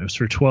 2 of them. It was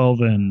for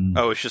 12 and...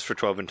 Oh, it's just for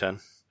 12 and 10?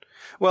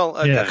 Well,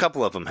 a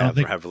couple of them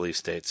have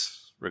release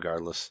dates,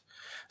 regardless.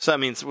 So, I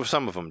mean,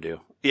 some of them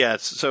do. Yeah,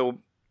 so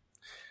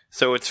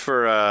it's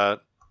for,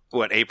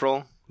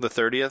 April the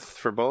 30th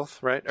for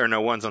both, right? Or no,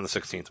 one's on the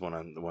 16th,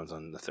 one's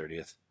on the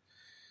 30th.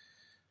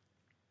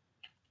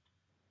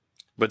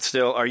 But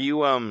still, are you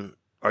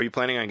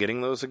planning on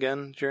getting those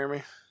again,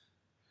 Jeremy?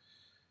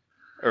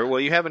 Or,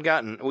 well, you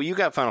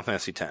got Final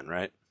Fantasy X,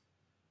 right?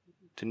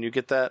 Didn't you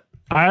get that?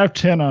 I have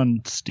 10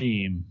 on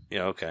Steam.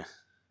 Yeah, okay.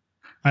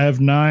 I have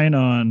 9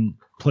 on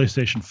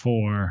PlayStation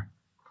 4,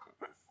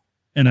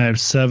 and I have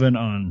 7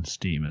 on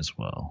Steam as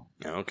well.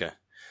 Yeah, okay.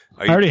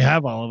 I already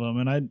have all of them,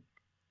 and I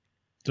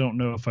don't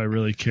know if I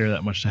really care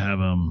that much to have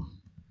them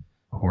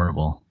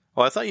horrible.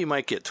 Well, I thought you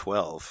might get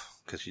 12,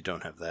 because you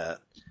don't have that.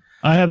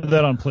 I have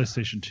that on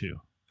PlayStation 2.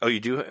 Oh, you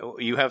do?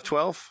 You have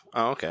 12?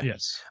 Oh, okay.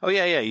 Yes. Oh,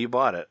 yeah, you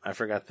bought it. I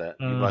forgot that.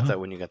 You bought that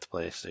when you got the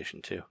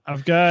PlayStation 2.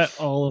 I've got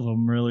all of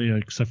them, really,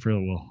 except for,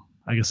 well,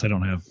 I guess I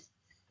don't have...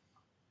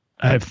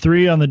 I have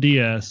 3 on the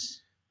DS.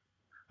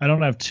 I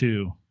don't have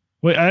 2.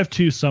 Wait, I have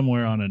 2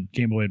 somewhere on a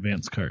Game Boy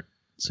Advance cart.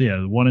 So,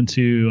 yeah, 1 and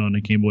 2 on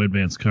a Game Boy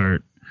Advance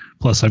cart.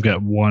 Plus, I've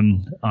got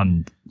 1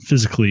 on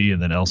physically and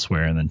then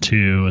elsewhere, and then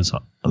 2 is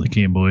on the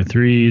Game Boy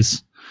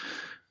 3s.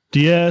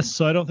 DS,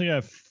 so I don't think I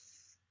have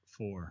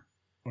 4.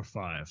 Or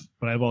 5,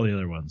 but I have all the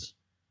other ones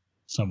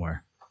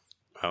somewhere.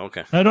 Oh,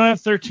 okay. I don't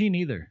have 13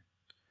 either.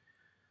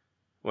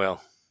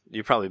 Well,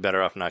 you're probably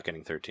better off not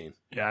getting 13.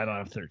 Yeah, I don't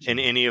have 13. In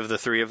any of the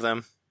 3 of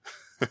them?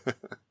 But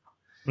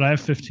I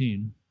have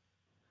 15.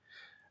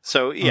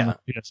 So, yeah.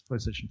 Yes,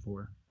 PlayStation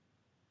 4.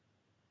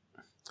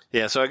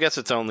 Yeah, so I guess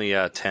it's only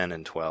 10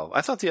 and 12.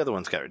 I thought the other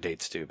ones got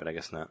dates too, but I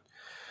guess not.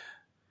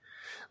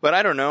 But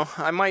I don't know.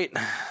 I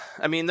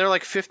mean, they're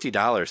like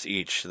 $50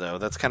 each, though.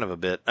 That's kind of a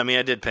bit. I mean,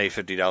 I did pay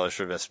 $50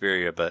 for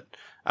Vesperia, but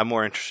I'm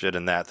more interested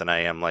in that than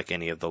I am like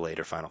any of the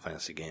later Final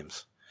Fantasy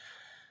games.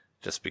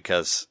 Just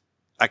because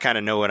I kind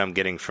of know what I'm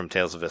getting from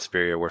Tales of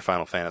Vesperia, where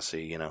Final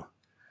Fantasy, you know,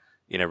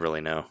 You never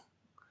really know.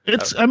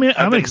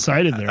 I'm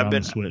excited there on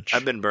the Switch.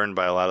 I've been burned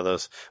by a lot of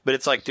those. But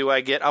it's like,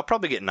 I'll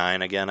probably get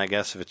 9 again, I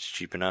guess, if it's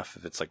cheap enough.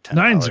 If it's like $10,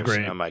 9's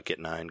great. I might get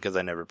 9 because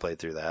I never played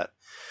through that.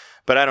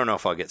 But I don't know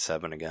if I'll get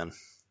 7 again.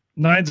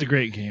 9's a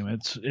great game.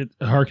 It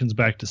harkens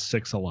back to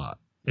 6 a lot.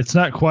 It's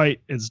not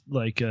quite as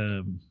like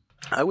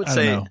I would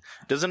say,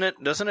 doesn't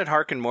it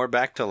harken more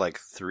back to like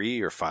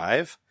 3 or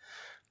 5?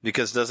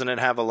 Because doesn't it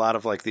have a lot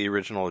of like the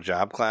original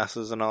job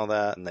classes and all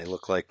that, and they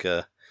look like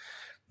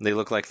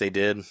they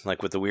did,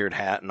 like with the weird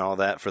hat and all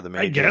that for the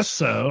mages? I guess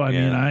so. I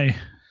mean,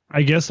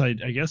 I guess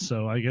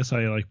so. I guess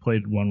I like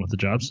played one with the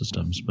job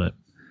systems, but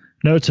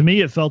no, to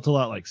me it felt a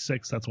lot like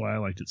 6. That's why I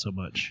liked it so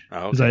much,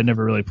 because I had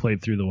never really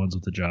played through the ones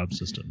with the job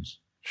systems.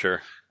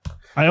 Sure.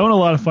 I own a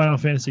lot of Final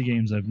Fantasy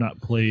games. I've not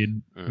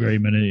played very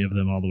many of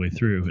them all the way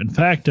through. In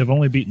fact, I've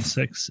only beaten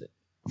 6.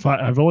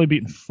 I've only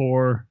beaten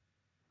 4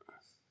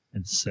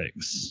 and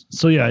 6.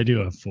 So yeah, I do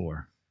have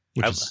 4,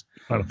 which is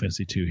Final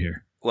Fantasy 2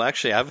 here. Well,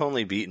 actually, I've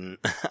only beaten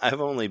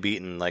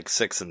like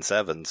 6 and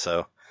 7,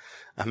 so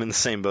I'm in the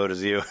same boat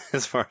as you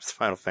as far as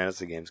Final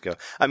Fantasy games go.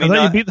 I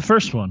thought you beat the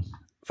first one.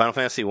 Final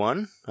Fantasy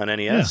 1 on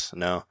NES? Yeah.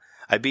 No.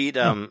 I beat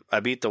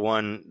the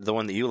one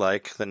that you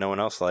like that no one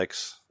else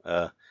likes.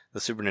 The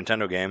Super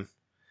Nintendo game.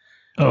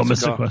 Oh,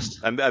 Mystic Quest.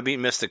 I beat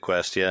Mystic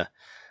Quest, yeah.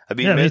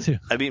 Me too.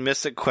 I beat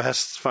Mystic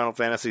Quest, Final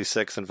Fantasy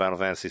 6, and Final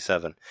Fantasy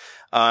 7.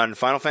 On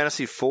Final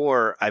Fantasy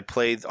 4, I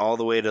played all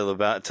the way to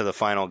the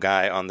final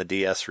guy on the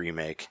DS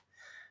remake,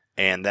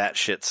 and that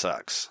shit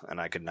sucks, and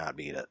I could not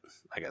beat it.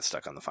 I got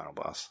stuck on the final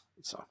boss,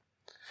 so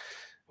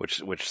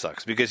which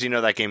sucks, because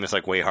that game is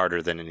like way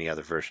harder than any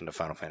other version of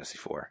Final Fantasy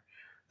 4.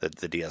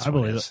 The DS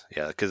one is.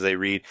 Yeah, because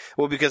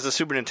because the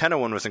Super Nintendo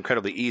one was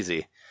incredibly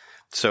easy,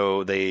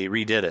 so they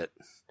redid it.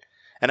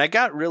 And I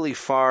got really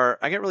far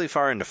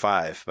into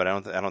 5, but I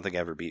don't think I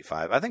ever beat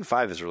 5. I think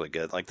 5 is really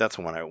good. Like, that's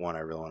one I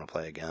really want to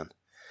play again.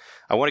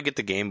 I want to get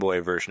the Game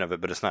Boy version of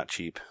it, but it's not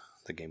cheap,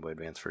 the Game Boy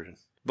Advance version.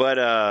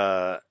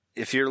 But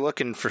if you're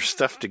looking for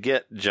stuff to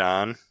get,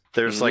 John,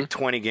 there's like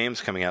 20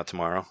 games coming out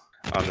tomorrow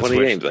on the 20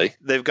 Switch. games, eh?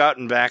 They've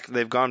gone back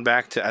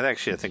to I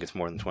think it's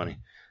more than 20.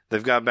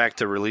 They've gone back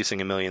to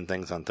releasing a million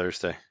things on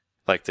Thursday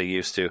like they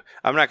used to.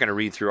 I'm not going to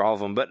read through all of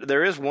them, but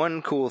there is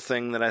one cool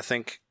thing that I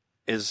think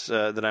is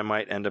that I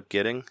might end up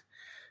getting.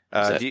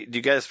 Do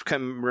you guys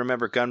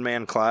remember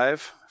Gunman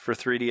Clive for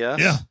 3DS?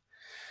 Yeah.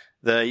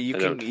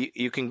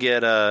 You can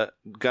get a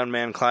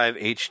Gunman Clive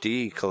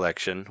HD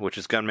collection, which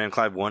is Gunman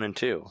Clive 1 and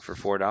 2 for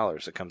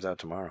 $4. It comes out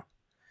tomorrow.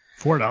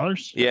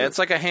 $4? Yeah, it's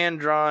like a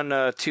hand-drawn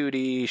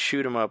 2D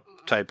shoot-'em-up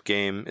type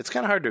game. It's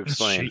kind of hard to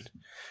explain.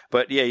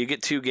 But yeah, you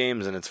get 2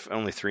 games and it's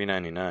only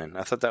 $3.99.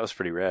 I thought that was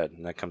pretty rad,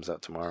 and that comes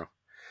out tomorrow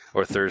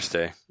or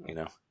Thursday.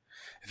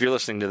 If you're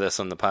listening to this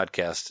on the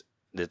podcast,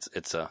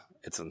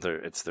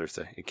 it's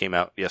Thursday. It came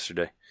out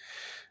yesterday,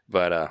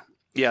 but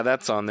yeah,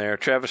 that's on there.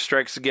 Travis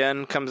Strikes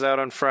Again comes out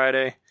on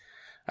Friday.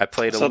 I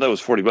saw that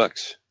was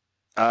 $40.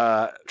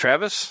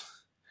 Travis?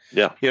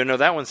 Yeah. No,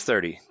 that one's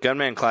 $30.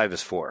 Gunman Clive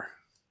is $4.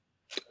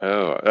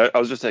 Oh, I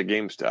was just at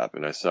GameStop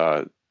and I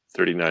saw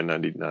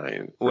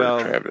 $39.99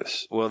 for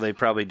Travis. Well, they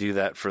probably do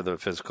that for the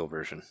physical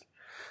version.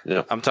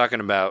 Yeah. I'm talking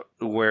about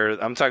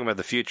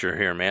the future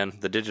here, man.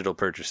 The digital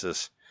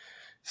purchases.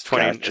 It's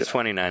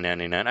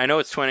 $29.99. I know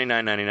it's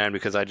 $29.99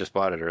 because I just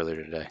bought it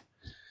earlier today.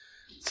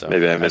 So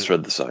maybe I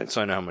misread the sign.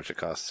 So I know how much it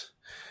costs.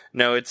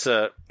 No, it's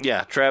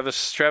Travis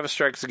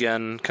Strikes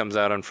Again comes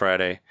out on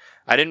Friday.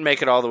 I didn't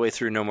make it all the way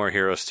through No More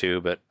Heroes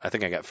 2, but I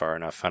think I got far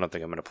enough. I don't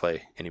think I'm going to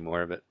play any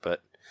more of it,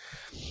 but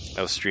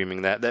I was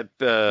streaming that.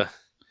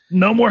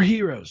 No More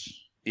Heroes.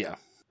 Yeah.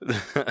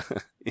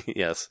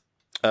 Yes.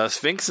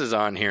 Sphinx is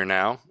on here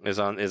now. Is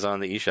on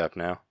the eShop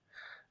now.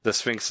 The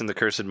Sphinx and the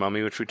Cursed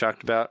Mummy, which we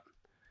talked about.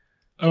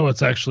 Oh,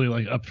 it's actually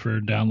like up for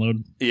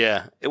download.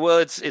 Yeah. Well,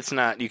 it's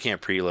not. You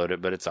can't preload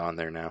it, but it's on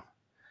there now.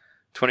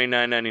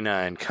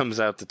 $29.99 comes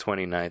out the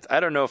 29th. I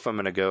don't know if I'm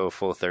going to go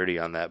full 30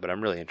 on that, but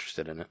I'm really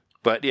interested in it.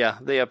 But yeah,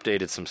 they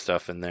updated some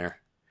stuff in there.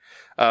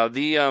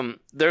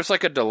 There's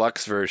like a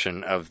deluxe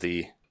version of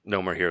the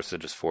No More Heroes, so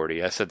just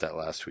 40. I said that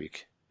last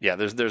week. Yeah,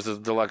 there's a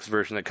deluxe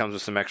version that comes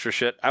with some extra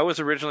shit. I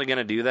was originally going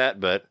to do that,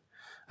 but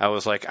I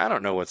was like, I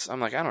don't know what's on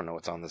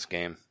this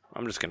game.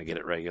 I'm just going to get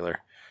it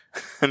regular.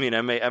 I mean,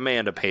 I may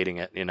end up hating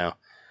it,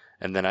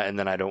 and then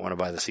I don't want to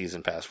buy the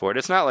season pass for it.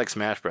 It's not like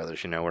Smash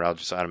Brothers, where I'll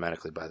just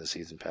automatically buy the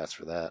season pass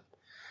for that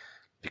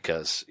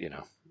because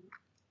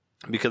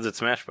it's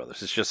Smash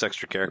Brothers. It's just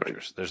extra characters.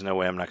 Right. There's no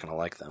way I'm not going to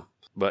like them.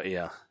 But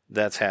yeah,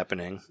 that's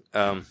happening.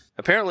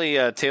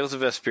 Apparently, Tales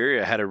of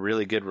Vesperia had a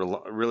really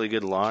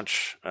good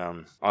launch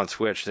on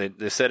Switch.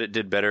 They said it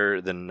did better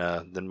than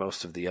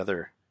most of the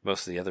other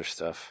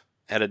stuff.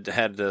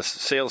 Had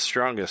sales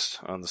strongest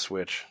on the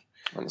Switch.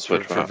 On the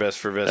Switch for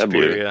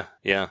Vesperia,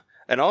 yeah.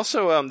 And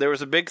also, there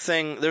was a big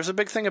thing. There's a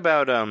big thing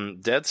about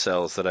Dead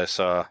Cells that I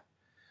saw.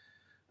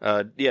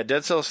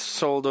 Dead Cells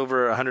sold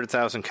over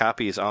 100,000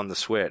 copies on the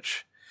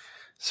Switch.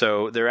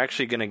 So they're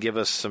actually going to give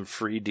us some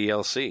free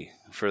DLC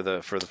for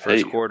the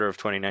first quarter of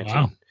 2019,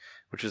 wow.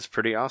 Which is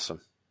pretty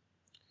awesome.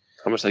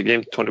 How much that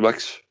game?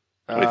 $20?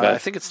 I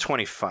think it's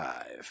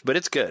 25, but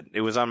it's good.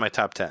 It was on my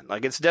top 10.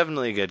 Like, it's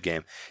definitely a good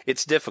game.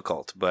 It's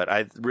difficult, but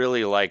I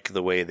really like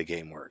the way the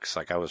game works.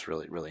 Like, I was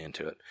really, really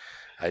into it.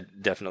 I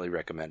definitely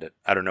recommend it.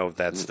 I don't know if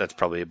that's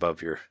probably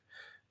above your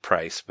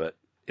price, but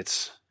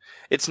it's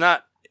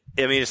not,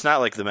 I mean, it's not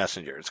like The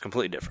Messenger. It's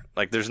completely different.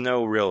 Like, there's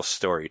no real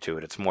story to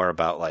it. It's more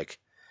about, like,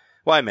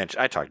 well,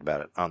 I talked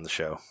about it on the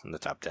show in the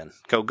top 10.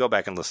 Go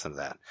back and listen to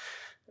that.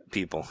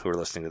 People who are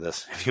listening to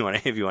this, if you want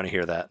to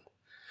hear that.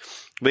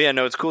 But yeah,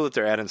 no, it's cool that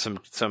they're adding some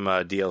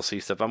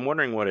DLC stuff. I'm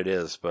wondering what it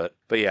is, but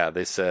yeah,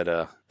 they said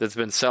it's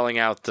been selling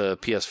out the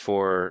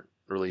PS4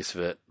 release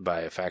of it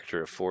by a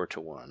factor of 4 to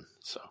 1.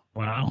 So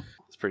wow,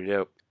 it's pretty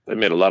dope. They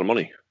made a lot of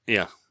money.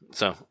 Yeah,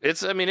 so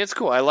it's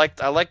cool. I like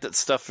that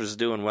stuff is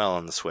doing well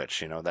on the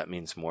Switch. You know, that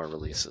means more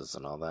releases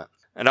and all that.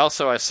 And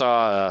also, I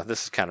saw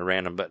this is kind of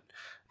random, but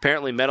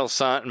apparently Metal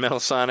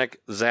Sonic,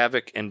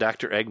 Zavik, and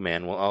Dr.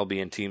 Eggman will all be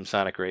in Team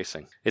Sonic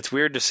Racing. It's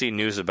weird to see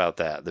news about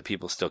that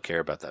people still care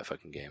about that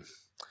fucking game.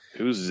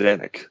 Who's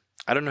Zanuck?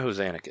 I don't know who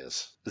Zanuck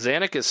is.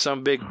 Zanuck is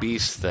some big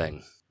beast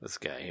thing. This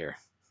guy here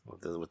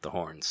with the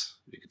horns.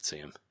 You could see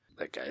him.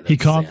 That guy. He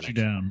calms you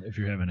down if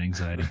you're having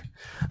anxiety.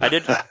 I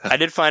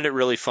did find it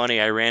really funny.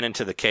 I ran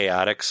into the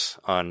Chaotix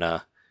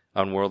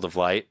on World of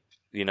Light.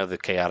 You know, the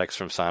Chaotix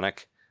from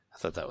Sonic. I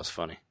thought that was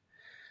funny.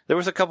 There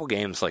was a couple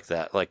games like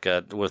that, like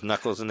with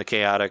Knuckles and the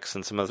Chaotix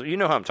and some other. You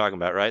know who I'm talking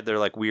about, right? They're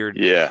like weird,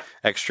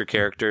 extra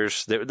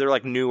characters. They're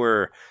like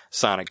newer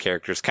Sonic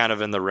characters, kind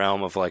of in the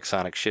realm of like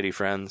Sonic Shitty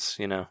Friends,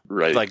 you know,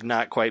 right? Like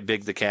not quite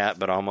Big the Cat,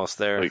 but almost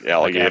there. Like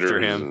alligators. Like after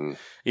him.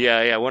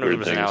 Yeah. One of them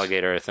was an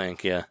alligator, I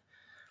think. Yeah,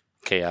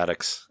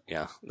 Chaotix.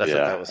 Yeah,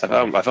 that was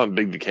funny. I found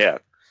Big the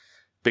Cat.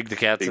 Big the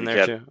Cat's in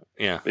there too.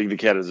 Yeah, Big the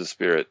Cat is a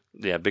spirit.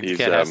 Yeah, Big the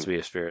Cat has to be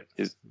a spirit.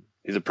 He's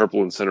a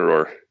purple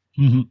Incineroar.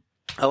 Mm-hmm.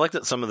 I like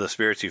that some of the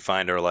spirits you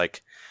find are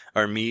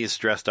Mii's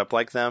dressed up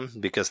like them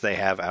because they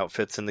have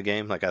outfits in the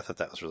game. Like, I thought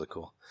that was really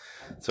cool.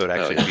 So it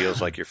actually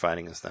feels like you're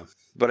fighting as them.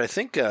 But I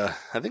think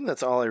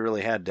that's all I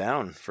really had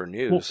down for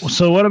news. Well,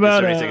 so what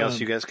about is there anything else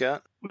you guys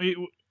got?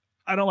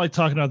 I don't like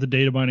talking about the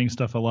data mining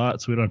stuff a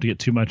lot, so we don't have to get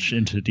too much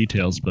into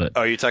details. But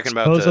are you talking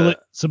about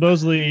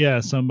supposedly, yeah,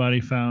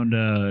 somebody found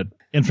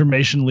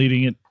information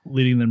leading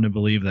them to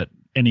believe that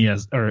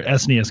NES or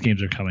SNES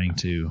games are coming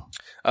to.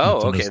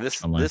 Oh, okay.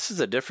 This is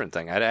a different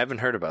thing. I haven't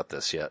heard about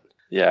this yet.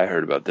 Yeah, I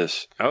heard about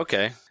this.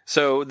 Okay,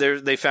 so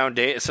they found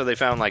data. So they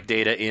found like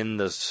data in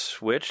the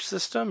Switch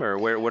system, or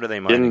where? What are they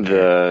mining?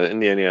 In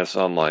the NES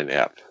Online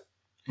app.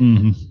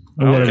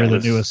 Mm-hmm. Or whatever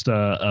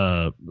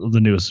the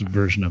newest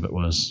version of it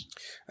was.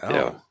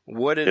 Oh,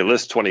 yeah. It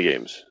lists 20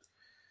 games,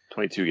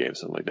 22 games,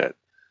 something like that.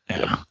 Yeah.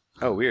 Yep.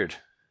 Oh, weird.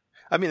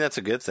 I mean, that's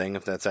a good thing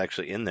if that's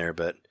actually in there.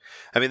 But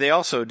I mean,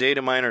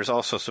 data miners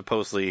also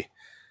supposedly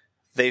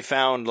they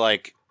found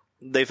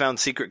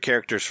secret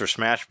characters for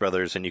Smash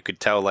Brothers, and you could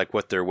tell like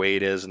what their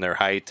weight is and their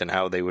height and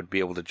how they would be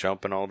able to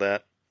jump and all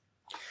that.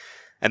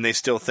 And they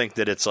still think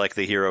that it's like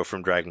the hero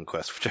from Dragon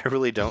Quest, which I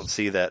really don't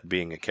see that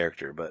being a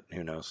character, but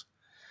who knows?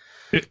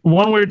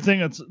 One weird thing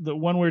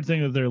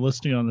that they're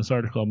listing on this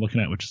article I'm looking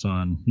at, which is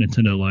on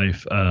Nintendo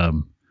Life,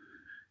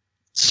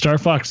 Star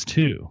Fox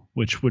 2,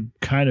 which would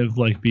kind of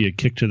like be a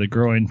kick to the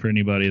groin for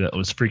anybody that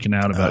was freaking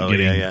out about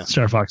getting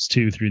Star Fox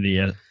 2 through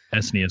the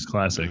SNES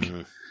Classic.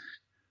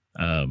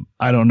 Mm-hmm.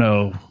 I don't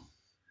know.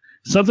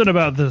 Something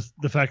about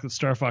the fact that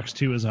Star Fox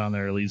 2 is on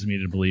there leads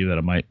me to believe that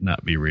it might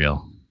not be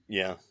real.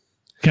 Yeah.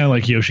 Kind of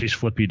like Yoshi's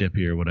Flippy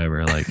Dippy or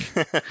whatever. Like,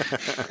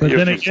 but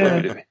then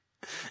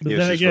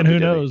again, who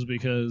knows?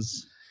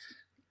 Because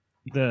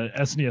the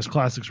SNES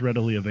Classic's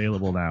readily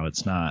available now.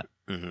 It's not.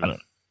 Mm-hmm. I don't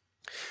know.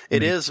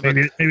 It is.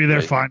 Maybe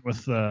they're fine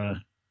with go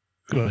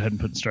ahead and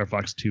put Star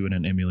Fox 2 in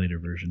an emulator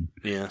version.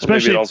 Yeah.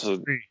 Especially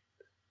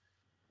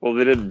well,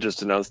 they did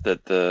just announce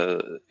that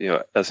the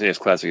SNES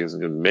Classic isn't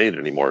going to be made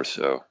anymore.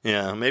 So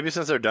yeah, maybe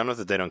since they're done with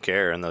it, they don't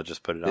care and they'll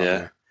just put it on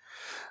there.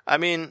 I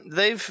mean,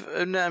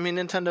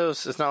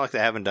 Nintendo's. It's not like they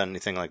haven't done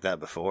anything like that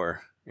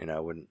before.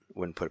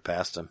 Wouldn't put it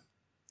past them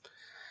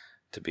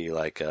to be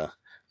like,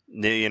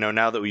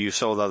 now that you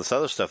sold all this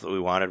other stuff that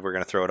we wanted, we're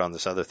going to throw it on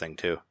this other thing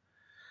too,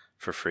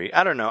 for free.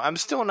 I don't know. I'm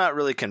still not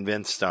really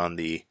convinced on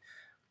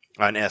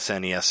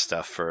SNES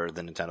stuff for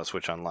the Nintendo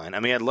Switch Online. I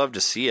mean, I'd love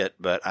to see it,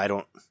 but I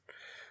don't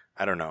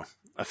know.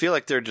 I feel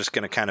like they're just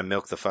going to kind of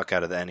milk the fuck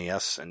out of the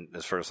NES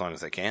and for as long as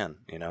they can.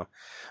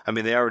 I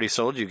mean, they already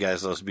sold you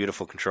guys those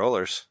beautiful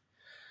controllers.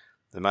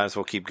 They might as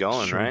well keep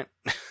going, sure. Right?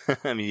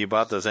 I mean, you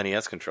bought those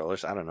NES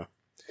controllers. I don't know.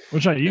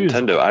 Which I use.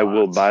 Nintendo, I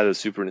will buy the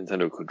Super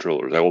Nintendo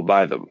controllers. I will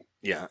buy them.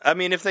 Yeah. I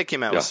mean, if they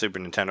came out with Super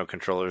Nintendo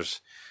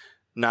controllers,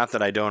 not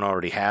that I don't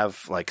already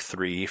have like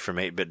 3 from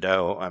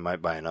 8BitDo, I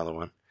might buy another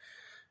one.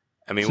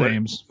 I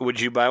mean, would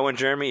you buy one,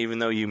 Jeremy, even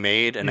though you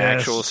made an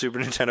actual Super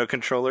Nintendo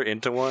controller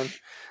into one?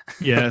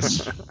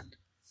 Yes.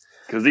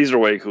 Because these are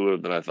way cooler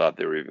than I thought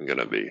they were even going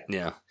to be.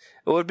 Yeah.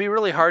 It would be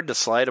really hard to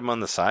slide them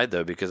on the side,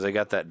 though, because they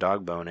got that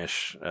dog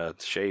bone-ish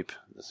shape.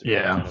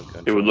 Yeah.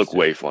 It would look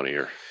way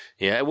funnier.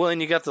 Yeah, well,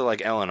 and you got the,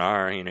 like, L and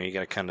R, you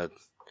got to kind of,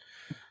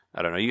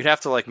 I don't know, you'd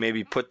have to, like,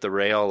 maybe put the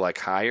rail, like,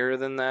 higher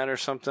than that or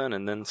something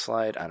and then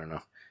slide. I don't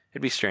know.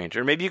 It'd be strange.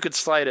 Or maybe you could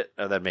slide it.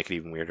 Oh, that'd make it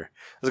even weirder.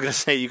 I was going to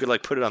say you could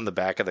like put it on the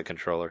back of the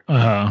controller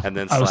and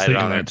then slide it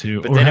on that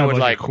too. But or then have it would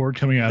like a cord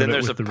coming out of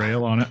it with the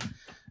rail on it.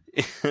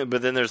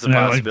 But then there's the and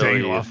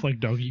possibility like off like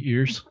doggy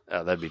ears.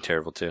 Oh, that'd be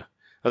terrible too.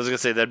 I was going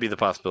to say that'd be the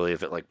possibility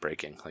of it like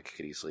breaking. Like it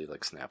could easily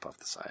like snap off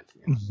the side.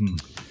 You know?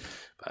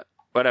 But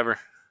whatever.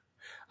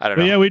 I don't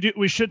know. Yeah,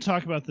 we should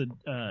talk about the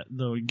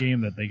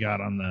game that they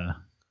got on the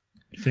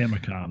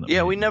Famicom.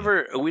 Yeah, we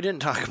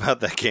didn't talk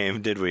about that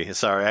game, did we?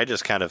 Sorry, I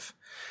just kind of.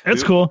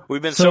 That's cool.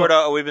 We've been sort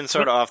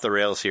of off the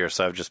rails here,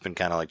 so I've just been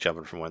kind of like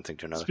jumping from one thing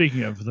to another.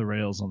 Speaking of the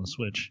rails on the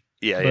Switch.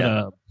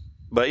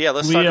 But yeah,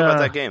 let's talk about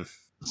that game.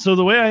 So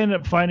the way I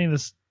ended up finding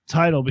this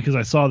title, because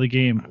I saw the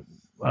game,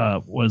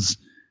 was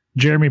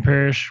Jeremy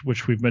Parrish,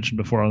 which we've mentioned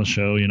before on the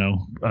show.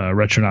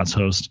 Retronauts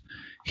host.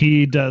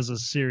 He does a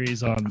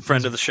series on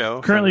friend of the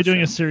show. Currently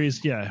doing a series,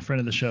 friend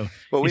of the show.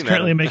 Well, he's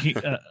currently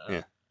making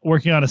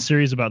working on a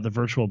series about the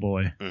Virtual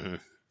Boy,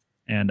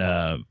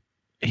 and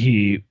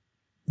he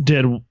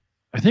did.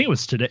 I think it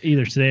was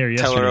either today or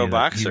yesterday. Tellero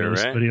Boxer,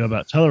 right? Video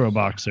about Tellero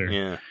Boxer.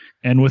 Yeah.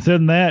 And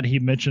within that, he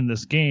mentioned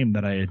this game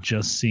that I had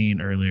just seen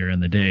earlier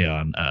in the day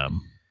on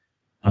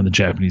the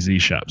Japanese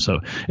eShop. So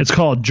it's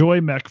called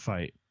Joy Mech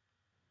Fight.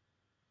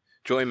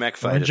 Joy Mech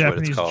Fight is Japanese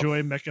what it's called.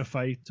 Joy Mecha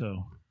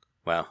Fighto.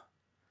 Wow.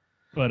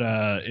 But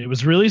it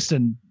was released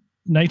in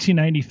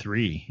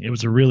 1993. It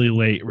was a really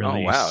late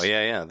release. Oh wow,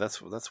 yeah, that's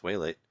way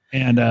late.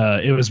 And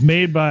it was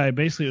made by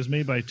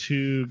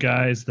two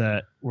guys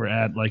that were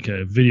at like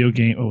a video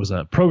game. It was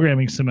a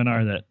programming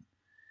seminar that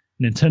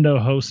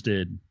Nintendo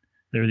hosted.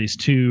 There were these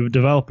two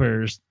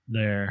developers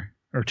there,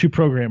 or two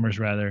programmers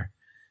rather,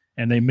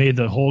 and they made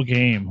the whole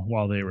game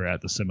while they were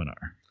at the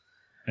seminar.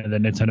 And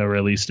then Nintendo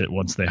released it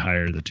once they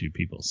hired the two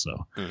people.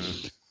 So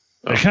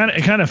it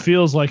kind of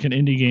feels like an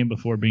indie game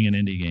before being an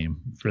indie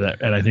game for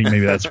that, and I think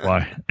maybe that's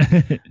why.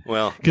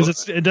 Well,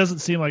 because it doesn't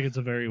seem like it's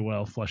a very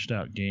well fleshed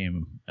out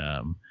game.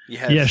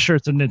 Yeah, sure,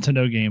 it's a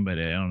Nintendo game, but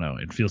I don't know.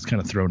 It feels kind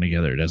of thrown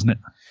together, doesn't it?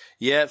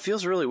 Yeah, it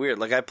feels really weird.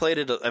 Like I played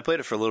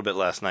it for a little bit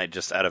last night,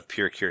 just out of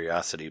pure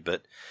curiosity.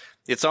 But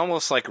it's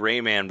almost like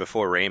Rayman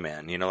before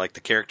Rayman. Like the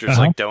characters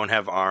like don't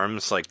have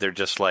arms. Like they're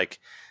just like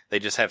they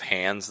just have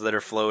hands that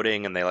are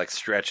floating, and they like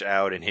stretch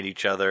out and hit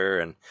each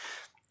other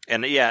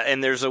and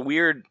there's a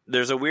weird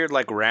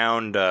like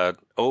round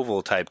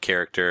oval type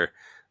character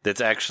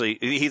that's actually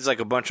he's like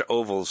a bunch of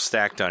ovals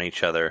stacked on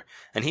each other,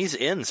 and he's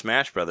in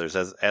Smash Brothers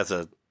as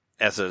an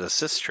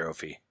assist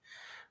trophy,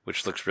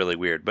 which looks really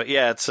weird. But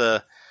yeah, it's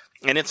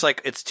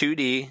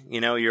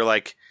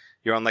 2D.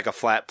 You're on like a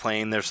flat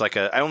plane. There's like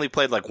I only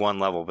played like one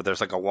level, but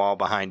there's like a wall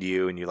behind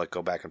you, and you like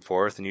go back and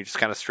forth, and you just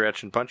kind of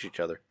stretch and punch each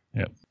other.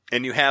 Yep.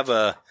 And you have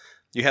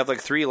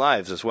like 3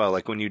 lives as well.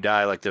 Like when you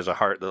die, like there's a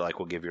heart that like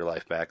will give your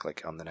life back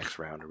like on the next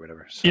round or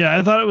whatever. So. Yeah,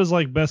 I thought it was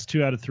like best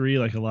 2 out of 3,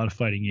 like a lot of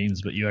fighting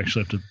games, but you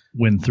actually have to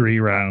win 3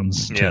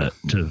 rounds to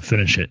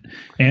finish it.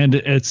 And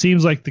it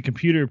seems like the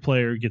computer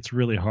player gets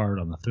really hard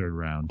on the 3rd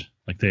round.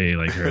 Like they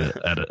like are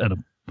at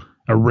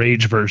a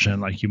rage version,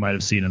 like you might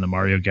have seen in the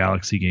Mario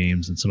Galaxy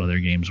games and some other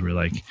games where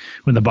like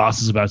when the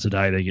boss is about to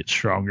die, they get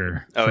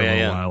stronger. Oh for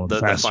a while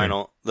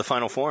the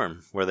final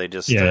form where they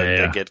just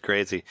they get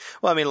crazy.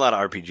 Well, I mean, a lot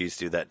of RPGs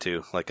do that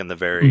too. Like in the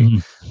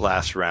very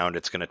last round,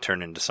 it's going to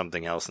turn into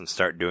something else and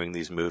start doing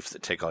these moves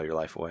that take all your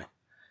life away.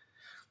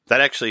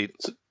 That actually,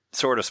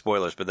 sort of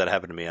spoilers, but that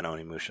happened to me on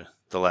Onimusha.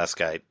 The last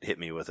guy hit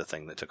me with a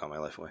thing that took all my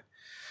life away.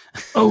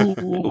 Oh,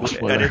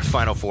 and it's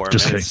final form,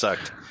 and it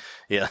sucked.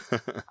 Yeah,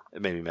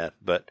 it made me mad.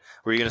 But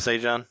what were you going to say,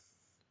 John?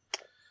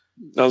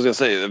 I was going to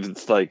say, if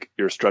it's like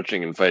you're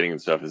stretching and fighting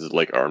and stuff, is it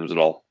like arms at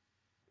all?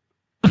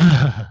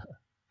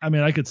 I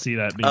mean, I could see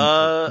that being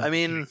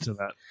to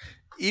that.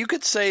 You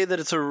could say that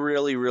it's a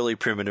really, really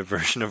primitive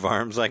version of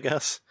arms, I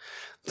guess.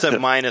 Except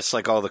minus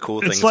like all the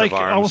cool things like, of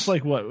arms. Almost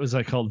like what was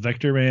that called?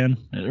 Vector Man?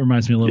 It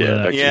reminds me a little bit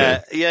of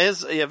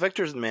that.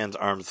 Vector Man's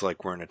arms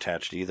like weren't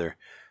attached either.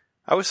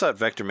 I always thought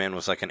Vector Man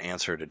was like an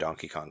answer to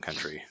Donkey Kong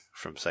Country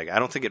from Sega. I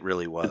don't think it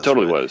really was. It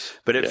totally was.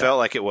 But it felt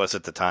like it was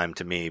at the time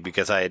to me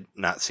because I had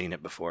not seen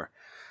it before.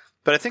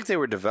 But I think they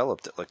were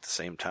developed at like the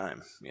same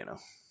time,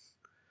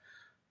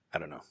 I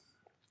don't know.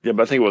 Yeah,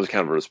 but I think it was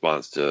kind of a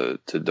response to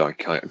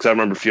Donkey Kong. Because I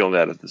remember feeling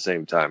that at the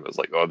same time. It was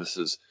like, oh, this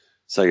is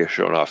Sega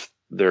showing off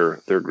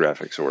their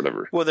graphics or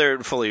whatever. Well, they're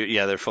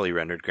fully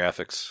rendered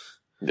graphics.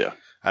 Yeah.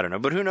 I don't know,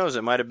 but who knows?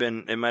 It might have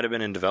been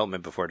in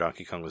development before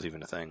Donkey Kong was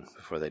even a thing,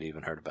 before they'd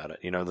even heard about it.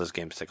 Those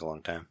games take a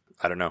long time.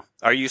 I don't know.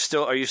 Are you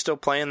still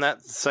playing that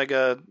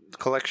Sega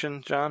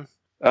collection, John?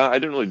 I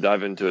didn't really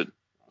dive into it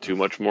too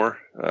much more.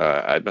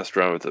 I messed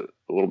around with it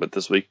a little bit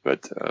this week,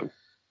 but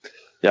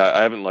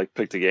I haven't like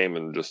picked a game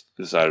and just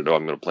decided,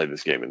 I'm going to play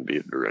this game and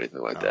beat it or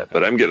anything like that. Okay.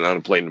 But I'm getting on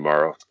a plane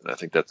tomorrow, and I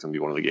think that's going to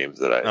be one of the games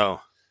that I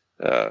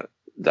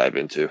dive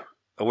into.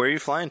 Where are you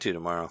flying to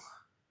tomorrow?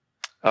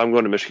 I'm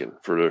going to Michigan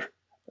for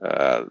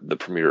the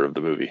premiere of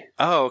the movie.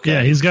 Oh, okay.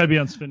 Yeah, he's got to be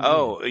on Svengoolie.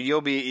 Oh, you'll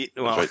be...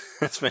 Well, right.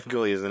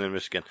 Svengoolie isn't in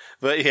Michigan.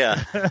 But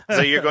yeah,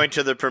 so you're going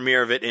to the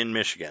premiere of it in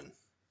Michigan.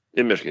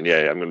 In Michigan,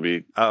 yeah. I'm going to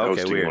be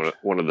hosting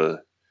one of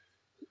the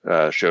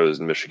shows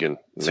in Michigan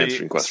and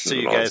answering questions. So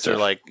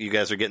you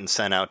guys are getting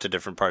sent out to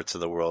different parts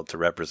of the world to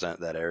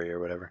represent that area or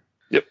whatever?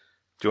 Yep.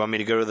 Do you want me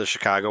to go to the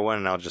Chicago one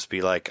and I'll just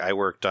be like, I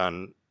worked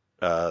on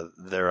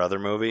their other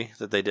movie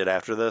that they did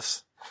after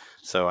this,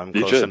 so I'm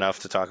close enough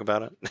to talk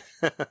about it?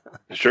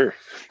 Sure.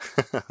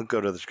 I'll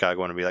go to the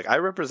Chicago one and be like, I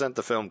represent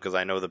the film because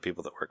I know the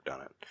people that worked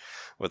on it.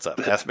 What's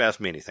up? Ask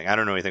me anything. I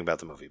don't know anything about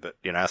the movie, but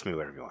ask me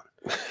whatever you want.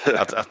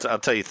 I'll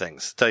tell you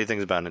things. Tell you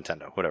things about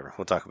Nintendo. Whatever.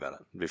 We'll talk about it.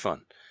 It'll be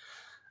fun.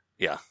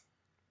 Yeah.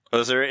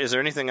 Is there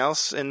anything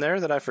else in there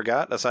that I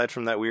forgot aside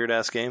from that weird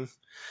ass game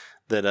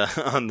that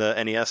on the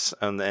NES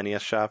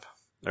shop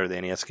or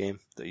the NES game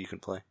that you can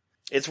play?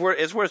 It's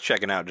worth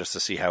checking out just to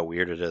see how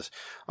weird it is.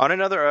 On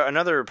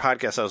another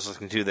podcast I was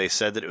listening to, they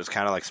said that it was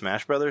kind of like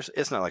Smash Brothers.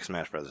 It's not like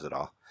Smash Brothers at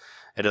all.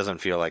 It doesn't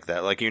feel like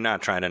that. Like, you're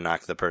not trying to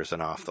knock the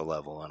person off the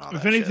level and all that.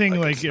 If anything,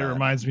 shit. it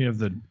reminds me of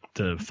the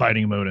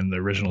fighting mode in the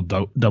original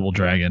Double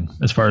Dragon.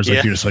 As far as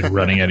you're just like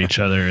running at each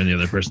other and the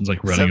other person's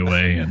like running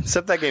away.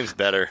 Except that game's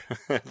better.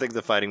 I think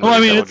the fighting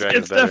mode.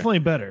 It's definitely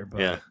better.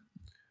 But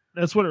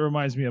that's what it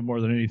reminds me of more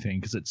than anything,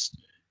 because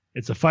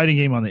it's a fighting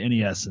game on the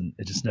NES and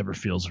it just never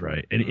feels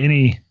right. And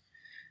any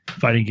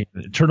fighting game,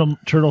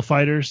 Turtle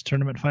Fighters,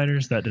 Tournament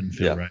Fighters, that didn't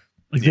feel right.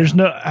 Like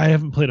I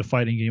haven't played a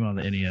fighting game on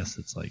the NES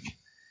that's like,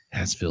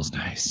 this feels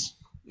nice.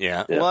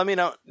 Yeah. Well, I mean,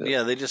 I don't think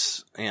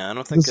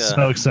this is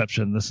no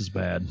exception. This is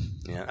bad.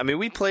 Yeah. I mean,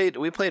 we played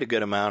a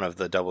good amount of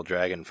the Double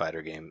Dragon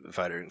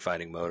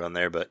fighting mode on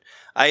there, but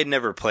I had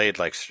never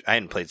played I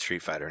hadn't played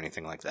Street Fighter or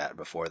anything like that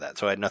before that,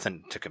 so I had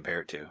nothing to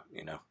compare it to.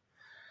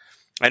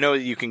 I know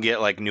you can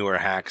get like newer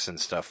hacks and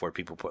stuff where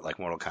people put like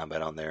Mortal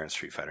Kombat on there and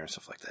Street Fighter and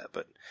stuff like that,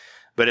 but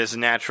as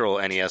natural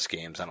NES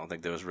games, I don't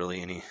think there was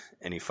really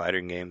any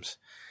fighting games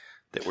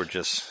that were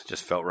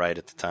just felt right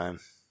at the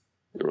time.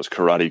 There was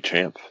Karate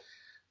Champ.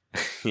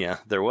 Yeah,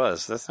 there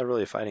was. That's not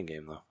really a fighting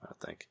game, though, I don't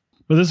think.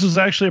 But this was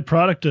actually a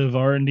product of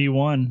R&D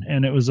 1,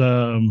 and it was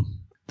the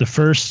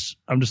first...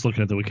 I'm just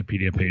looking at the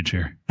Wikipedia page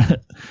here.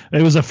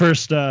 It was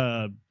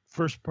the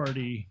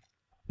first-party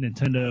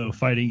Nintendo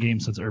fighting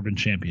game since Urban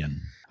Champion.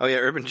 Oh, yeah,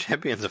 Urban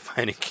Champion's a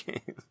fighting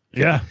game.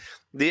 Yeah.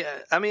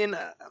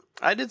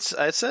 I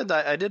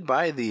did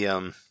buy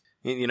the...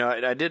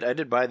 I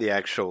did buy the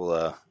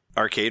actual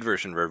arcade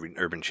version of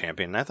Urban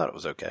Champion, and I thought it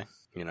was okay.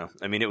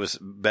 It was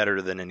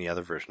better than any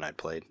other version I'd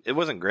played. It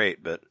wasn't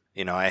great, but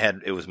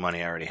it was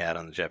money I already had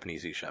on the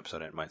Japanese eShop, so I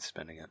didn't mind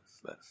spending it.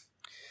 But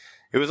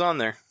it was on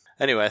there.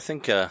 Anyway, I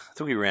think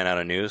we ran out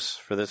of news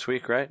for this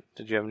week, right?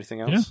 Did you have anything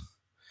else? Yeah,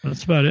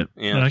 that's about it.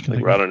 Yeah,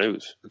 we're out of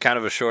news. Kind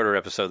of a shorter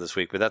episode this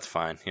week, but that's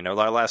fine.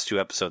 Our last two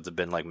episodes have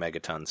been like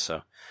megatons,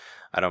 so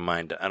I don't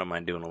mind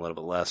doing a little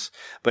bit less.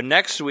 But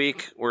next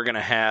week we're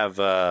gonna have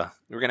a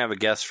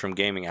guest from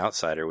Gaming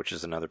Outsider, which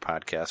is another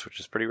podcast,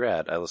 which is pretty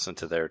rad. I listened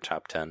to their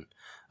top 10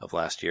 of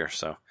last year,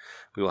 so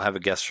we will have a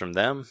guest from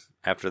them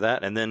after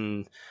that, and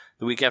then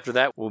the week after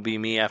that will be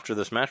me after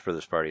the Smash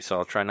Brothers party. So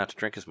I'll try not to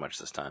drink as much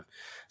this time.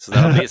 So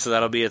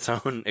that'll be its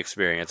own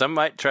experience. I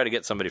might try to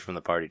get somebody from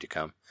the party to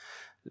come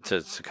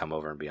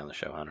over and be on the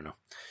show. I don't know,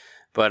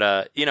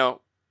 but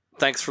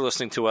thanks for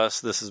listening to us.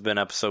 This has been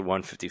episode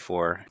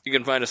 154. You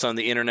can find us on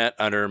the internet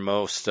under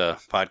most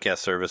podcast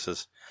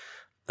services.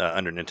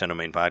 Under Nintendo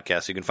Main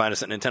Podcast. You can find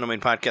us at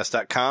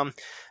NintendoMainPodcast.com.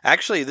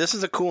 Actually, this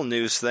is a cool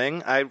news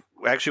thing. I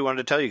actually wanted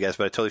to tell you guys,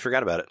 but I totally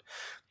forgot about it.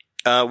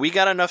 We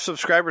got enough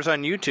subscribers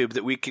on YouTube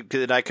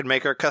that I could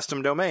make our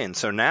custom domain.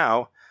 So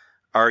now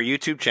our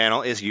YouTube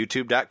channel is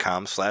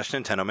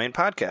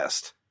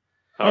youtube.com/NintendoMainPodcast.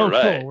 All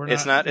right. Cool.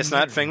 It's not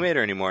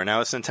Fingmater anymore. Now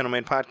it's Nintendo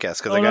Main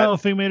Podcast.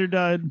 Fingmater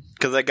died.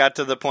 Because I got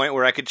to the point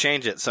where I could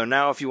change it. So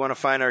now if you want to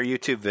find our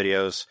YouTube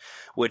videos,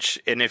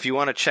 and if you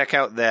want to check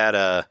out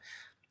that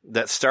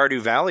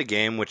Stardew Valley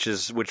game, which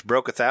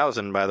broke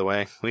 1,000, by the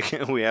way. We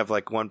have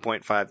like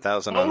 1.5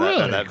 thousand on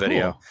that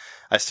video. Cool.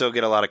 I still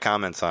get a lot of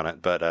comments on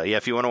it, but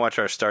if you want to watch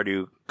our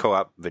Stardew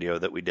co-op video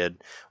that we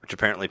did, which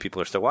apparently people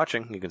are still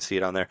watching, you can see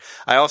it on there.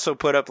 I also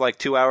put up like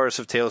 2 hours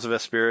of Tales of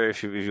Vesperia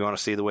if you want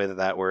to see the way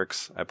that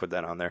works. I put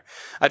that on there.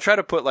 I try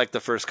to put like the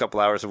first couple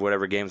hours of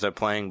whatever games I'm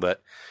playing,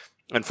 but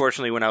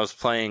unfortunately when I was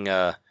playing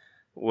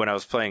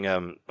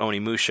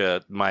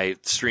Onimusha, my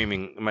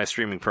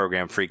streaming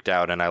program freaked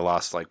out and I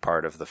lost like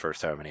part of the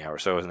first how many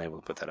hours, so I wasn't able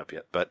to put that up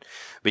yet. But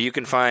you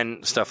can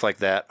find stuff like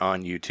that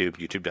on YouTube,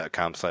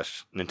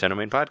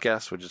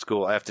 youtube.com/NintendoMainPodcast, which is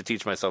cool. I have to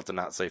teach myself to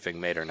not say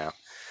Fingmater now.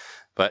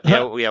 But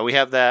yeah, we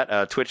have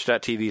that,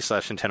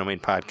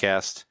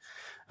 twitch.tv/NintendoMainPodcast.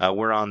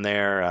 We're on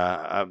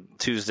there,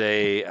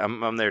 Tuesday.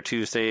 I'm there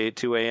Tuesday,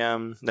 2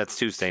 a.m. That's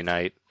Tuesday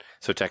night.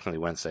 So technically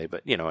Wednesday,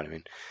 but you know what I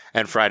mean.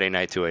 And Friday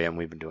night, 2 a.m.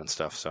 we've been doing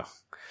stuff,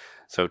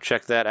 So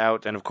check that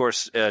out. And, of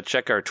course,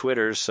 check our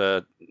Twitters,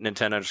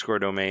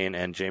 Nintendo_domain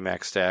and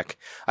JMaxStack.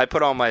 I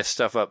put all my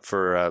stuff up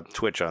for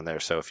Twitch on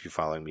there, so if you're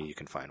following me, you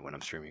can find when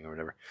I'm streaming or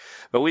whatever.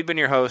 But we've been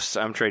your hosts.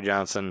 I'm Trey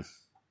Johnson.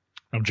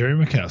 I'm Jerry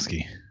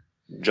Mikowski.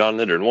 John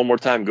Linder. And one more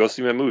time, go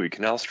see my movie,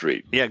 Canal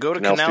Street. Yeah, go to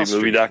Canal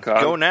Street.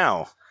 CanalStreetMovie.com. Go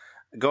now.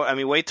 Go. I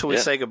mean, wait till we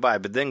say goodbye,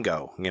 but then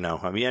go. You know,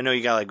 I mean, I know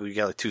you got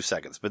like 2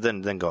 seconds, but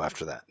then go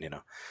after that. You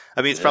know,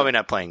 I mean, it's probably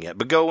not playing yet,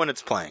 but go when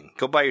it's playing.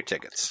 Go buy your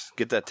tickets.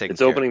 Get that ticket.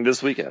 It's opening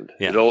this weekend.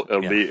 Yeah.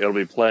 It'll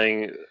be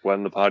playing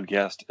when the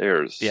podcast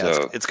airs. Yeah,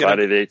 so it's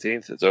Friday the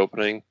 18th. It's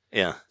opening.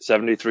 Yeah,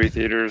 73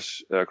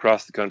 theaters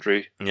across the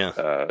country.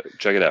 Yeah,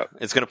 check it out.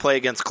 It's going to play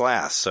against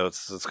Glass, so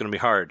it's going to be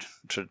hard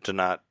to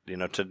not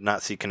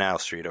see Canal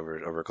Street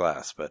over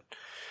Glass, but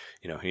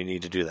you know you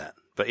need to do that.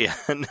 But yeah,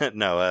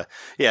 no,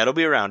 it'll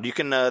be around. You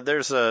can, I'll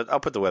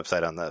put the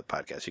website on the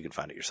podcast. You can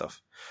find it yourself.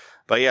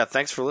 But yeah,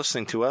 thanks for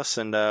listening to us,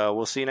 and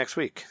we'll see you next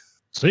week.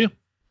 See you.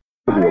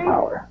 Video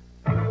power.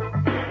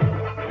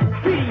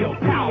 Video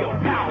power.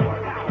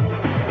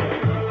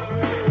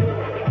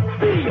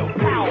 Video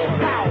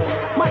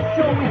power. My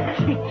show is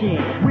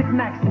kicking with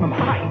maximum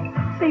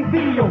hype. Say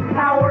video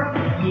power.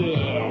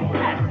 Yeah,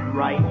 that's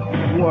right.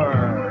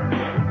 Word.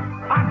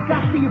 I've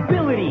got the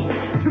ability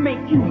to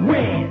make you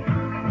win.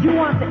 You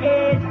want the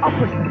edge? I'll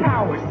push the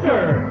power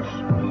surge.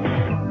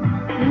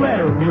 Let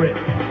her rip.